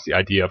goes against the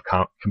idea of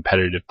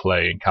competitive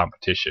play and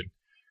competition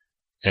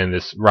and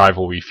this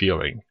rivalry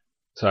feeling.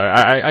 So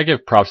I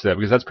give props to that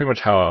because that's pretty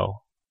much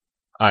how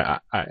I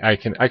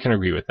can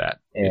agree with that.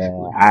 Yeah,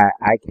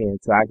 I can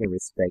too. I can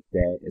respect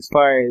that. As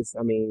far as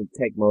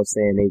Tecmo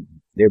saying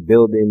they're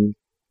building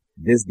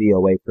this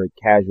DOA for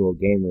casual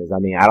gamers. I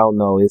mean, I don't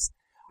know.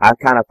 I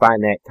kind of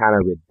find that kind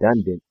of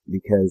redundant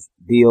because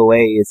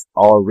DOA is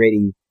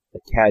already a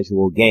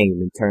casual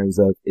game in terms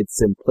of its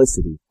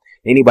simplicity.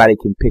 Anybody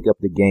can pick up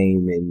the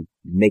game and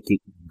make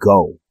it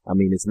go. I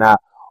mean, it's not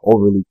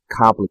overly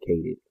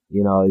complicated.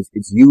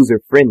 It's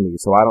user friendly,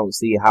 so I don't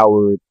see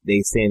how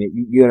they saying that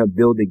you're gonna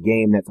build a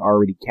game that's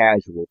already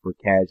casual for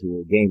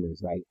casual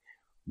gamers. Like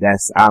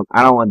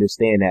I don't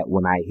understand that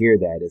when I hear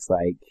that. It's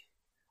like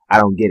I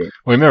don't get it.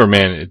 Well, remember,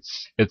 man,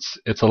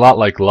 it's a lot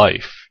like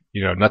life.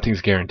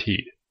 Nothing's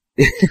guaranteed.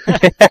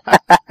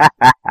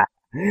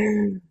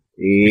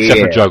 Except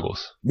for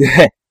juggles.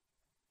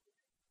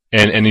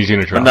 and these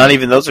Unitrons. But not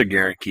even those are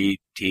guaranteed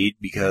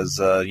because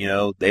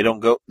they don't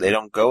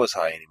go as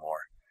high anymore.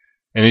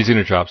 And these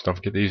Unitrops, don't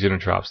forget these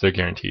Unitrops, they're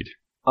guaranteed.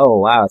 Oh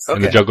wow! Okay.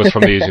 And the juggles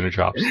from these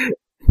Unitrops,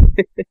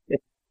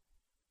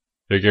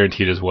 they're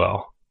guaranteed as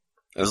well.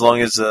 As long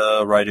as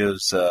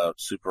Raido's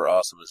super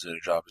awesome as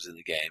Unitrop is in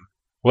the game.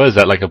 What is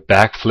that, like a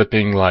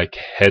backflipping like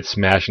head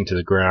smash into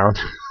the ground?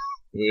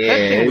 Yeah,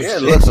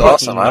 it looks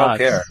awesome. I don't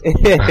care.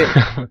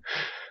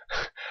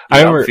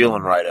 I'm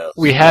feeling Raido.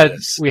 We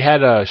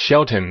had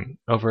Shelton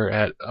over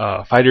at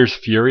Fighters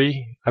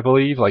Fury, I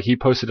believe. Like he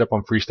posted up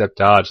on Free Step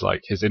Dodge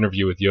like his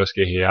interview with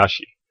Yosuke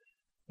Hayashi,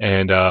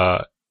 and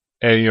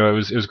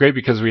it was great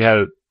because we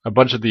had a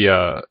bunch of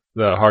the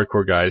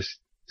hardcore guys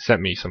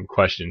sent me some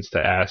questions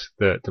to ask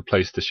to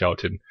place to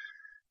Shelton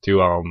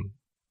to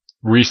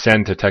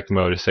resend to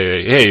Tecmo to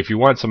say, hey, if you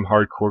want some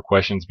hardcore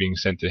questions being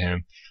sent to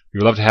him, we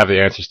would love to have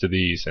the answers to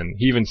these. And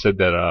he even said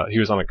that he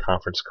was on a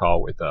conference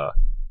call with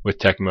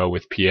Tecmo,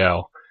 with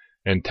PL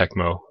and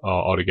Tecmo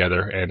all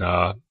together,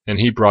 and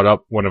he brought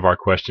up one of our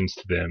questions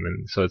to them,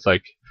 and so it's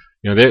like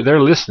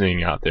they're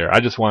listening out there.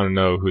 I just want to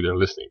know who they're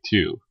listening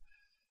to,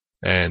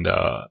 and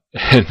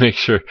and make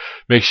sure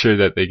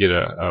that they get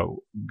a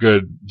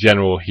good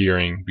general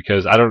hearing,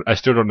 because I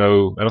still don't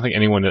know. I don't think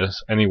any one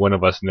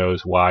of us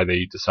knows why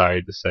they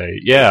decided to say,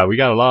 yeah, we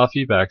got a lot of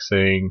feedback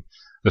saying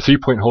the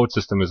 3-point hold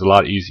system is a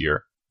lot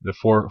easier. The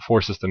four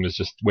system is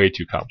just way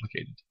too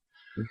complicated.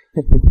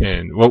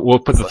 And we'll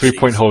put the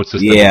 3-point hold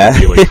system in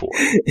DOA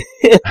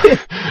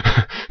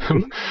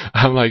 4.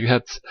 I'm like,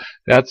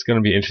 that's going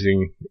to be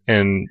interesting,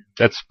 and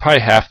that's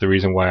probably half the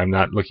reason why I'm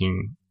not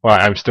looking. Well,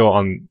 I'm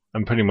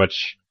pretty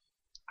much.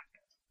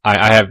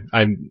 I've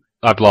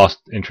lost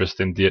interest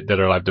in Dead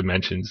or Alive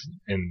Dimensions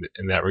in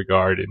that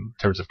regard in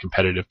terms of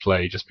competitive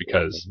play, just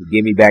because.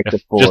 Give me back the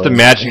 4. Just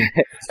imagine,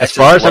 as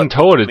far as I'm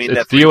told, it's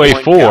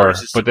DOA 4,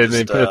 but then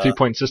they put a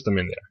 3-point system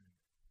in there.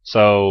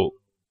 So,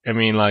 I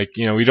mean, like,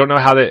 you know, we don't know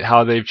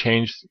how they've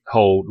changed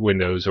hold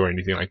windows or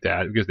anything like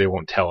that, because they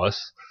won't tell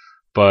us.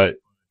 But,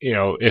 you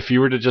know, if you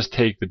were to just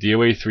take the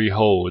DOA 3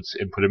 holds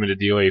and put them into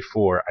DOA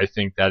 4, I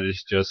think that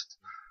is just,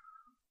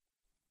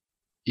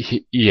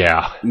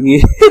 yeah.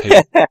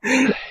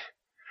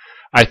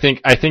 I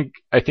think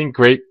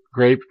great,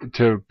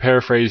 to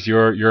paraphrase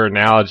your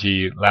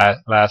analogy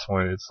last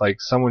one, it's like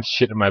someone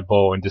shit in my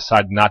bowl and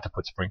decided not to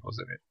put sprinkles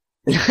in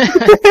it.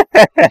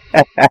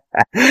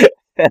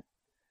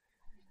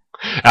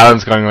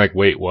 Alan's going like,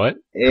 wait, what?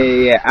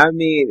 Yeah, I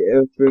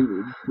mean, for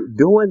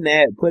doing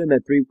that, putting a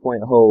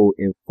 3-point hold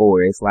in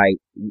 4, it's like,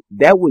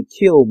 that would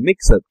kill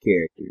mix-up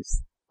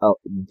characters.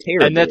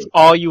 Terribly. And that's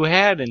all you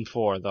had in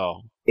 4,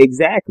 though.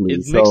 Exactly.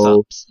 It's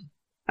mix-ups.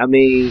 I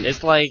mean,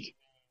 it's like,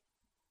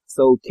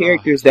 so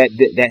characters that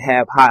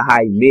have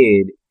high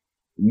mid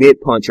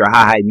punch or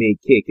high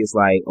mid kick, it's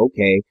like,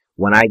 okay,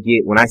 when I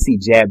see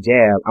jab,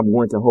 I'm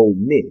going to hold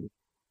mid.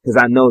 Cause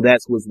I know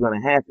that's what's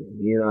gonna happen,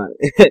 you know.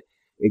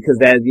 Because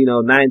that, you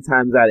know, 9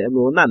 times out of,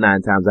 well, not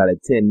 9 times out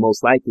of 10,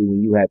 most likely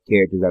when you have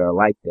characters that are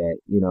like that,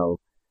 you know,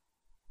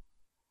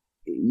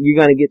 you're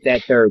gonna get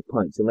that third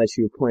punch unless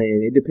you're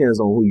playing. It depends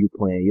on who you're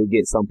playing. You'll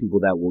get some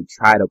people that will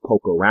try to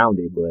poke around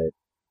it, but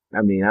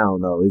I mean, I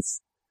don't know.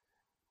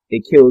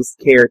 It kills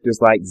characters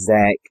like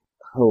Zack,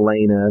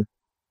 Helena.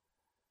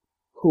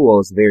 Who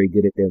else very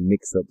good at their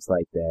mix-ups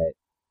like that?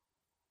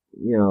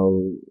 You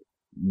know,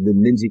 the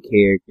ninja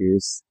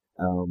characters.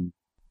 Well,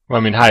 I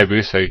mean,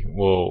 Hayabusa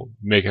will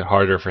make it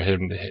harder for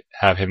him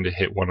to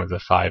hit one of the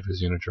 5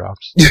 Azuna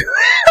drops.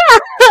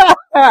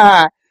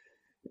 Oh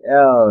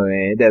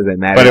man, it doesn't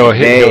matter. But he'll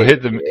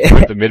hit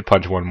the mid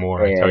punch one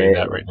more. I tell you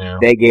that right now.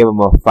 They gave him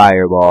a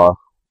fireball,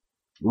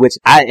 which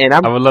I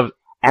would love.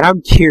 And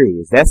I'm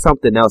curious. That's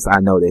something else I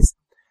noticed.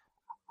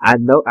 I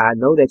know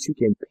that you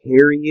can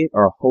parry it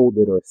or hold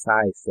it or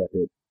sidestep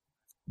it,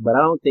 but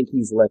I don't think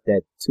he's left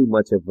at too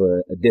much of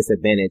a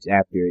disadvantage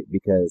after it,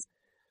 because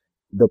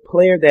the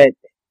player that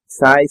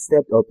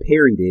sidestepped or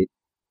parried it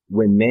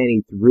when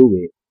Manny threw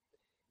it,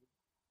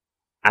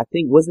 I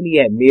think, wasn't he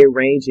at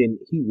mid-range and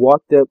he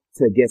walked up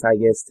to,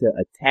 to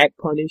attack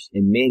punish,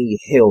 and Manny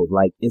held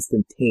like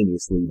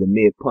instantaneously the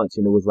mid-punch,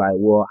 and it was like,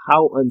 well,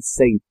 how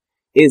unsafe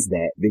is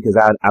that? Because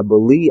I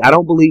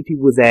don't believe he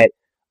was at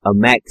a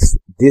max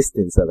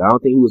distance of it. I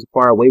don't think he was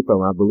far away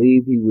from it. I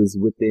believe he was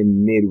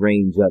within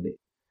mid-range of it.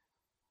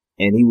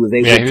 And he was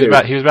able to...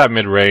 he was about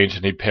mid-range,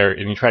 and he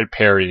tried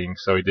parrying,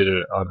 so he did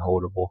an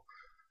unholdable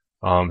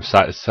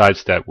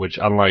sidestep, which,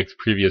 unlike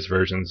previous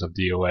versions of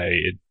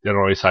DOA, it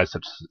only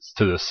sidesteps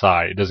to the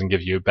side. It doesn't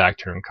give you a back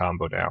turn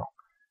combo now.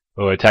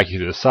 It will attack you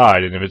to the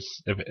side, and if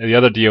the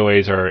other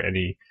DOAs are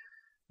any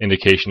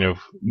indication of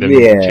them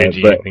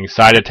changing anything,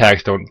 side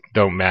attacks don't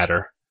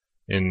matter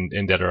in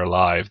Dead or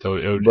Alive.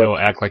 It'll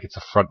act like it's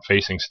a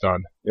front-facing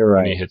stun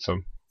when he hits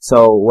them.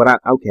 So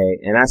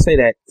and I say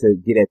that to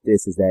get at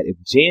this, is that if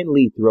Jan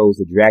Lee throws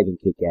a dragon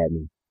kick at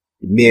me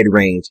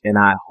mid-range and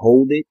I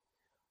hold it,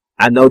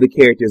 I know the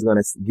character is going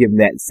to give him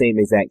that same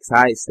exact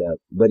sidestep,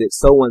 but it's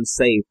so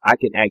unsafe. I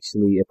can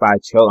actually, if I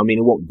chose, I mean,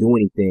 it won't do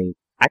anything.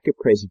 I could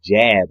press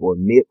jab or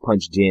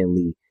mid-punch Jan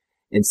Lee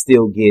and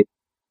still get,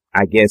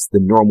 I guess, the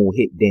normal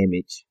hit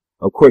damage.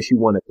 Of course, you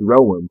want to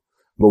throw him,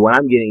 but what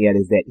I'm getting at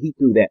is that he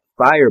threw that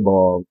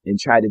fireball and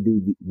tried to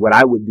do what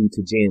I would do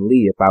to Jan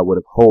Lee if I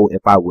would hold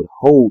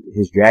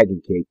his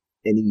dragon kick,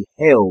 and he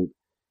held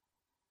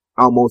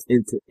almost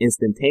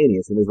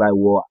instantaneous. And it's like,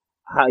 well,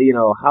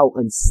 how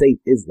unsafe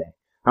is that?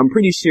 I'm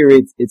pretty sure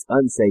it's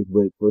unsafe,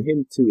 but for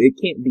him it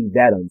can't be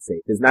that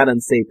unsafe. It's not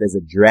unsafe as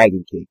a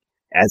dragon kick,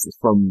 as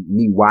from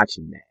me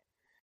watching that.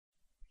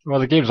 Well,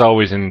 the game's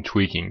always in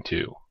tweaking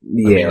too.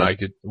 Yeah. I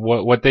mean,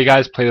 what they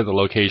guys played at the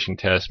location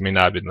test may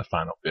not have been the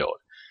final build.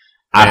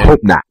 I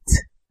hope not.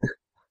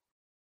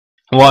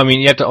 Well, I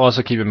mean, you have to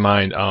also keep in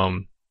mind,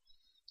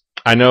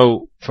 I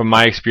know from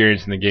my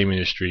experience in the game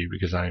industry,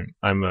 because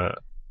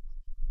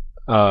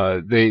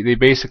they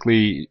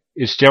basically,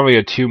 it's generally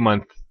a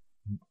 2-month,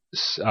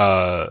 it's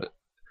a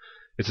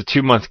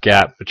 2-month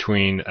gap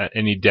between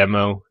any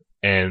demo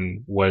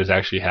and what has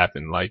actually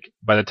happened. Like,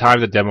 by the time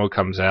the demo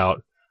comes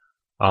out,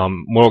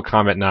 Mortal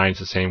Kombat 9 is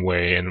the same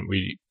way, and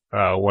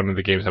one of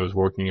the games I was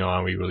working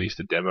on, we released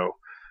a demo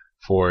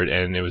for it,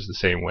 and it was the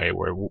same way,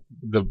 where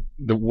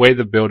the way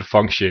the build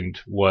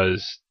functioned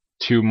was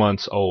 2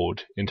 months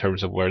old in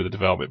terms of where the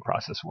development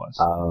process was.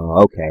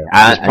 Oh, okay.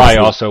 That's I probably see.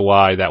 also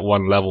why that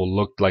one level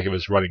looked like it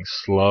was running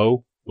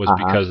slow, was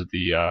Uh-huh. because of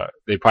the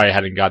they probably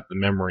hadn't got the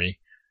memory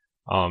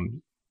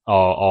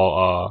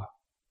all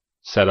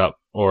set up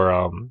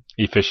or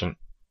efficient.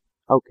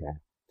 Okay.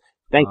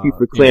 Thank you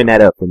for You clearing know,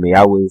 that up for me.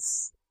 I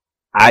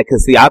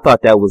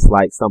thought that was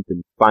like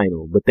something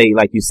final, but they,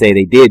 like you say,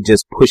 they did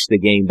just push the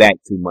game back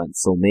 2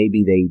 months, so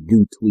maybe they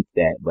do tweak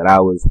that, but I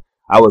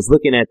was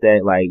looking at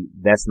that like,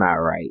 that's not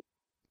right.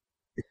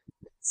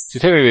 so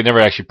technically they never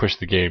actually pushed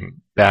the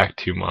game back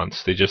 2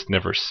 months. They just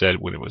never said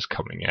when it was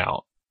coming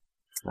out.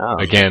 Oh.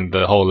 Again,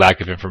 the whole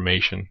lack of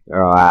information.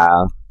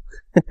 Wow.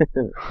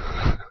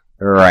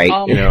 Right.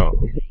 Um, You know,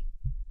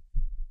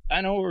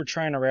 I know we're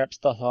trying to wrap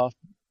stuff off,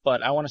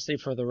 but I want to say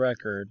for the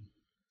record,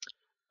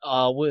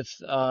 with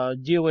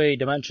DOA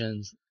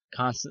Dimensions,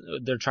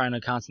 they're trying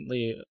to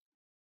constantly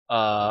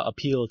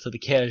appeal to the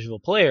casual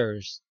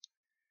players,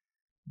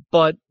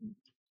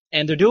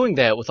 and they're doing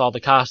that with all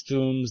the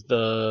costumes,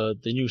 the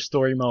new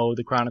story mode,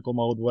 the chronicle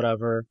mode,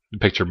 whatever. the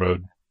picture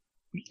mode.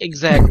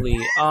 Exactly.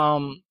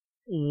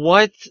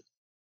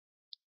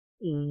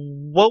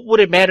 What would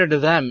it matter to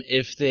them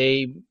if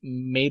they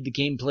made the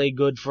gameplay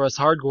good for us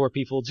hardcore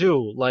people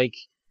too? Like,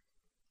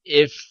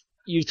 if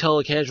you tell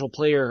a casual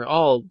player,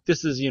 oh,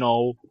 this is,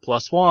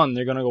 +1,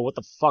 they're gonna go, what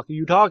the fuck are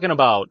you talking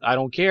about? I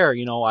don't care,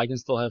 I can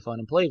still have fun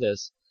and play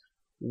this.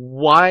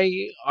 Why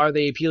are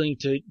they appealing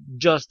to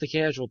just the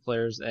casual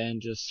players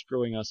and just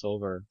screwing us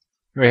over?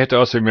 We have to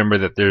also remember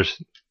that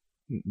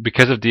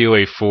because of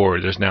DOA 4,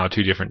 there's now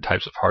 2 different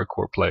types of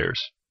hardcore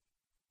players.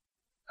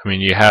 I mean,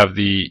 you have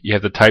the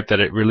type that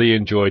it really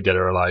enjoyed Dead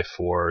or Alive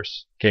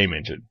 4's game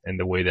engine and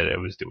the way that it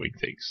was doing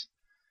things.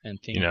 And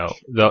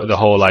The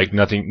whole like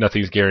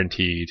nothing's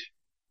guaranteed,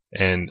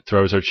 and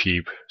throws are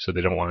cheap, so they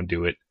don't want to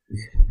do it.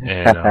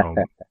 And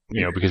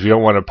because we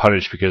don't want to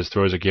punish, because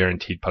throws are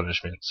guaranteed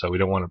punishment, so we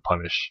don't want to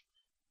punish.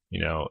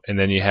 And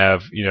then you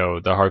have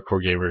the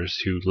hardcore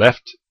gamers who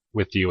left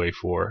with DOA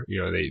 4.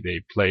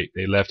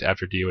 They left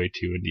after DOA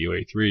 2 and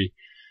DOA 3.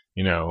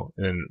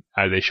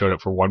 And they showed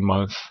up for 1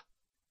 month.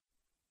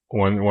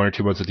 One or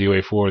 2 months of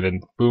DOA 4,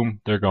 then boom,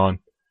 they're gone.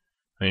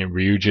 I mean,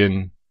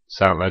 Ryujin,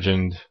 Silent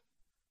Legend.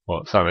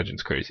 Well, Silent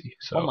Legend's crazy.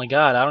 So. Oh my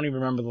god, I don't even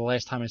remember the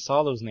last time I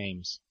saw those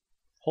names.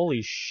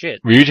 Holy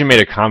shit. Ryujin made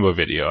a combo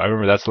video. I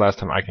remember that's the last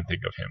time I can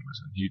think of him.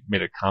 Was he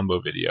made a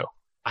combo video.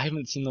 I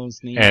haven't seen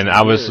those names. And in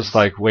I was years. just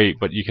like, wait,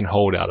 but you can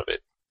hold out of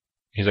it.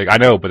 He's like, I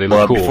know, but they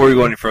look cool. Before we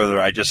go any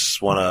further, I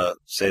just want to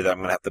say that I'm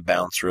going to have to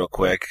bounce real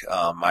quick.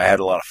 I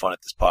had a lot of fun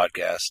at this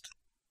podcast.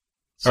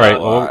 All right,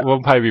 well,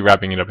 we'll probably be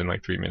wrapping it up in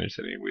like 3 minutes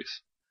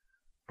anyways.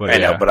 But I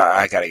know, but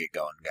I got to get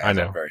going, guys. I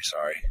know. I'm very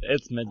sorry.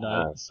 It's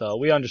midnight, so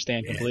we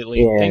understand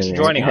completely. Yeah, Thanks for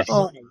joining us.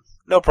 Oh,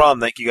 no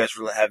problem. Thank you guys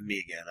for having me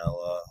again.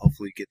 I'll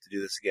hopefully get to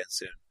do this again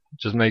soon.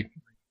 just make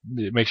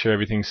sure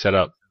everything's set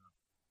up.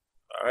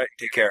 All right,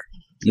 take care.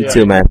 You Yeah.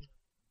 too, man.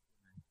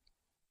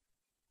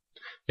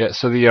 Yeah,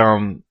 so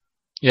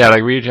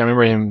like Ryujin, I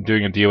remember him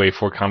doing a DOA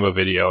 4 combo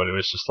video, and it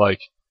was just like,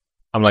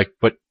 I'm like,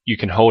 but you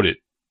can hold it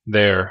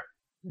there,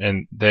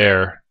 and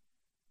there,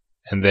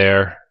 and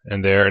there,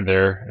 and there, and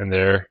there, and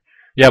there.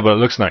 Yeah, but it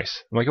looks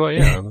nice. I'm like, well,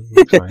 yeah, it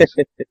looks nice.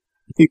 Like,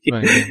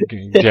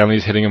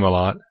 Janley's hitting him a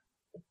lot.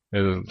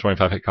 There's a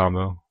 25 hit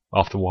combo,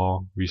 off the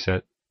wall,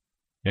 reset.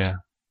 Yeah,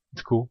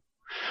 it's cool.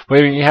 But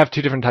I mean, you have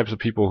 2 different types of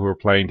people who are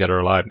playing Dead or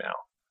Alive now.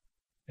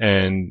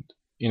 And,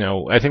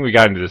 I think we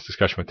got into this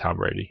discussion with Tom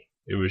Brady.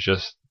 It was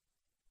just,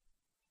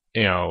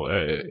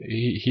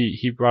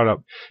 he brought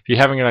up, if you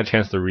haven't got a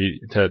chance to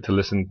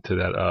listen to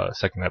that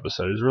second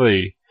episode, it's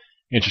really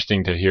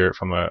interesting to hear it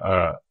from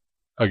a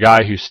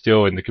guy who's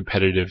still in the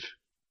competitive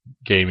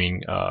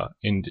gaming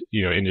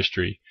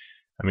industry.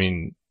 I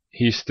mean,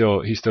 he's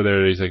still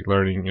there. He's like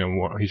learning.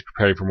 He's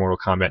preparing for Mortal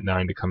Kombat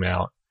 9 to come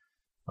out.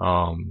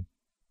 I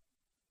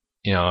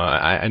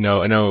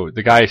know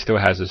the guy still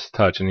has his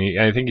touch, and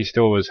I think he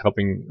still was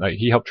helping. Like,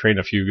 he helped train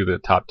a few of the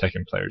top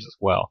Tekken players as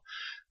well.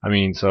 I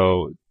mean,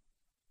 so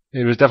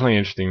it was definitely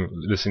interesting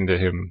listening to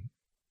him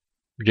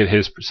get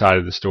his side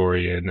of the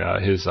story and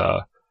his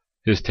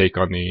take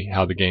on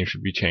how the game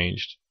should be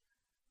changed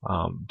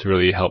to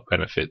really help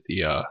benefit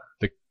the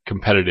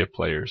competitive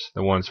players,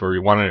 the ones where we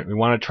want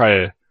to try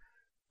to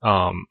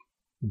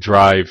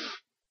drive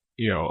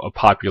a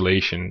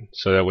population,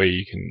 so that way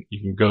you can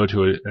go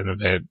to an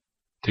event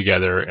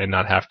together and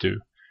not have to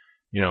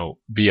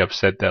be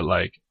upset that,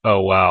 like,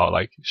 oh wow,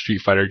 like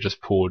Street Fighter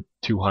just pulled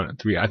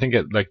 203. I think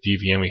at like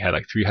DVM we had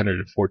like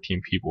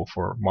 314 people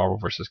for Marvel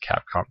vs.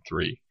 Capcom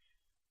 3.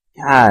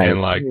 God,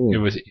 And like it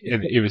was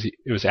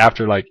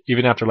after like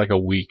even after like a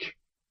week.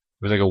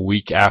 It was like a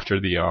week after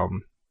the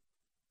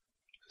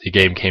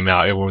game came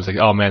out. Everyone was like,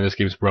 "Oh man, this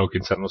game's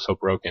broken. Something was so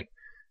broken."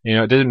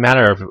 It doesn't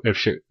matter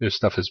if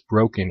stuff is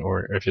broken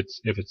or if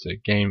it's a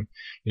game.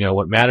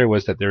 What mattered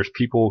was that there's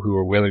people who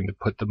are willing to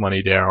put the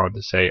money down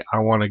to say, "I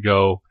want to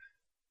go,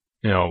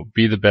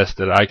 be the best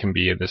that I can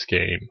be in this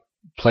game.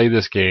 Play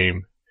this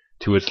game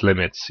to its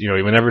limits."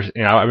 Whenever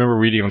I remember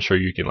reading on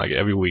Shoryuken, like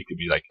every week it'd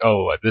be like,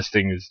 "Oh, this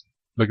thing is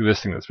Look at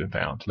this thing that's been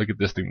found. Look at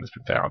this thing that's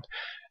been found.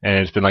 And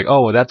it's been like,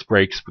 oh, well, that's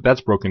breaks, but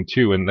that's broken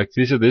too. And like,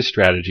 these are this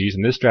strategies,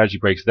 and this strategy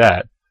breaks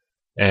that.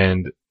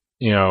 And,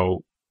 you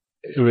know,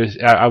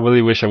 I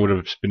really wish I would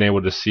have been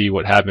able to see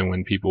what happened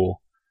when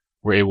people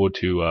were able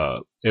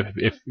to,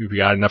 if we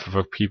got enough of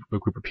a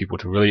group of people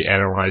to really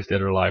analyze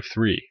Dead or Alive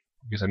 3.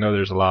 Because I know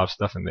there's a lot of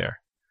stuff in there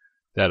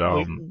that,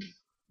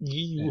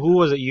 who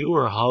was it, you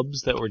or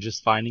Hubs, that were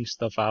just finding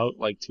stuff out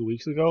like 2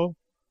 weeks ago?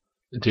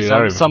 dude, I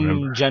don't even Some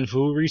remember.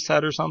 Genfu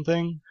reset or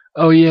something?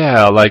 Oh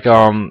yeah, like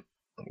it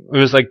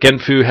was like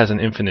Genfu has an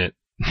infinite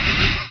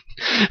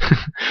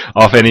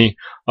off any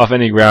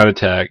ground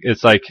attack.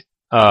 It's like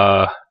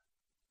The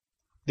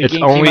it's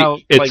game only came out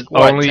it's like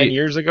what, only 10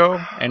 years ago,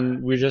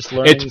 and we're just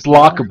learning. it's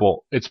blockable.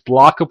 It's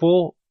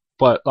blockable,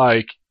 but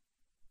like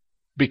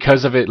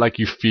because of it, like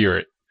you fear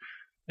it,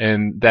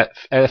 and that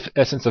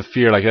essence of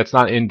fear, like that's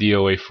not in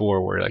DOA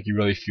 4 where like you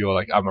really feel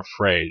like I'm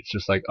afraid. It's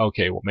just like,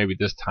 okay, well maybe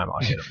this time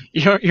I'll hit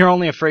him. You're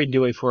only afraid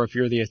in DOA 4 if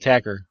you're the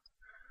attacker.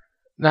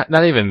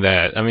 Not even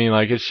that. I mean,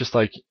 like it's just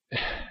like,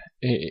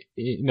 I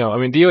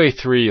mean DOA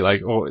 3,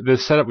 like the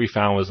setup we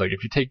found was like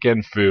if you take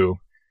Genfu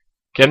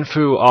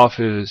off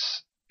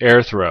his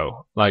air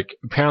throw, like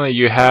apparently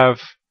you can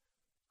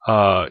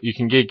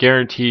get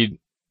guaranteed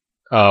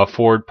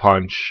forward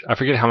punch. I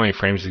forget how many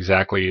frames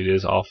exactly it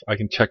is off. I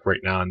can check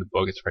right now in the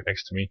book. It's right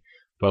next to me.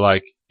 But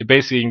like,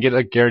 basically you can get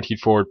a guaranteed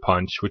forward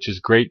punch, which is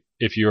great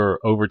if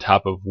you're over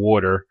top of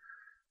water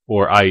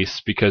or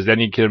ice, because then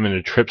you get him in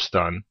a trip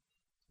stun,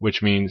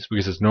 which means,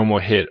 because it's normal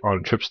hit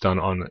on trip stun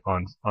on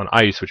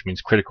ice, which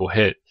means critical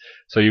hit.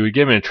 So you would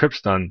give him a trip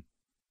stun,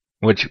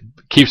 which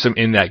keeps him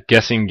in that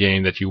guessing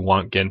game that you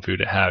want Genfu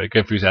to have.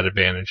 Genfu's at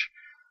advantage.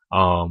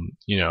 And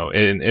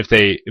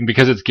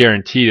because it's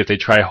guaranteed, if they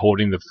try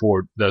holding the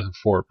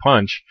forward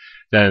punch,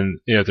 then,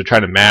 if they're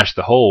trying to mash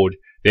the hold,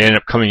 they end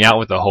up coming out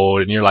with the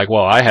hold, and you're like,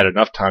 well, I had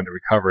enough time to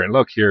recover, and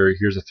look,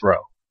 here's a throw,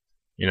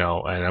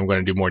 and I'm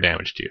going to do more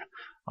damage to you.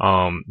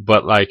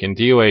 But like in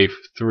DOA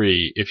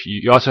 3, if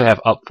you also have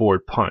up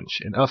forward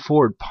punch, and up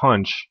forward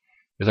punch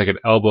is like an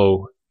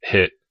elbow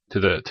hit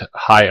to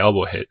high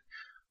elbow hit,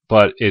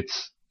 but it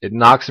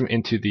knocks him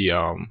into the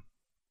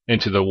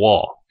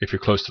wall if you're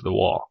close to the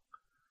wall.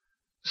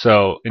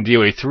 So in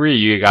DOA 3,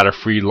 you got a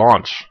free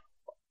launch.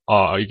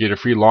 You get a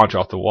free launch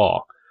off the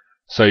wall.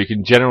 So you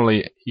can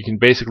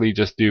basically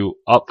just do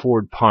up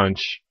forward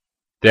punch,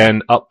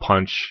 then up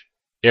punch,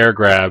 air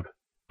grab,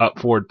 up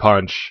forward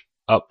punch,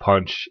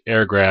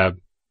 air grab,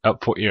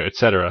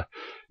 etc.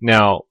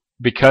 Now,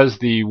 because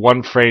the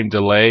 1 frame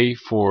delay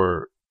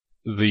for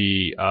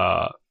the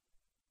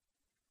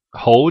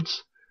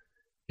holds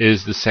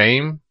is the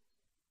same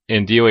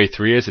in DOA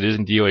 3 as it is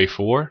in DOA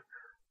 4,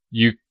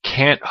 you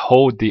can't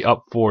hold the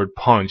up forward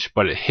punch,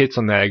 but it hits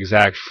on that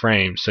exact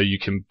frame, so you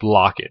can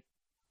block it.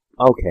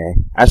 Okay,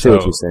 I see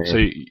what you're saying. So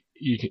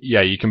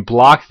you can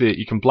block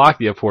the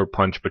up forward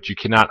punch, but you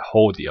cannot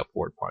hold the up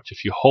forward punch.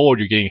 If you hold,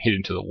 you're getting hit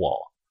into the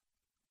wall.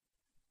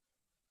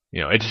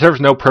 It serves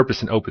no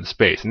purpose in open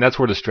space, and that's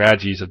where the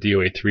strategies of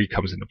DOA 3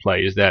 comes into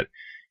play. Is that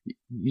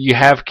you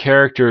have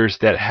characters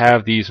that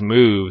have these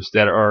moves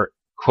that are,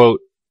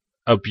 quote,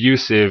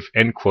 abusive,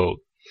 end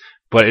quote.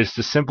 But it's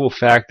the simple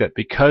fact that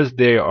because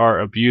they are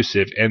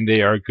abusive and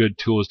they are good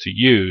tools to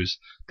use,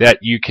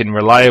 that you can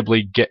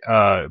reliably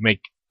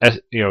make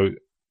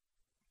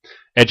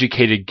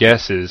educated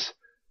guesses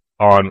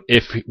on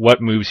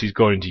what moves he's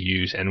going to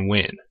use and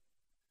when.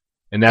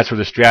 And that's where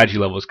the strategy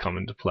levels come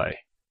into play.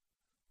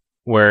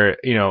 Where,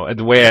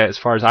 the way, as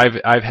far as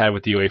I've had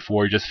with DOA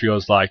 4, it just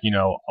feels like,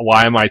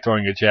 why am I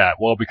throwing a jab?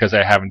 Well, because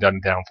I haven't done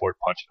a down forward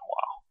punch in a while.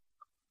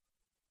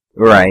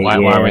 Right. Why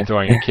am I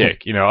throwing a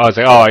kick? I was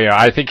like,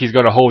 I think he's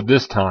going to hold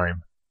this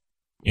time.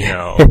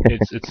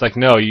 It's like,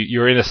 no,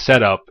 you're in a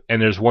setup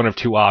and there's one of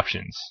two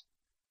options.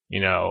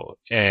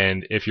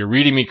 And if you're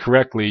reading me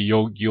correctly,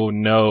 you'll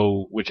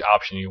know which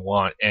option you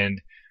want. And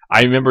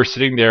I remember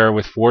sitting there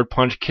with forward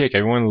punch kick.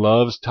 Everyone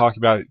loves talking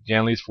about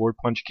Jan Lee's forward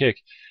punch kick.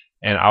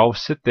 And I'll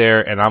sit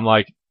there and I'm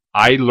like,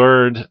 I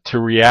learned to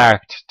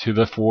react to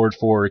the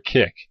forward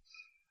kick.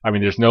 I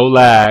mean, there's no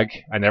lag.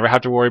 I never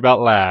have to worry about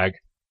lag.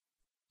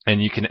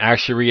 And you can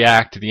actually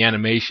react to the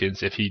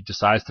animations. If he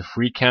decides to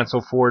free cancel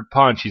forward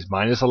punch, he's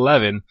minus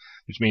 11,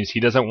 which means he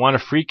doesn't want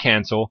to free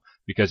cancel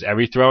because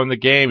every throw in the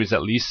game is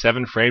at least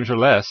 7 frames or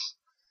less.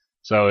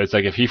 So it's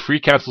like if he free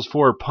cancels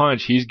forward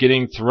punch, he's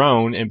getting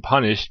thrown and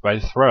punished by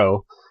the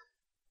throw.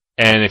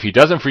 And if he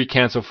doesn't free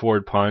cancel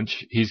forward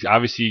punch, he's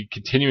obviously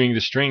continuing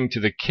the string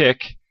to the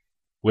kick,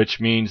 which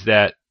means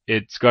that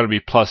it's going to be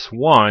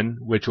 +1,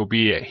 which will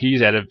be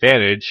he's at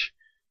advantage.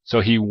 So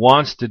he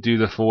wants to do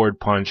the forward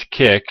punch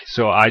kick,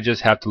 so I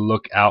just have to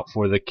look out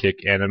for the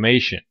kick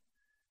animation.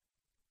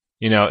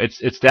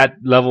 It's that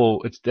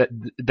level.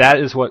 That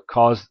is what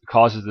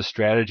causes the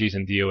strategies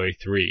in DOA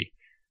 3.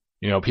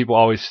 People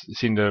always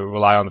seem to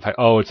rely on the fact,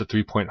 oh, it's a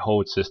 3-point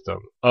hold system.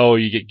 Oh,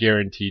 you get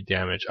guaranteed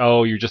damage.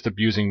 Oh, you're just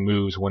abusing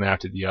moves one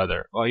after the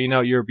other. Well,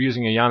 you're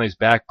abusing Ayane's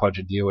back punch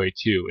in DOA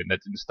 2, and that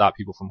didn't stop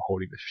people from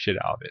holding the shit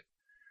out of it.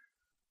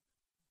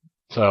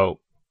 So,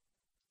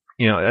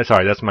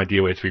 Sorry, that's my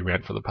DOA 3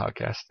 rant for the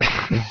podcast.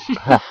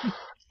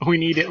 We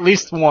need at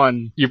least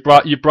one. You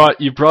brought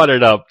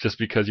it up just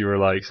because you were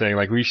like saying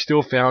like we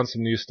still found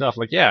some new stuff.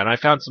 Like yeah, and I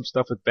found some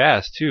stuff with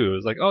Bass too. It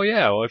was like, oh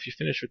yeah, well if you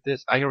finish with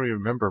this, I don't even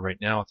remember right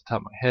now off the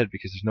top of my head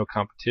because there's no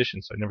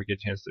competition, so I never get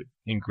a chance to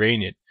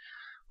ingrain it.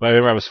 But I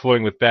remember I was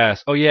floating with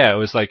Bass. Oh yeah, it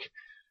was like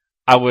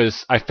I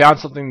found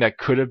something that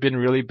could have been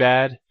really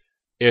bad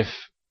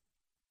if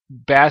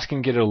Bass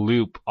can get a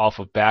loop off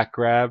of back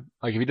grab.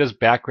 Like if he does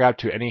back grab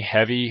to any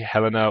heavy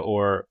Helena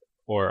or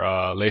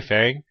Lei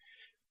Fang,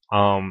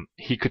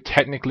 he could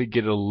technically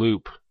get a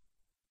loop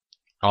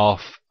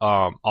off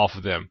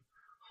of them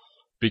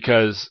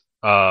because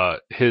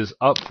his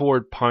up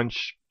forward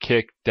punch,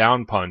 kick,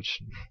 down punch,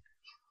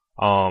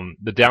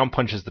 the down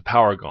punch is the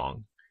power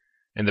gong,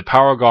 and the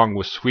power gong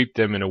will sweep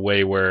them in a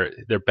way where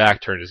their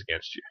back turn is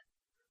against you.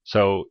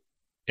 So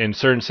in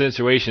certain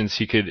situations,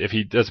 he could, if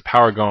he does a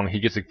power gong, he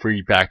gets a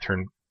free back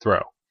turn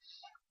throw,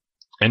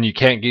 and you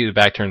can't get a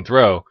back turn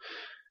throw,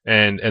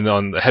 and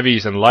on the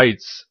heavies and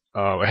lights.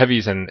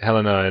 Heavies and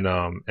Helena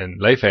and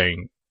Lei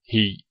Fang,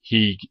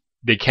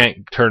 they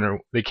can't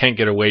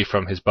get away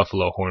from his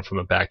buffalo horn from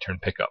a back turn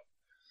pickup.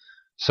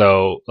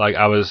 So like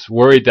I was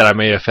worried that I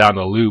may have found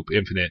a loop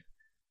infinite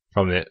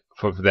from it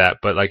for that,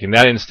 but like in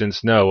that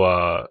instance,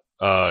 no,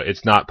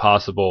 it's not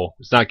possible.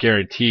 It's not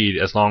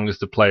guaranteed as long as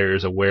the player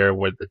is aware of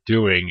what they're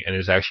doing and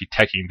is actually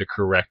teching the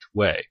correct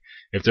way.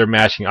 If they're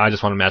mashing, I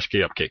just want to mash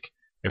get up kick.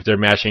 If they're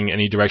mashing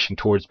any direction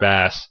towards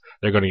Bass,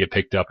 they're going to get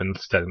picked up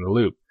instead in the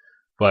loop.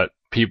 But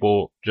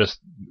people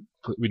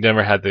we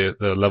never had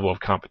the level of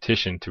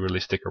competition to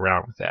really stick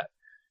around with that,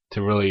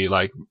 to really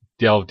like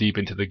delve deep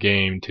into the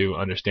game to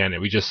understand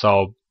it. We just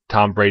saw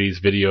Tom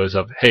Brady's videos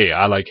of, hey,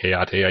 I like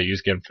Hayate, I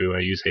use Genfu, I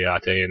use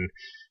Hayate, and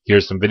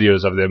here's some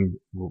videos of them,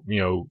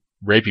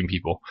 raping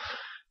people.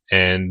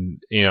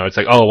 And, it's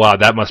like, oh wow,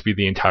 that must be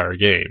the entire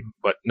game.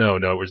 But no,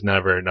 it was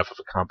never enough of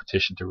a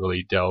competition to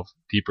really delve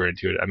deeper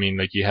into it. I mean,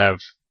 like you have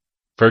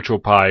Virtual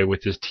Pie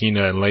with his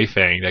Tina and Lei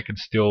Fang that can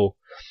still,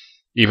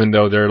 even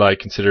though they're like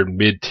considered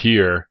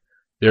mid-tier,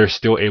 they're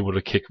still able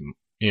to kick,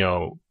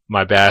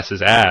 my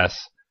Bass's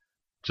ass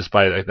just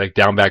by like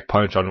down back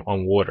punch on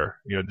water.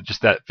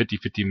 Just that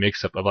 50-50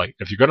 mix up of like,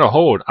 if you're going to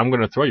hold, I'm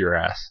going to throw your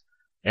ass.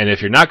 And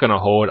if you're not going to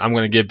hold, I'm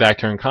going to get back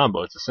turn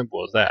combo. It's as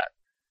simple as that.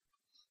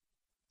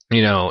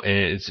 And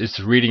it's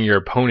reading your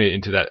opponent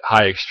into that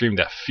high extreme,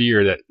 that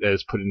fear that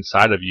is put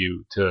inside of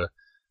you to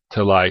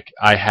like,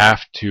 I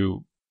have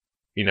to,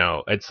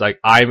 it's like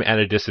I'm at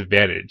a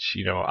disadvantage.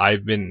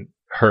 I've been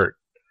hurt.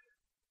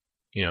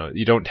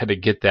 You don't tend to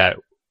get that.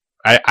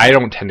 I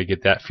don't tend to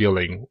get that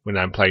feeling when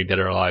I'm playing Dead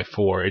or Alive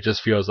 4. It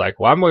just feels like,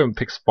 well, I'm going to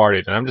pick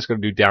Spartan and I'm just going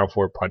to do down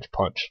forward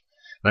punch.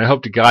 And I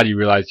hope to God you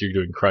realize you're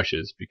doing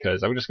crushes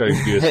because I'm just going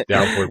to do this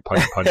down forward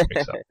punch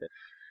mix up.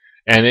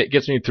 And it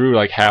gets me through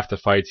like half the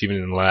fights even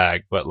in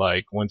lag. But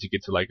like once you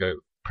get to like a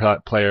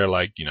player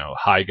like,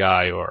 High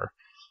Guy or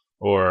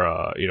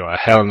a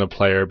Helena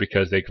player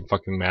because they can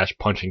fucking mash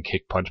punch and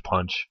kick punch.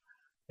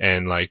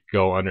 And like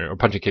go under, or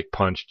punch and kick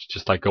punch,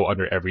 just like go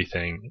under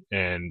everything,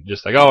 and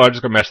just like, oh, I'm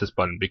just gonna mash this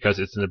button because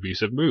it's an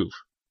abusive move.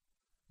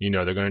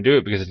 They're gonna do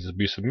it because it's an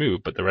abusive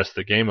move, but the rest of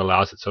the game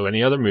allows it, so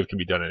any other move can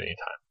be done at any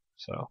time.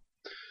 So,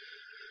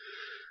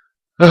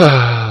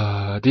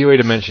 DOA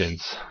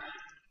Dimensions,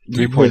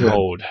 3-point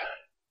hold.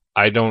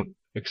 I don't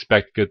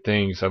expect good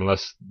things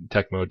unless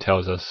Tecmo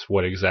tells us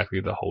what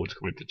exactly the hold's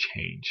going to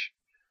change.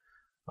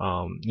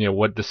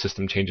 What the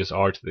system changes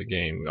are to the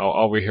game.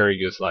 All we're hearing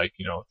is like,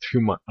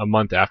 a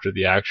month after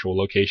the actual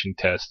location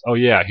test. Oh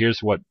yeah, here's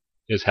what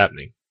is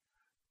happening.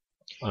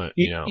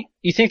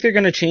 You think they're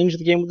going to change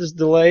the game with this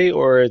delay,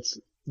 or it's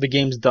the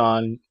game's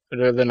done,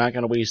 or they're not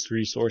going to waste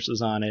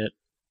resources on it,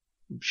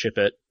 ship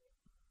it?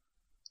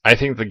 I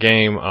think the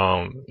game,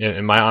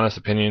 in my honest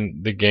opinion,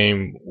 the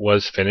game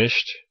was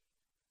finished,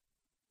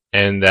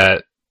 and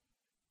that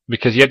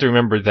because you have to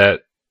remember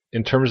that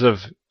in terms of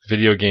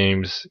video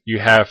games,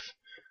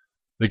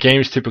 the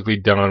game's typically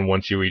done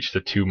once you reach the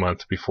 2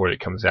 months before it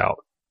comes out.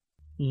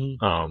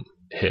 Mm-hmm.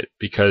 Hit,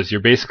 because you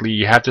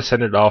have to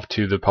send it off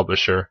to the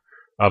publisher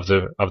of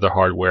the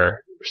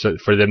hardware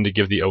for them to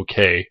give the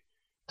okay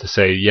to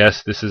say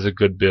yes, this is a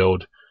good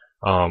build,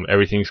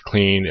 everything's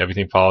clean,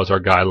 everything follows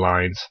our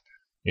guidelines,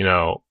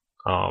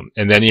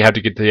 and then you have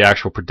to get the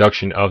actual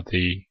production of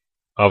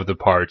the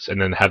parts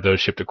and then have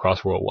those shipped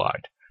across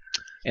worldwide.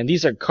 And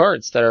these are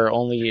carts that are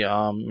only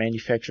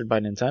manufactured by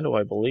Nintendo,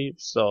 I believe.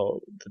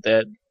 So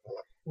that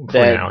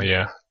now,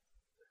 yeah.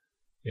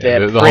 That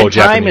the print whole time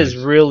Japanese is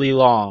really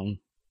long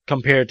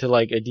compared to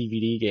like a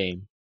DVD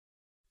game.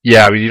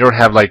 Yeah, I mean, you don't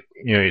have like,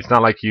 it's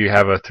not like you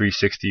have a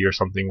 360 or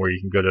something where you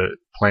can go to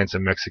plants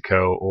in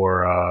Mexico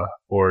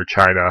or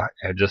China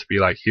and just be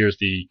like, here's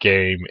the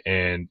game,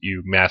 and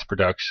you mass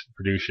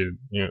production,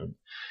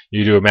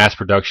 you do a mass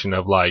production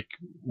of like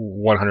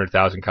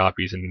 100,000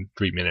 copies in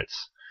 3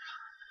 minutes.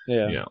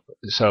 Yeah.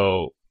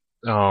 So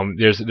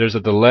there's a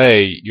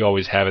delay you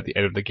always have at the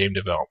end of the game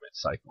development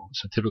cycle.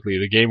 So typically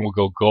the game will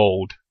go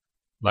gold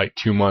like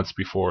 2 months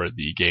before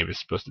the game is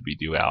supposed to be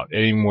due out.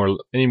 Any more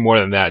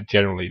than that,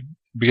 generally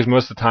because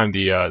most of the time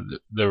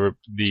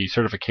the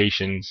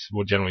certifications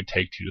will generally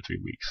take 2 to 3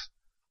 weeks.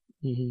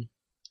 Hmm.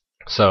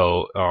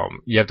 So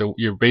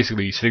you're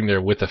basically sitting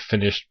there with a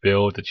finished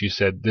build that you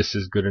said this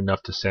is good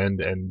enough to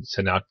send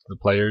out to the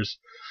players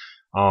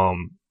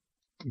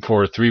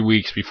for 3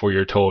 weeks before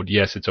you're told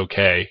yes, it's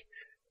okay.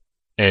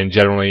 And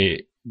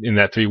generally in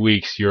that 3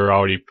 weeks you're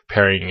already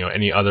preparing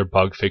any other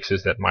bug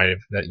fixes that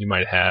you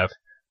might have,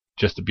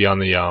 just to be on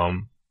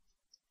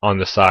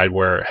the side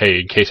where,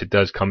 hey, in case it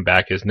does come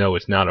back as no,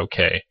 it's not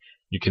okay,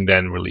 you can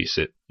then release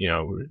it,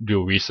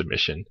 do a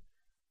resubmission.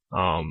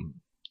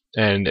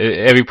 And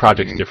every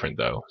project's different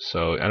though,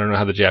 so I don't know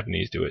how the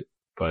Japanese do it,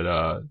 but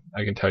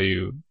I can tell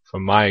you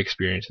from my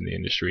experience in the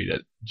industry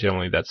that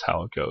generally that's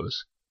how it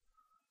goes.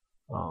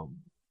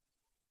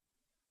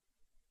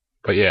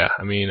 But yeah,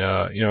 I mean,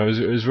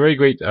 it was very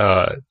great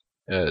to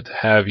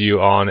have you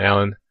on,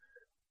 Alan.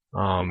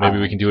 Maybe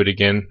we can do it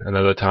again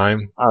another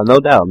time. Oh, no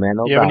doubt, man.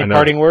 No You have doubt. any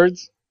parting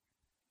words?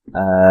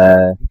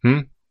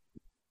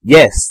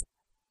 Yes.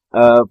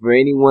 For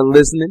anyone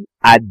listening,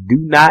 I do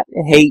not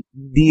hate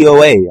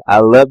DOA. I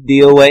love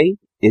DOA.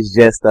 It's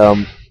just,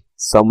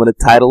 some of the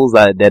titles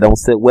that don't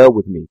sit well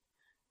with me.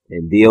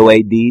 And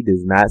DOAD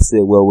does not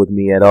sit well with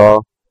me at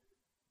all.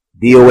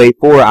 DOA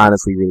 4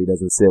 honestly really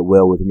doesn't sit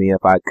well with me.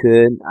 If I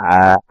could,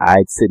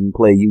 I'd sit and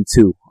play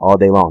U2 all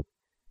day long.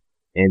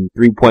 And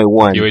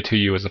 3.1. DOA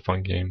 2U was a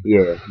fun game.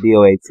 Yeah,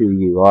 DOA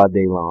 2U all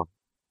day long.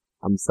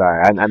 I'm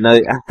sorry.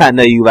 I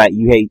know you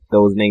hate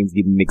those names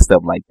getting mixed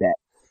up like that.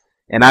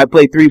 And I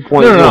play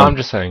 3.1. No, I'm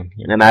just saying.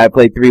 Yeah. And I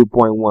play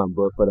 3.1,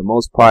 but for the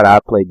most part, I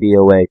play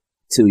DOA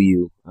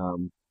 2U.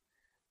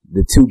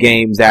 The 2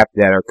 games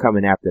after that are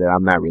coming after that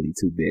I'm not really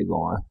too big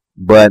on.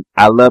 But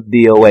I love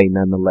DOA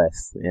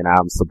nonetheless, and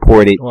I'm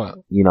supported,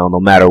 no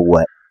matter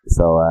what.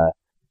 So,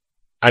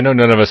 I know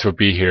none of us would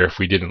be here if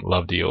we didn't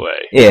love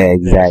DOA. Yeah,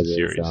 exactly.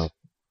 So.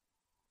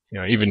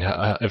 Even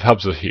if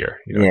Hubs was here,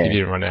 if he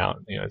didn't run out,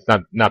 it's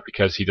not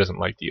because he doesn't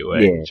like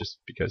DOA, it's just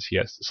because he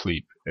has to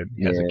sleep and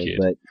he has a kid.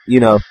 But,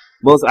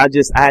 I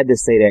had to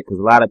say that because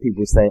a lot of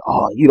people say,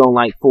 oh, you don't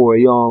like 4,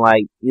 you don't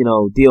like,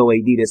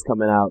 DOAD that's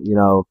coming out,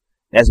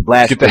 that's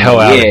blasphemy. Get the hell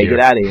out of here. Yeah, get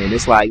out of here. And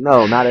it's like,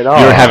 no, not at all.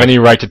 You don't have any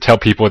right to tell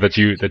people that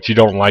you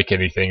don't like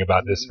anything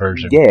about this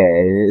version. Yeah,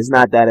 it's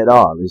not that at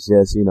all. It's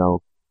just, we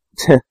don't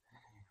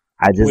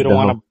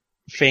want to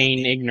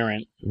feign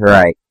ignorant.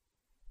 Right.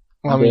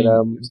 Well, I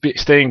mean,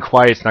 staying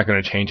quiet's not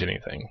going to change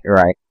anything.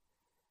 Right.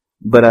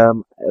 But,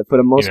 for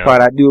the most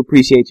part, I do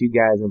appreciate you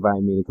guys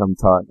inviting me to come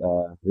talk.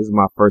 This is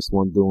my first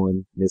one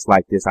doing this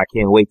like this. I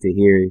can't wait to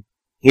hear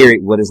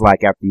it, what it's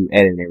like after you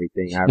edit and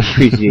everything. I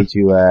appreciate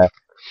you,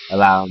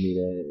 allowing me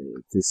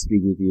to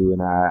speak with you,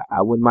 and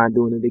I wouldn't mind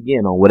doing it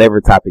again on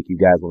whatever topic you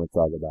guys want to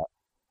talk about.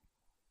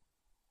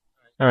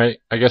 All right,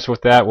 I guess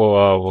with that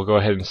we'll go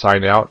ahead and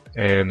sign out,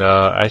 and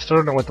I still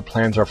don't know what the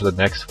plans are for the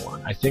next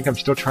one. I think I'm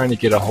still trying to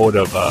get a hold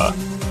of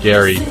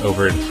Gary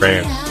over in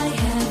France.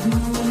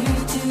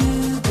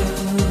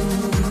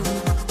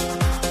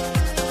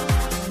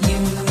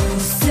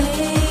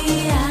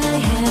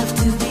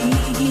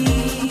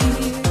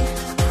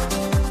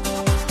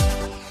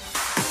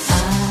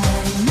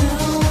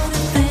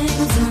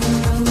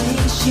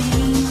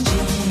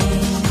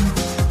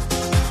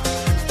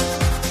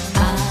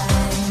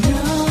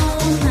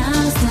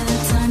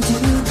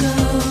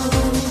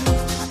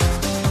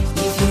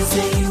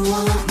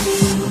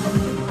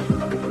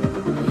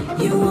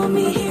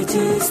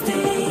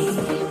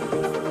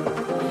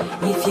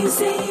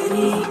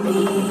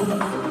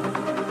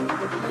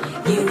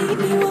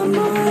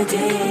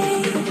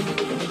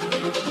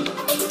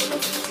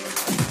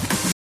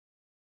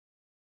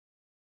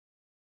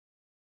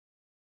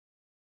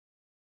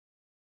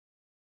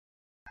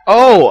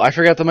 Oh, I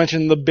forgot to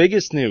mention the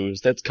biggest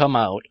news that's come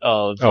out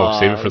of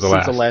save it for the since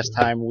last. the last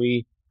time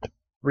we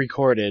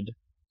recorded.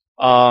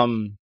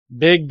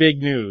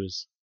 Big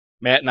news.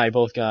 Matt and I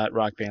both got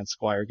Rock Band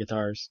Squire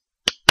guitars.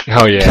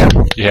 Oh yeah,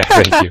 thank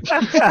you.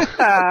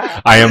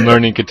 I am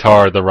learning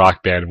guitar the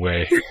Rock Band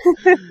way.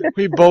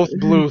 We both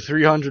blew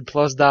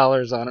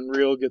 $300+ on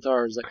real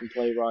guitars that can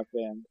play Rock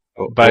Band.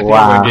 But I think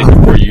I'm going to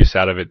get more use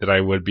out of it than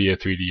I would be a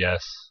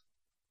 3DS.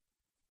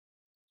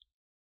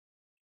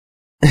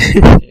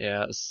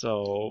 Yeah,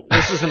 so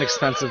this is an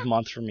expensive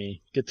month for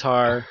me.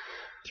 Guitar,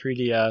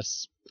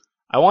 3DS.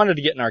 I wanted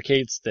to get an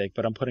arcade stick,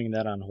 but I'm putting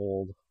that on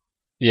hold.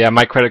 Yeah,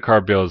 my credit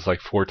card bill is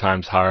like 4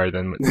 times higher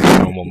than the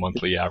normal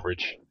monthly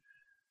average.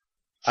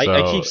 So,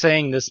 I keep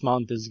saying this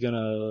month is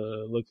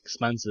gonna look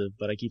expensive,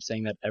 but I keep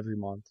saying that every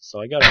month,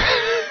 so I gotta...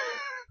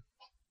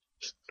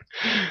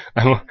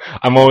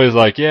 I'm always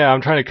like, yeah,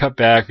 I'm trying to cut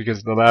back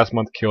because the last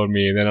month killed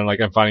me, and then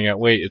I'm finding out,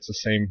 wait, it's the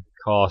same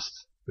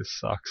cost. This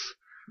sucks.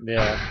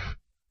 Yeah.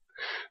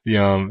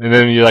 And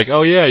then you're like,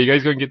 oh yeah, you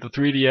guys gonna get the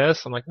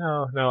 3DS? I'm like,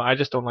 no, I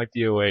just don't like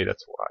DOA.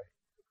 That's why.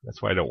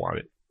 That's why I don't want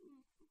it.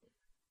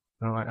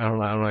 I don't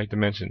like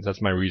Dimensions.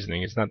 That's my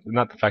reasoning. It's not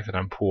the fact that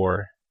I'm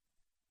poor.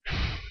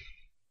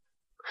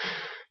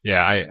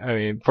 Yeah, I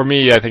mean, for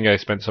me, I think I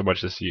spent so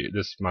much this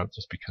month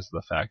just because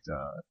of the fact,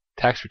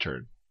 tax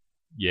return.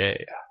 Yeah.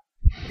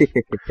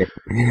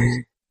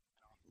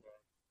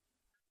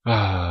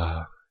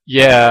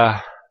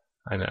 Yeah,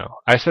 I know.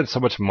 I spent so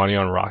much money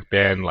on Rock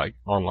Band, like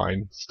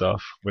online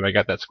stuff. When I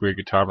got that square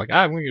guitar, I'm like,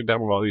 I'm gonna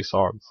download all these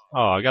songs.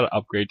 Oh, I gotta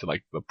upgrade to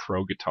like the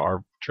pro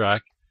guitar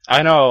track.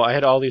 I know. I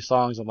had all these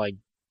songs. I'm like,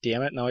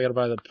 damn it! Now I gotta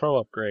buy the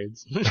pro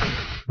upgrades.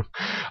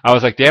 I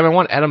was like, damn, I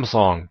want Adam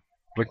song.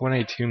 Like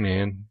 182,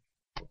 man.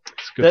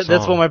 It's a good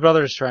That's song. what my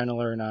brother's trying to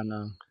learn on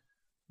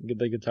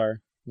the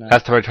guitar. No.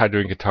 Last time I tried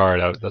doing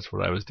guitar, that's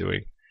what I was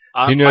doing. Who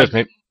My, knows?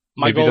 my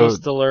Maybe goal they'll. is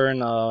to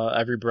learn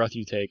Every Breath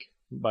You Take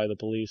by the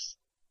Police.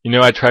 You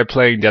know, I tried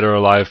playing Dead or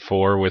Alive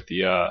 4 with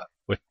the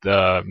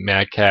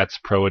Mad Catz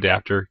Pro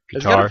Adapter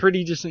It's got guitar. a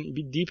pretty decent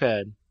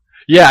D-pad.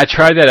 Yeah, I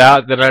tried that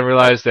out. Then I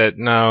realized that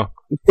no,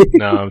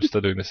 I'm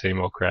still doing the same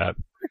old crap.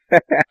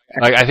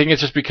 Like, I think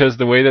it's just because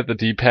the way that the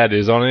D-pad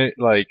is on it,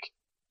 like,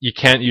 you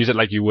can't use it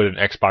like you would an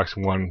Xbox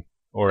One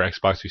or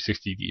Xbox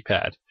 360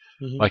 D-pad.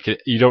 Mhm. Like,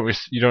 you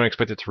don't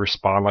expect it to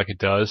respond like it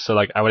does. So,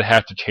 like, I would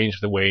have to change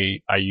the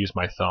way I use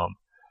my thumb.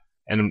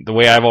 And the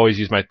way I've always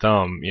used my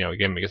thumb, you know,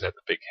 again because I have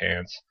the big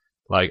hands,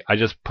 like, I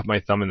just put my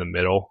thumb in the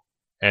middle,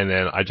 and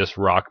then I just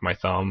rock my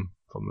thumb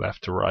from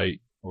left to right,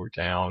 or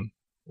down,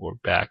 or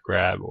back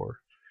grab, or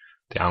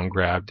down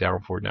grab, down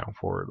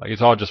forward. Like,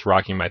 it's all just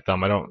rocking my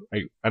thumb.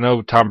 I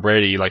know Tom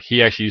Brady, like,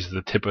 he actually uses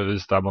the tip of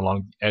his thumb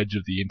along the edge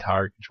of the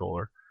entire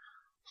controller.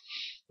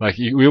 Like,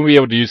 we won't be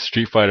able to use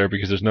Street Fighter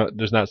because there's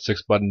not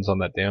 6 buttons on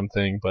that damn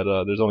thing, but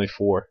there's only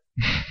 4.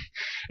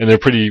 And they're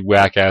pretty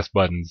whack ass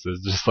buttons.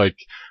 It's just like,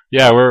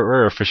 yeah,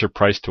 we're a Fisher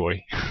Price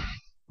toy.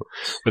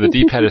 But the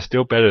D-pad is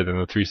still better than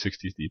the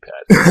 360's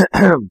D-pad.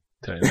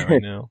 Tell you that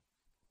right now.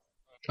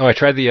 Oh, I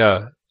tried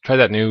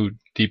that new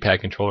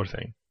D-pad controller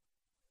thing.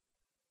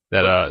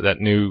 That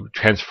new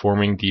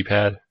transforming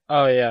D-pad.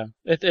 Oh yeah,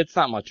 it's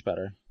not much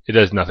better. It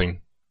does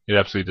nothing. It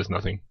absolutely does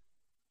nothing.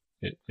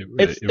 It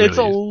really It's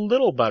a is.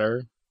 little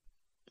better.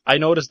 I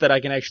noticed that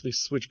I can actually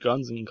switch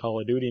guns in Call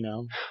of Duty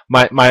now.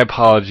 My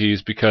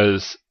apologies,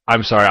 because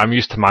I'm sorry, I'm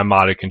used to my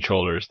modded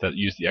controllers that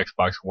use the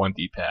Xbox One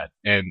D-pad,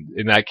 and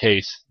in that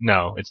case,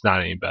 no, it's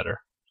not any better.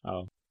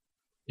 Oh.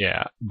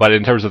 Yeah, but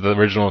in terms of the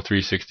original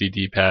 360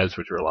 D-pads,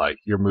 which were like,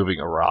 you're moving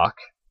a rock,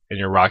 and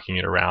you're rocking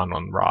it around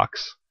on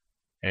rocks,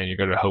 and you're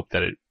going to hope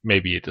that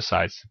maybe it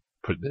decides to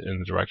put it in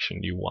the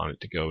direction you want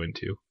it to go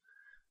into.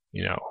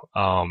 You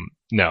know,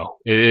 no,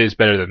 it is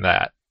better than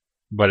that,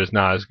 but it's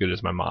not as good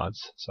as my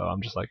mods. So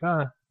I'm just like,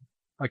 I'll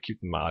keep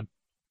the mod.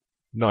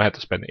 No, I have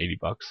to spend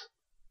 $80.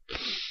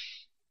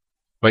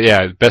 But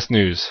yeah, best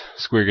news,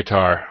 Square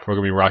Guitar. We're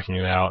gonna be rocking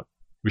it out.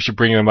 We should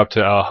bring them up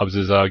to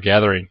Hubs'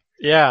 gathering.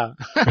 Yeah,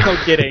 no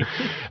kidding.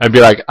 And be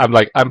like,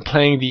 I'm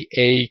playing the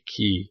A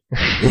key.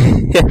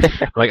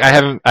 Like, I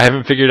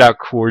haven't figured out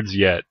chords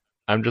yet.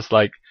 I'm just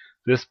like,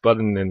 this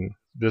button and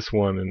this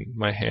one, and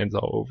my hand's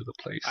all over the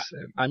place.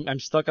 And I'm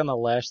stuck on the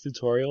last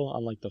tutorial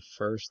on like the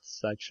first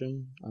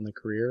section on the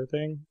career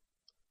thing.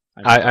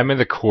 I'm in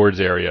the chords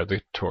area of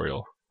the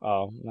tutorial.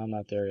 Oh, I'm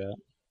not there yet.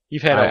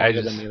 You've had it I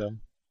longer just- than me though.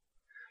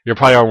 You're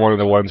probably on one of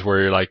the ones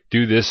where you're like,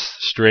 do this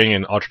string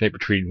and alternate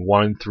between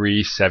 1,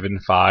 3, 7,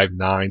 5,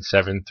 9,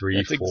 7, 3,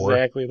 That's 4.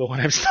 exactly the one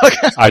I'm stuck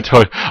on.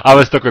 I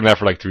was stuck on that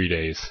for like 3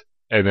 days.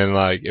 And then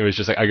like, it was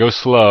just like, I go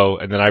slow,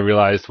 and then I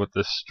realized what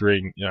the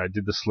string, you know, I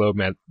did the slow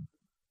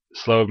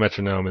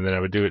metronome, and then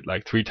I would do it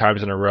like 3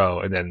 times in a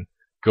row, and then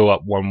go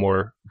up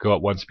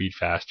one speed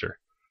faster.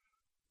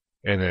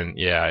 And then,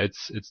 yeah,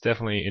 it's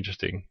definitely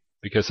interesting.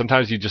 Because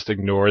sometimes you just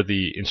ignore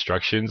the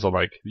instructions. I'm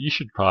like, you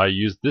should probably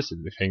use this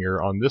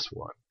finger on this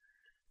one.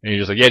 And you're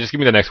just like, yeah, just give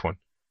me the next one.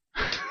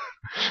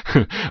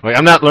 Like,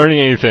 I'm not learning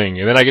anything.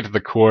 And then I get to the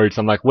chords.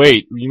 I'm like,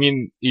 wait, you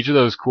mean each of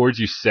those chords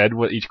you said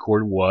what each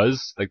chord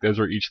was? Like, those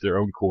were each their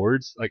own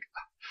chords? Like,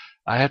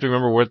 I have to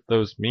remember what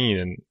those mean,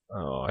 and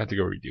I have to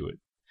go redo it.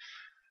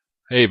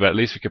 Hey, but at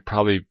least we could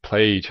probably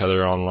play each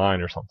other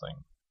online or something.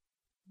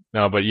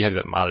 No, but you have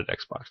that modded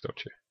Xbox,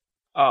 don't you?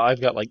 Oh,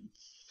 I've got like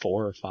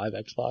 4 or 5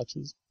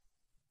 Xboxes.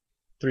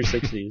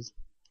 360s.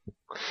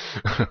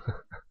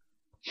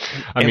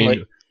 I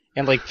mean,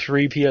 and like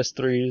 3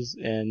 PS3s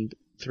and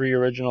 3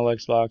 original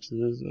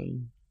Xboxes,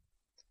 and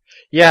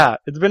yeah,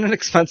 it's been an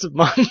expensive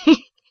month. I think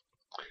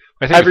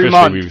Every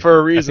officially month for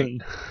a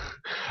reason.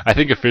 I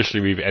think officially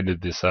we've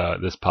ended this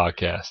this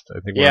podcast. I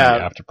think we're Yeah, in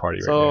the after party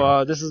right So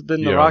now. this has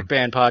been the Yeah. Rock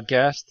Band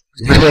podcast.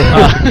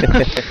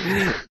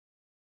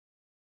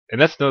 And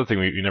that's another thing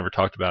we never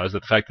talked about, is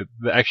that the fact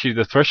that actually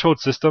the threshold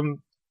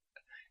system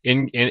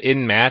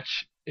in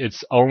match,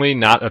 it's only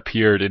not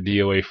appeared in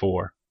DOA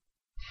 4.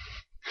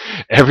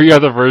 Every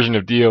other version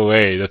of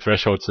DOA, the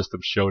threshold system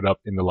showed up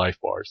in the life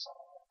bars.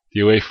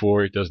 DOA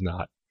 4, it does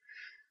not.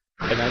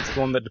 And that's the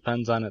one that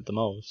depends on it the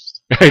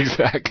most.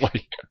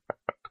 Exactly.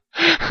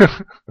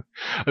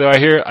 Although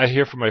I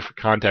hear from my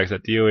contacts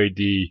that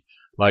DOAD,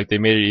 like, they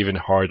made it even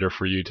harder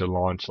for you to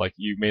launch. Like,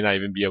 you may not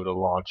even be able to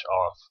launch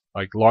off.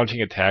 Like,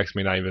 launching attacks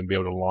may not even be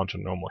able to launch a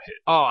normal hit.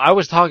 Oh, I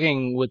was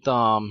talking with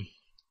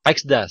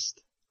XDest,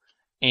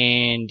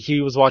 and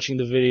he was watching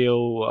the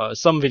video.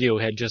 Some video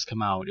had just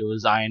come out. It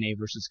was INA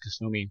versus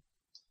Kasumi,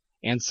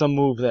 and some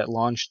move that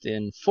launched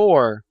in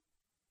 4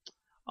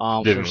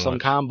 for Didn't some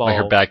launch. combo. Like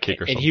her back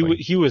kick or and something.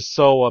 he was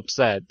so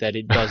upset that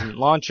it doesn't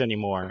launch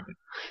anymore.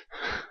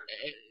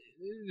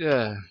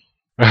 Yeah.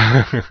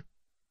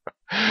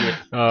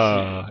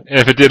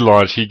 If it did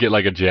launch, he'd get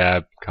like a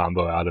jab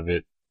combo out of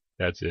it.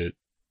 That's it.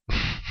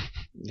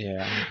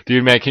 Yeah.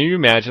 Dude, man, can you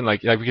imagine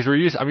like because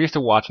I'm used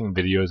to watching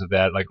videos of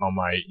that like on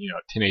my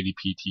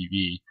 1080p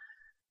TV,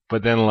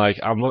 but then like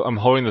I'm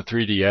holding the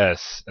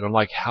 3DS and I'm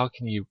like, how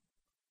can you?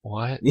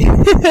 What?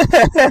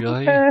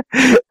 Really?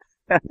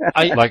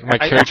 Like my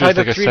I character's tried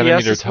the like a 3DS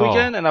centimeter this tall.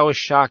 weekend, and I was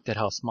shocked at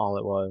how small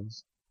it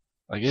was.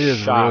 Like it is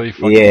Shocked. really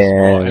fucking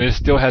small, and it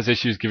still has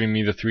issues giving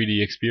me the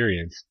 3D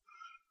experience.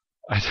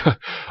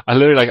 I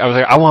literally I was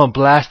like, I want to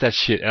blast that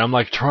shit, and I'm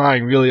like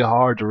trying really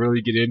hard to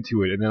really get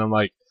into it, and then I'm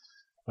like,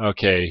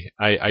 okay,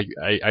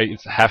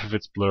 it's half of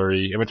it's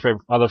blurry, which my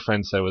other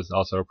friend said was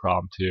also a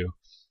problem too,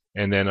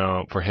 and then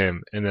for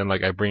him, and then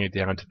like I bring it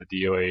down to the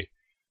DOA,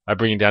 I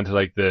bring it down to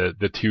like the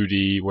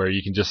 2D where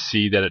you can just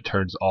see that it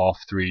turns off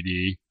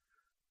 3D.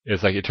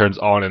 It's like it turns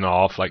on and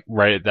off, like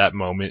right at that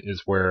moment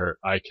is where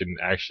I can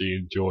actually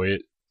enjoy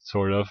it,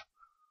 sort of.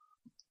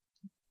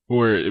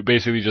 Where it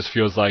basically just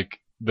feels like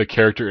the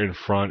character in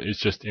front is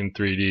just in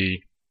 3D,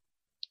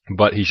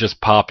 but he's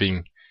just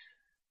popping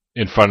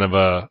in front of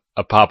a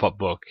pop-up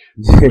book,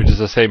 which is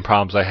the same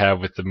problems I have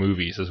with the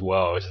movies as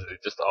well. It's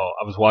just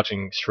I was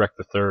watching Shrek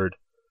the Third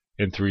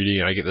in 3D,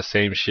 and I get the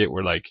same shit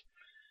where like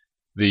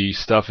the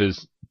stuff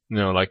is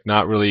like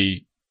not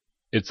really.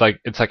 It's like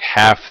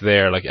half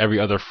there. Like every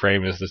other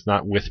frame is just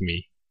not with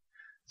me.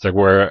 It's like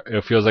where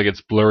it feels like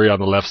it's blurry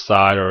on the left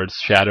side or it's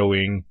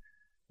shadowing,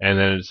 and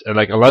then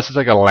like unless it's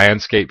like a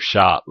landscape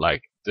shot,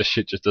 like this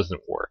shit just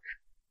doesn't work.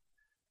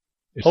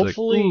 It's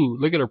Hopefully, like, ooh,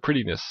 look at her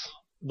prettiness.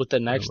 With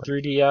the next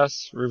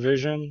 3DS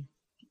revision,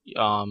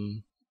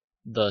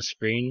 the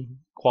screen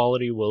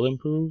quality will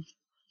improve,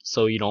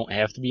 so you don't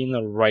have to be in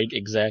the right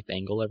exact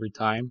angle every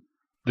time.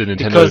 The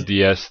Nintendo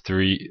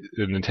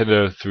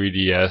Nintendo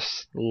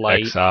 3DS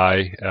Lite,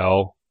 XI,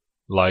 L,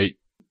 Lite,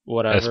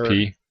 whatever.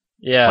 SP,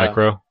 yeah,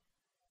 Micro.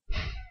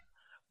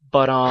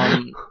 But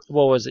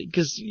what was it?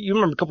 Because you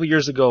remember a couple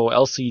years ago,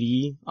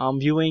 LCD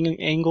viewing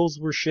angles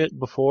were shit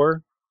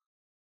before.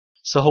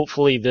 So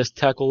hopefully this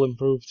tech will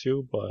improve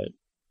too. But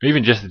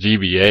even just the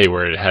GBA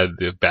where it had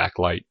the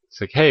backlight.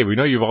 It's like, hey, we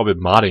know you've all been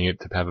modding it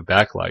to have a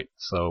backlight,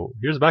 so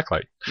here's a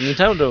backlight.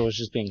 Nintendo was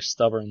just being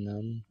stubborn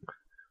then.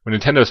 When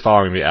Nintendo's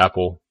following the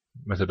Apple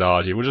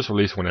methodology, we'll just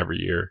release one every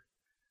year.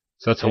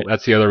 So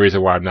that's the other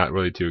reason why I'm not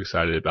really too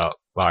excited about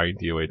buying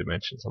DOA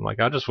Dimensions. I'm like,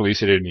 I'll just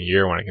release it in a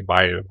year when I can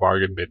buy it in a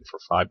bargain bin for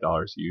 $5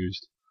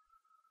 used.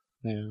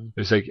 Yeah.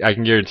 It's like I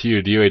can guarantee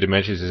you, DOA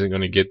Dimensions isn't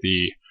going to get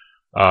the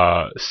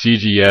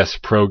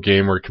CGS Pro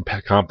Gamer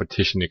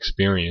competition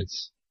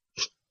experience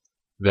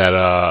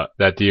that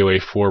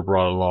DOA 4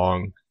 brought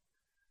along.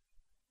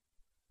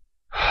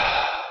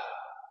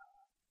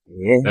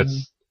 Yeah.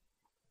 That's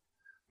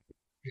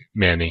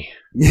Manny.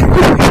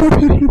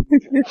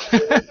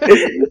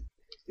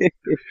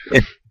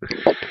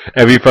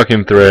 Every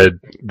fucking thread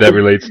that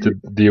relates to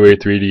DOA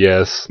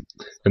 3DS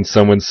and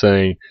someone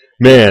saying,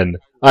 man,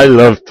 I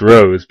love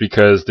throws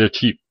because they're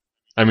cheap.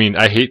 I mean,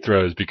 I hate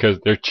throws because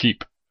they're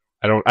cheap.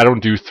 I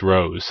don't do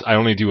throws. I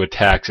only do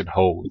attacks and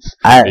holds.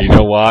 And you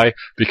know why?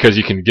 Because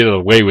you can get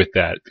away with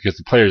that because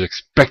the player's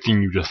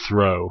expecting you to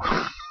throw.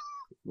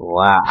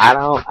 Wow, I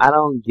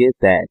don't get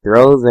that.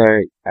 Throws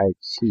are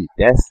cheap.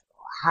 That's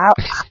how.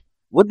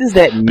 What does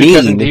that mean?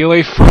 Because in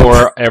DOA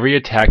 4, every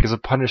attack is a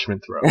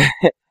punishment throw.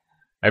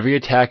 Every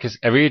attack is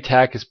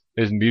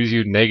leaves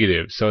you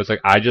negative. So it's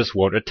like I just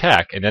won't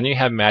attack, and then you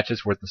have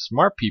matches where the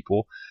smart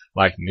people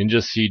like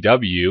Ninja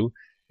CW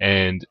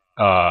and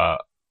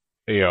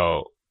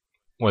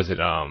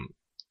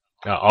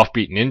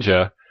Offbeat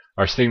Ninja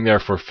are sitting there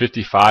for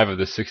 55 of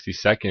the 60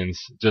 seconds,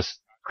 just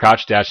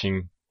crouch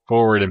dashing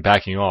forward and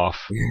backing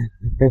off,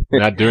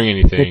 not doing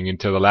anything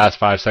until the last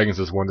 5 seconds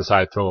is one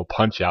decide to throw a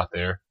punch out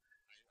there.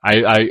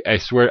 I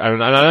swear, I'm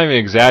not even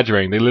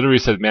exaggerating. They literally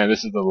said, "Man,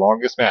 this is the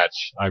longest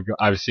match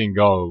I've seen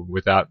go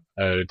without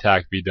an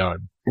attack be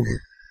done."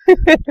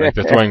 Like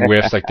they're throwing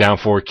whiffs, like down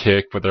forward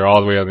kick, but they're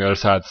all the way on the other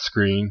side of the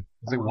screen.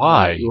 It's like,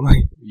 why?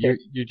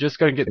 You're just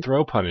gonna get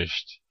throw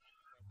punished.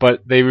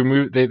 But they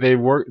made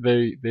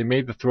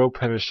the throw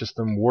punish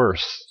system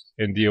worse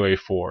in DOA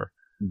 4.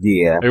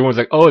 Yeah. Everyone's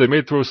like, oh, they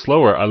made throws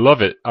slower. I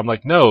love it. I'm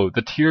like, no,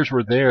 the tiers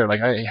were there.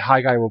 Like,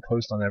 High Guy will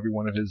post on every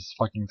one of his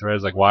fucking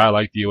threads, like, why I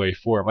like DOA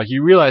 4. I'm like,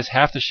 you realize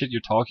half the shit you're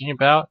talking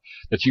about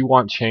that you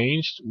want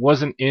changed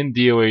wasn't in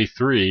DOA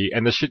 3,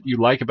 and the shit you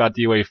like about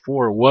DOA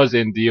 4 was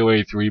in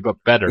DOA 3,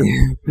 but better.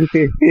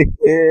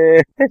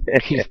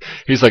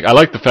 He's like, I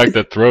like the fact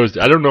that throws,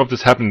 I don't know if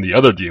this happened in the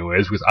other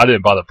DOAs, because I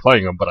didn't bother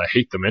playing them, but I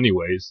hate them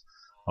anyways.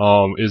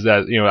 Is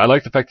that, I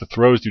like the fact that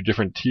throws do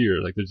different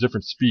tiers, like there's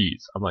different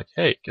speeds. I'm like,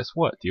 hey, guess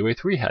what? DOA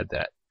 3 had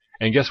that.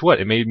 And guess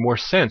what? It made more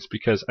sense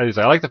because I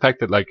like the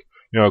fact that, like,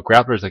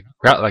 grapplers,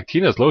 like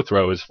Tina's low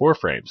throw is 4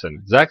 frames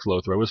and Zach's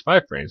low throw is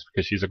 5 frames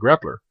because she's a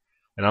grappler.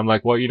 And I'm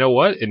like, well, you know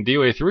what? In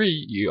DOA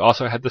 3, you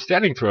also had the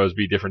standing throws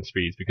be different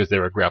speeds because they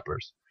were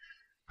grapplers.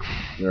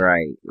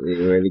 Right.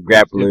 Where the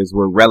grapplers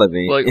were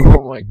relevant. Like,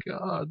 oh my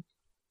god.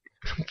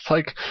 It's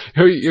like,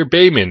 you're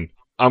Bayman.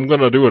 I'm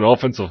gonna do an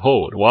offensive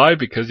hold. Why?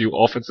 Because you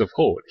offensive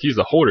hold. He's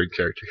a holding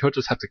character. He'll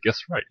just have to guess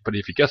right. But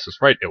if he guesses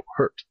right, it'll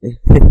hurt.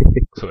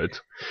 So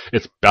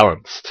it's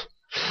balanced.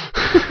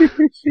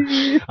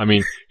 I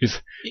mean,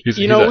 he's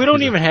we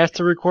don't even have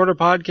to record a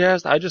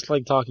podcast. I just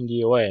like talking to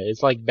you.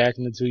 It's like back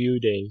in the 2U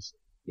days.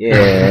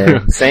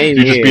 Yeah, same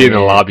You here. just be in the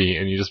lobby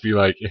and you just be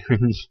like,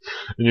 and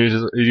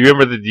you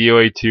remember the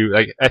DOA 2?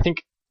 Like, I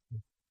think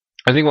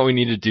what we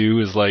need to do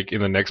is, like,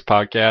 in the next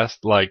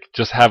podcast, like,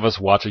 just have us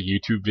watch a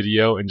YouTube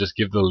video and just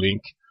give the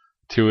link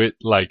to it,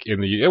 like,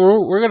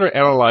 we're gonna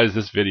analyze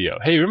this video.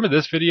 Hey, remember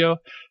this video?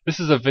 This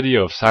is a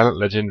video of Silent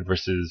Legend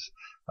versus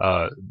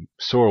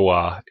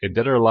Sorwa in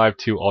Dead or Alive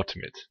 2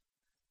 Ultimate.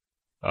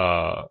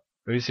 Let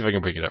me see if I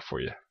can bring it up for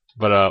you.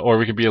 But, or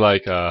we could be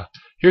like,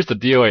 here's the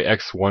DOA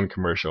X1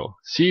 commercial.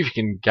 See if you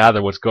can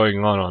gather what's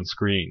going on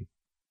screen.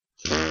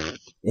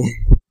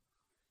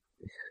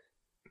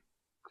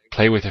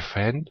 Play with your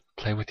friend,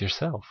 play with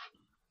yourself.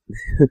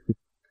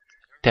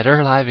 Dead or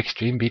Alive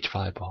Extreme Beach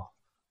Volleyball.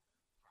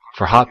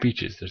 For hot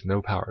beaches, there's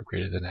no power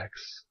greater than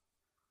X.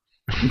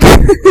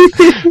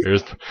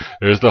 there's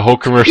the whole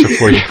commercial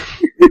for you.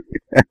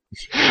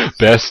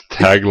 Best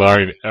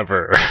tagline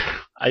ever.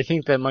 I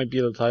think that might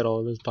be the title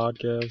of this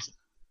podcast.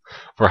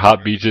 For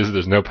hot beaches,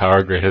 there's no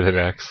power greater than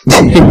X.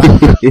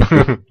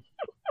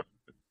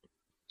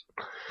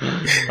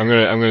 I'm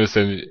gonna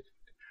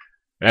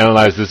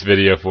analyze this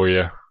video for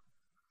you.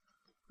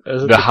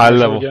 Is it The high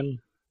level again?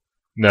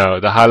 No,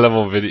 the high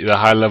level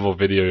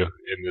video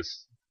in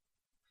this.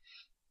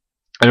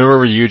 I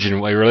remember Eugen,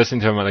 like, we were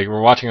listening to him, like,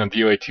 we're watching on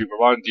DOA 2,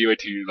 we're on DOA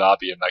 2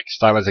 lobby, and, like,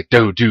 Steinle's like,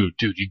 dude,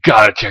 you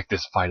gotta check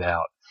this fight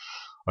out.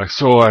 Like,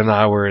 Sora and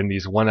I were in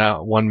these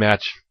one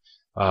match,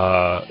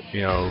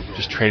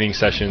 just training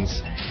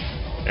sessions,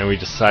 and we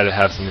decided to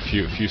have a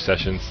few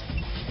sessions,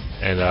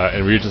 and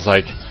Eugen's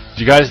like, did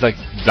you guys, like,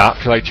 not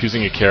feel like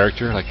choosing a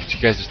character? Like, did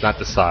you guys just not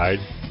decide?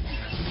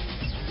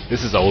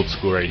 This is old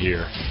school right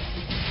here.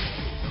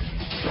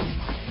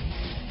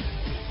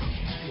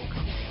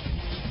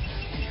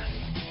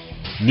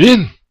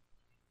 Nin!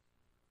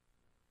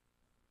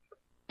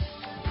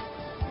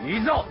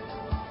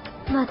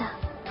 まだ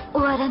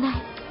終わらない。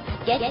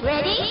Get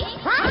ready?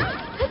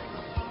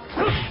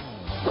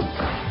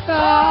 You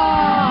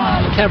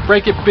can't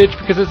break it, bitch,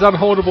 because it's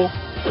unholdable.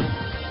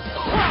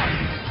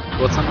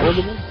 What's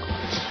unholdable?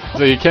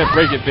 So you can't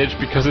break it, bitch,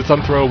 because it's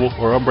unthrowable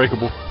or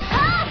unbreakable.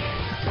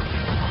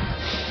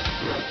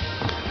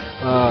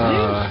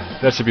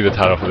 That should be the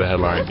title for the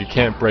headline. You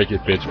can't break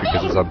it, bitch,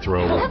 because it's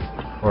unthrowable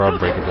or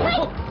unbreakable.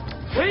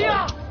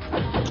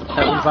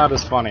 That one's not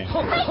as funny.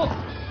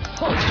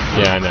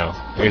 Yeah, I know.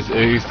 He's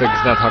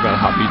not talking about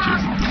hot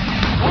beaches.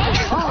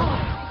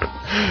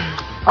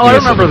 Oh, I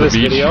remember this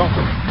beach. video.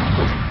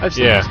 I've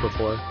seen this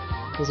before.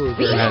 This was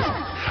great.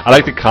 I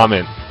like the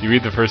comment. You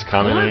read the first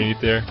comment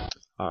underneath there?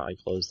 I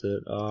closed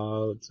it.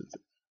 Let's see.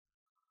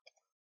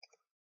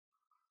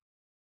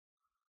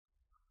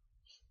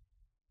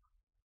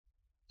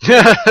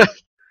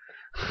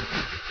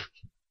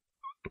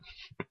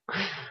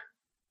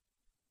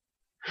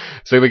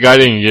 So the guy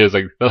didn't get is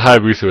like, that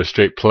Hayabusa was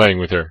straight playing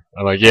with her.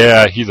 I'm like,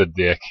 yeah, he's a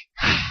dick.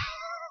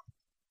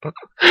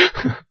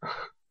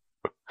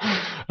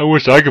 I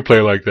wish I could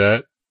play like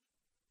that.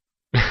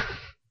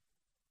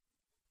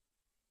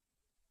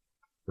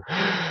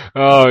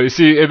 Oh, you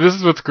see, and this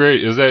is what's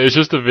great, is that it's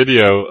just a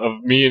video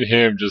of me and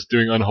him just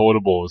doing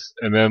unholdables,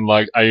 and then,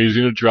 like, I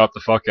usually drop the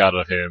fuck out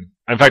of him.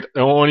 In fact, the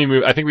only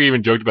move, I think we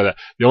even joked about that,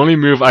 the only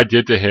move I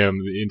did to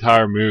him, the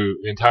entire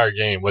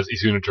game, was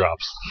Izuna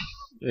drops.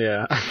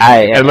 Yeah.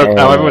 And look,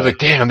 everyone's like,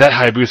 damn, that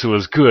Hayabusa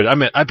was good.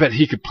 I bet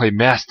he could play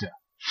Master.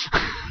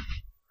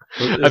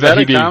 Is that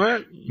a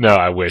comment? No,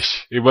 I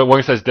wish.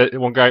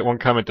 One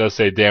comment does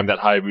say, damn, that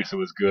Hayabusa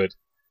was good.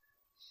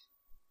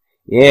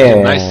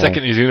 Yeah. Nice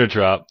second Izuna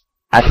drop.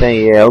 I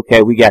think, yeah,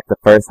 okay, we got the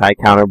first high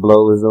counter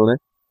blow, Izuna.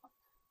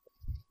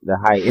 The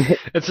high.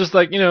 It's just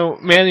like,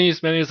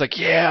 Manny's like,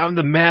 yeah, I'm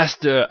the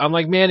master. I'm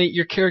like, Manny,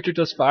 your character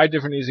does 5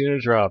 different Izuna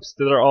drops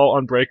that are all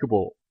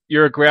unbreakable.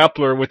 You're a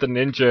grappler with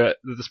the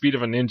speed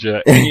of a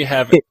ninja, and you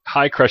have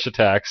high crush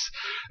attacks,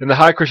 and the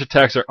high crush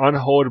attacks are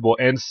unholdable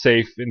and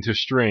safe into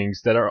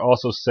strings that are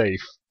also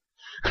safe.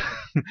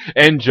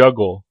 And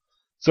juggle.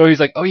 So he's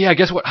like, oh yeah,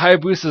 guess what?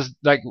 Hayabusa's,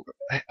 like,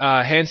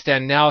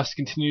 handstand now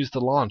continues to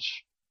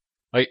launch.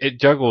 Like, it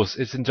juggles.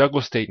 It's in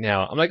juggle state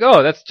now. I'm like,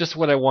 oh, that's just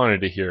what I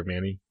wanted to hear,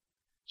 Manny.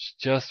 It's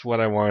just what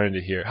I wanted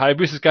to hear.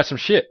 Hayabusa's got some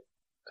shit.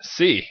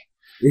 See.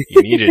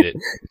 You needed it.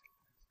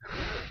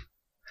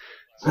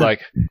 It's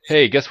like,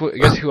 hey, guess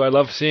who I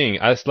love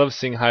seeing? I just love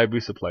seeing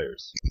Hayabusa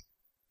players.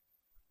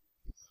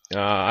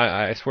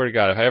 I swear to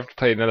God, if I ever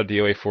play another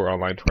DOA 4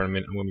 online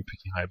tournament, I'm going to be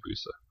picking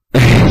Hayabusa.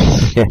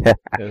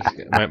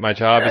 My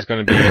job is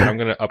going to be, I'm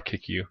going to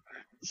upkick you.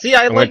 See,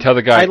 I liked I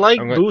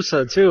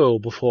Busa too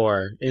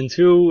before. In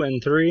 2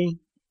 and 3.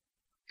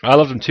 I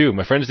loved him too.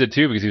 My friends did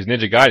too because he was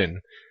Ninja Gaiden.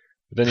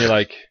 But then you're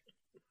like,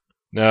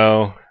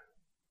 no.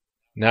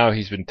 Now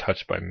he's been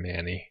touched by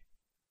Manny.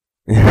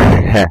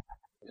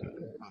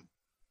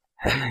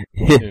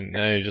 And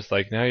now you're just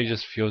like, now he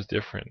just feels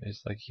different.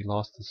 It's like he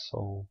lost his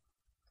soul.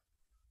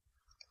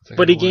 It's like,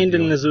 But I he don't wanna gained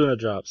an deal with it. Azuna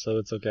drop, so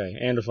it's okay.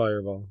 And a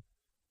fireball.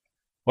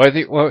 Well, I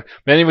think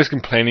Manny was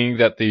complaining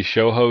that the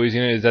Shoho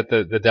Izuna is that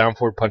the down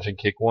forward punch and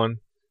kick one,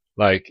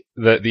 like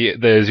the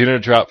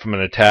Izuna drop from an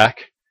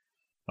attack,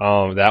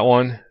 that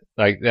one,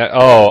 like that.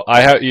 Oh,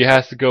 he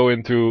has to go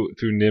in through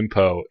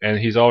Nimpo, and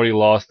he's already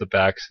lost the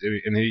back,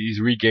 and he's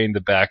regained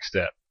the back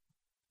step.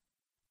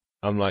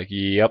 I'm like,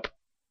 yep,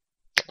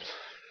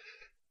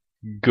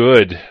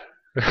 good.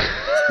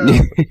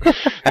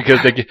 Because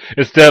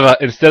instead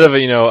of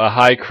a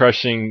high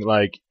crushing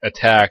like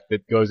attack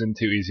that goes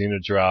into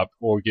Izuna drop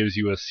or gives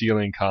you a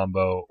ceiling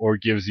combo or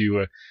gives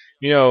you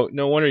no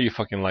wonder you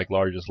fucking like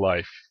large as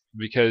life,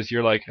 because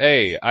you're like,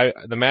 hey,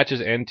 the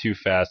matches end too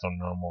fast on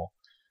normal.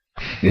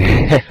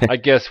 I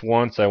guess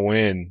once I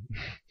win.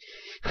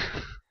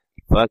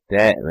 Fuck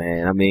that,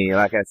 man. I mean,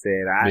 like I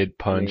said, Mid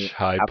punch,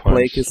 high I punch,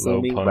 play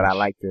low Kasumi, punch. but I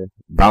like to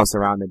bounce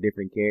around the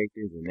different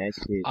characters, and that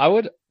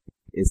shit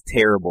is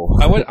terrible.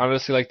 I would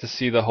honestly like to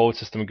see the whole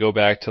system go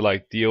back to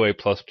like DOA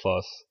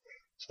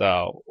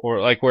style,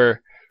 or like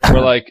where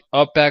like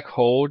up back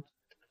hold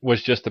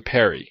was just a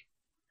parry,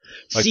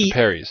 like See, the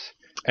parries,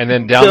 and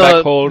then down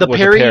back hold was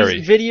a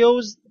parry.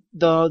 Videos,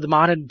 the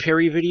modded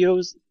parry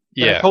videos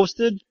that I Yeah,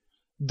 posted,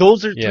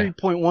 those are Yeah.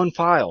 3.1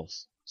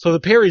 files. So the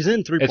parry's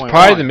in 3.1. it's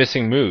probably the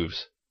missing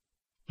moves.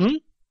 Hmm?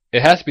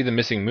 It has to be the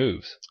missing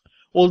moves.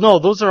 Well, no,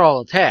 those are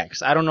all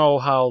attacks. I don't know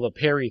how the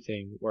parry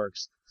thing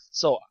works.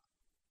 So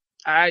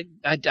I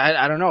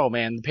don't know,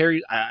 man. The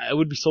parry, it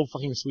would be so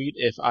fucking sweet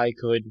if I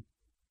could,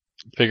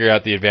 Figure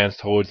out the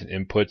advanced holds and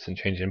inputs and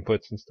change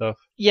inputs and stuff.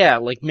 yeah,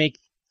 like make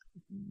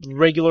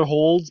regular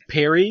holds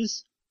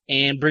parries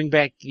and bring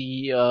back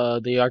the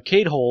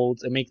arcade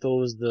holds and make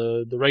those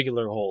the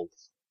regular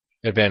holds.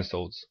 Advanced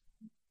holds.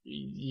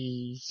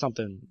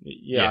 Something.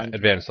 Yeah.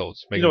 Advanced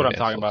holds. Make You know them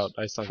what I'm advanced talking holds.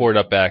 about. I suck. Forward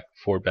up back,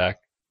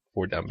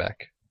 forward down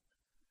back.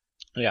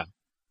 Yeah.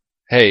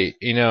 Hey,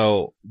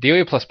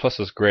 DOA plus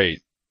is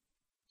great.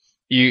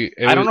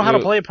 I don't know how to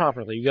play it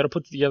properly. You got to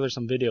put together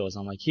some videos.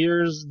 I'm like,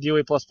 here's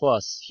DOA++.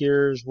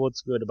 Here's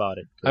what's good about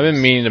it. I've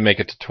been meaning to make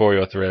a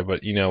tutorial thread,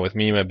 but with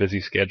me and my busy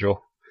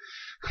schedule.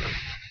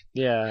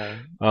 Yeah.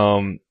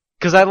 Um.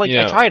 Because I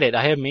tried it.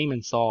 I have MAME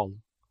installed,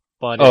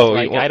 but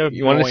it's I don't.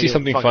 You want to see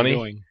something funny?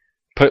 Doing.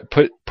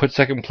 Put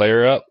second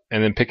player up,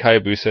 and then pick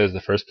Hayabusa as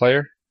the first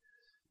player.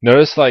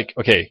 Notice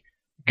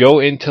go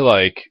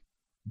into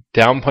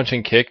down punch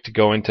and kick to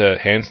go into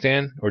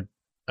handstand, or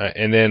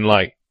and then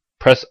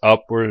press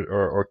up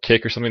or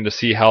kick or something to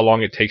see how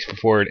long it takes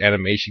before an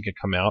animation can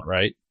come out,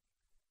 right?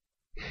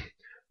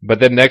 But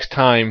then next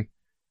time,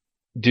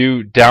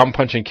 do down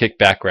punch and kick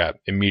back grab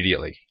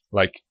immediately,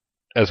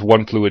 as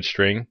one fluid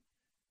string,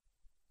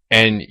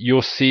 and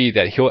you'll see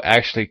that he'll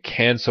actually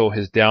cancel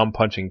his down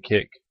punch and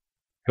kick.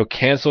 He'll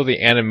cancel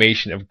the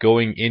animation of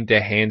going into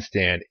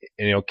handstand,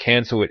 and he'll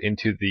cancel it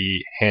into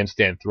the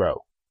handstand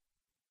throw.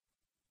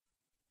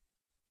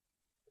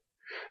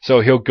 So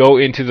he'll go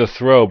into the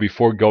throw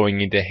before going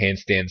into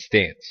handstand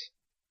stance.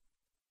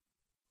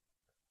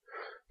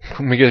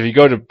 Because if you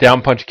go to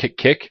down punch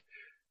kick,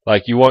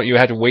 you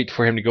have to wait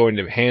for him to go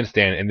into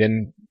handstand and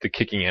then the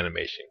kicking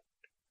animation.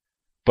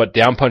 But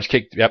down punch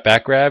kick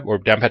back grab or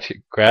down punch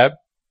kick grab,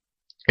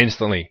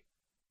 instantly.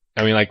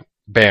 I mean,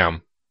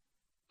 bam,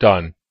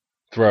 done,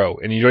 throw,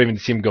 and you don't even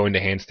see him go into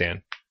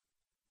handstand.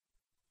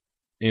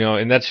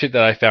 And that's shit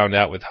that I found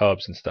out with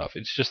hubs and stuff.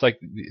 It's just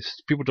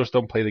people just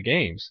don't play the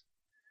games.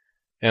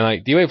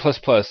 And DOA++,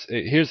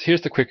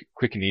 here's the quick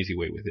and easy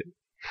way with it.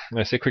 And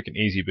I say quick and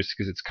easy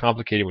because it's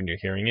complicated when you're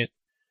hearing it.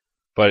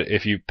 But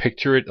if you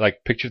picture it,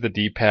 picture the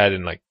D-pad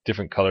in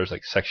different colors,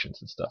 sections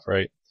and stuff,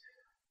 right?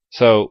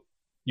 So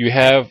you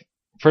have,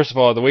 first of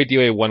all, the way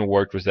DOA 1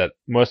 worked was that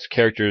most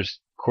characters'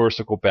 core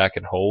circle back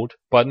and hold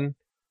button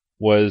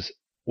was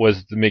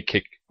the mid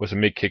kick, was a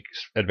mid kick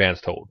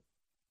advanced hold.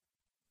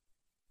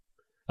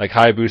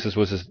 Hayabusa's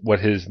was what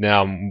his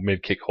now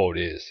mid kick hold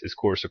is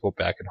core circle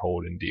back and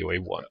hold in DOA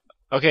 1.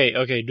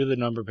 Okay, do the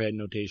number pad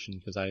notation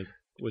because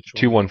which one?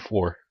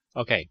 214.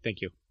 Okay,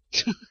 thank you.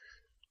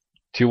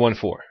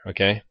 214,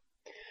 okay?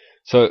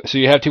 So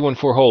you have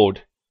 214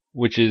 hold,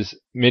 which is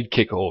mid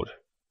kick hold.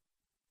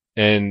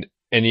 And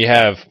you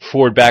have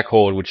forward back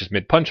hold, which is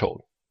mid punch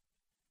hold.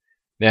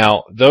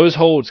 Now, those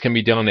holds can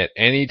be done at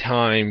any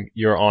time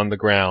you're on the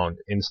ground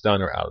in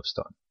stun or out of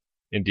stun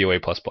in DOA++.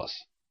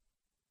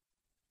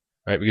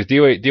 Right? Because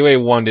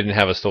DOA 1 didn't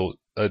have a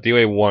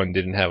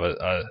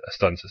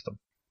stun system.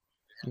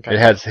 Okay. It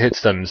has hit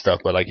stun and stuff,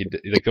 but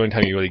the only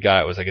time you really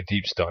got it was a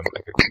deep stun,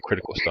 a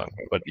critical stun,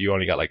 but you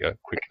only got a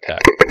quick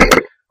attack.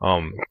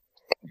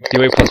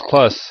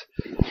 DOA++,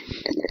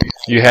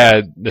 you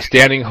had the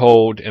standing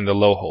hold and the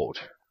low hold,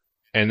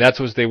 and that's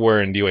what they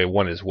were in DOA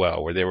 1 as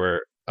well, where they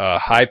were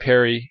high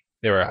parry.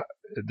 The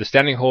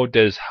standing hold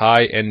does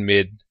high and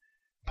mid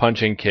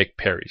punch and kick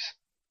parries,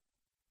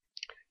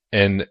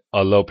 and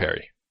a low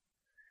parry.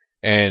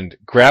 And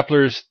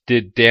grapplers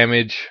did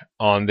damage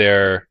on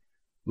their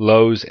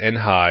lows and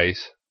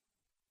highs,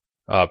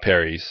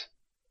 parries,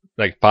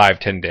 like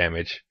 5-10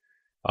 damage.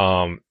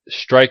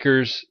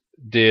 Strikers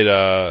did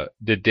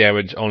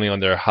damage only on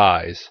their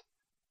highs,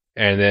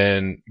 and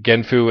then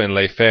Genfu and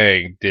Lei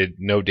Fang did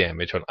no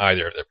damage on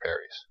either of their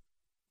parries.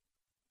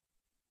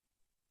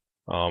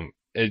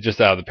 It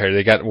just out of the parry,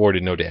 they got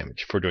awarded no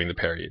damage for doing the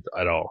parry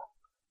at all.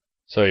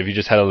 So if you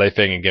just had a Lei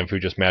Fang and Genfu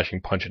just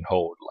mashing punch and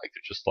hold, like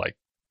they're just like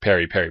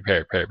parry,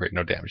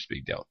 no damage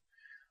being dealt.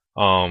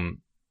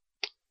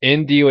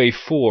 In DOA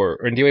 4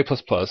 or in DOA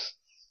plus,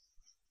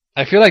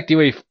 I feel like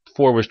DOA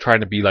 4 was trying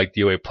to be like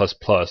DOA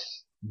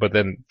plus, but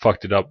then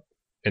fucked it up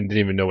and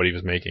didn't even know what he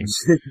was making.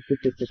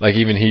 Like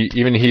even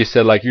he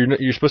said like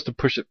you're supposed to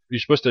push it. You're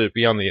supposed to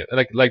be on the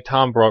like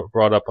Tom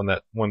brought up on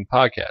that one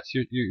podcast.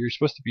 You're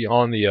supposed to be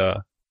on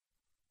the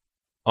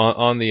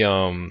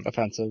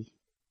Offensive.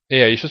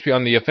 Yeah, you're supposed to be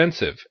on the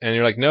offensive, and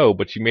you're like, no,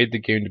 but you made the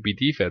game to be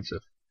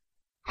defensive.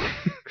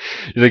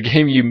 The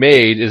game you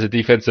made is a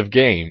defensive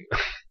game.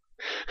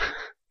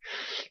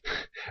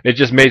 It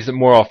just makes it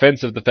more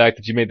offensive, the fact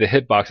that you made the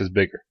hitboxes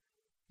bigger,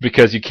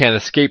 because you can't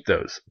escape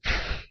those.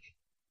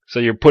 So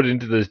you're put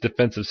into those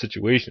defensive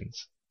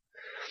situations.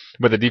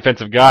 But the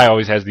defensive guy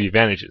always has the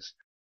advantages.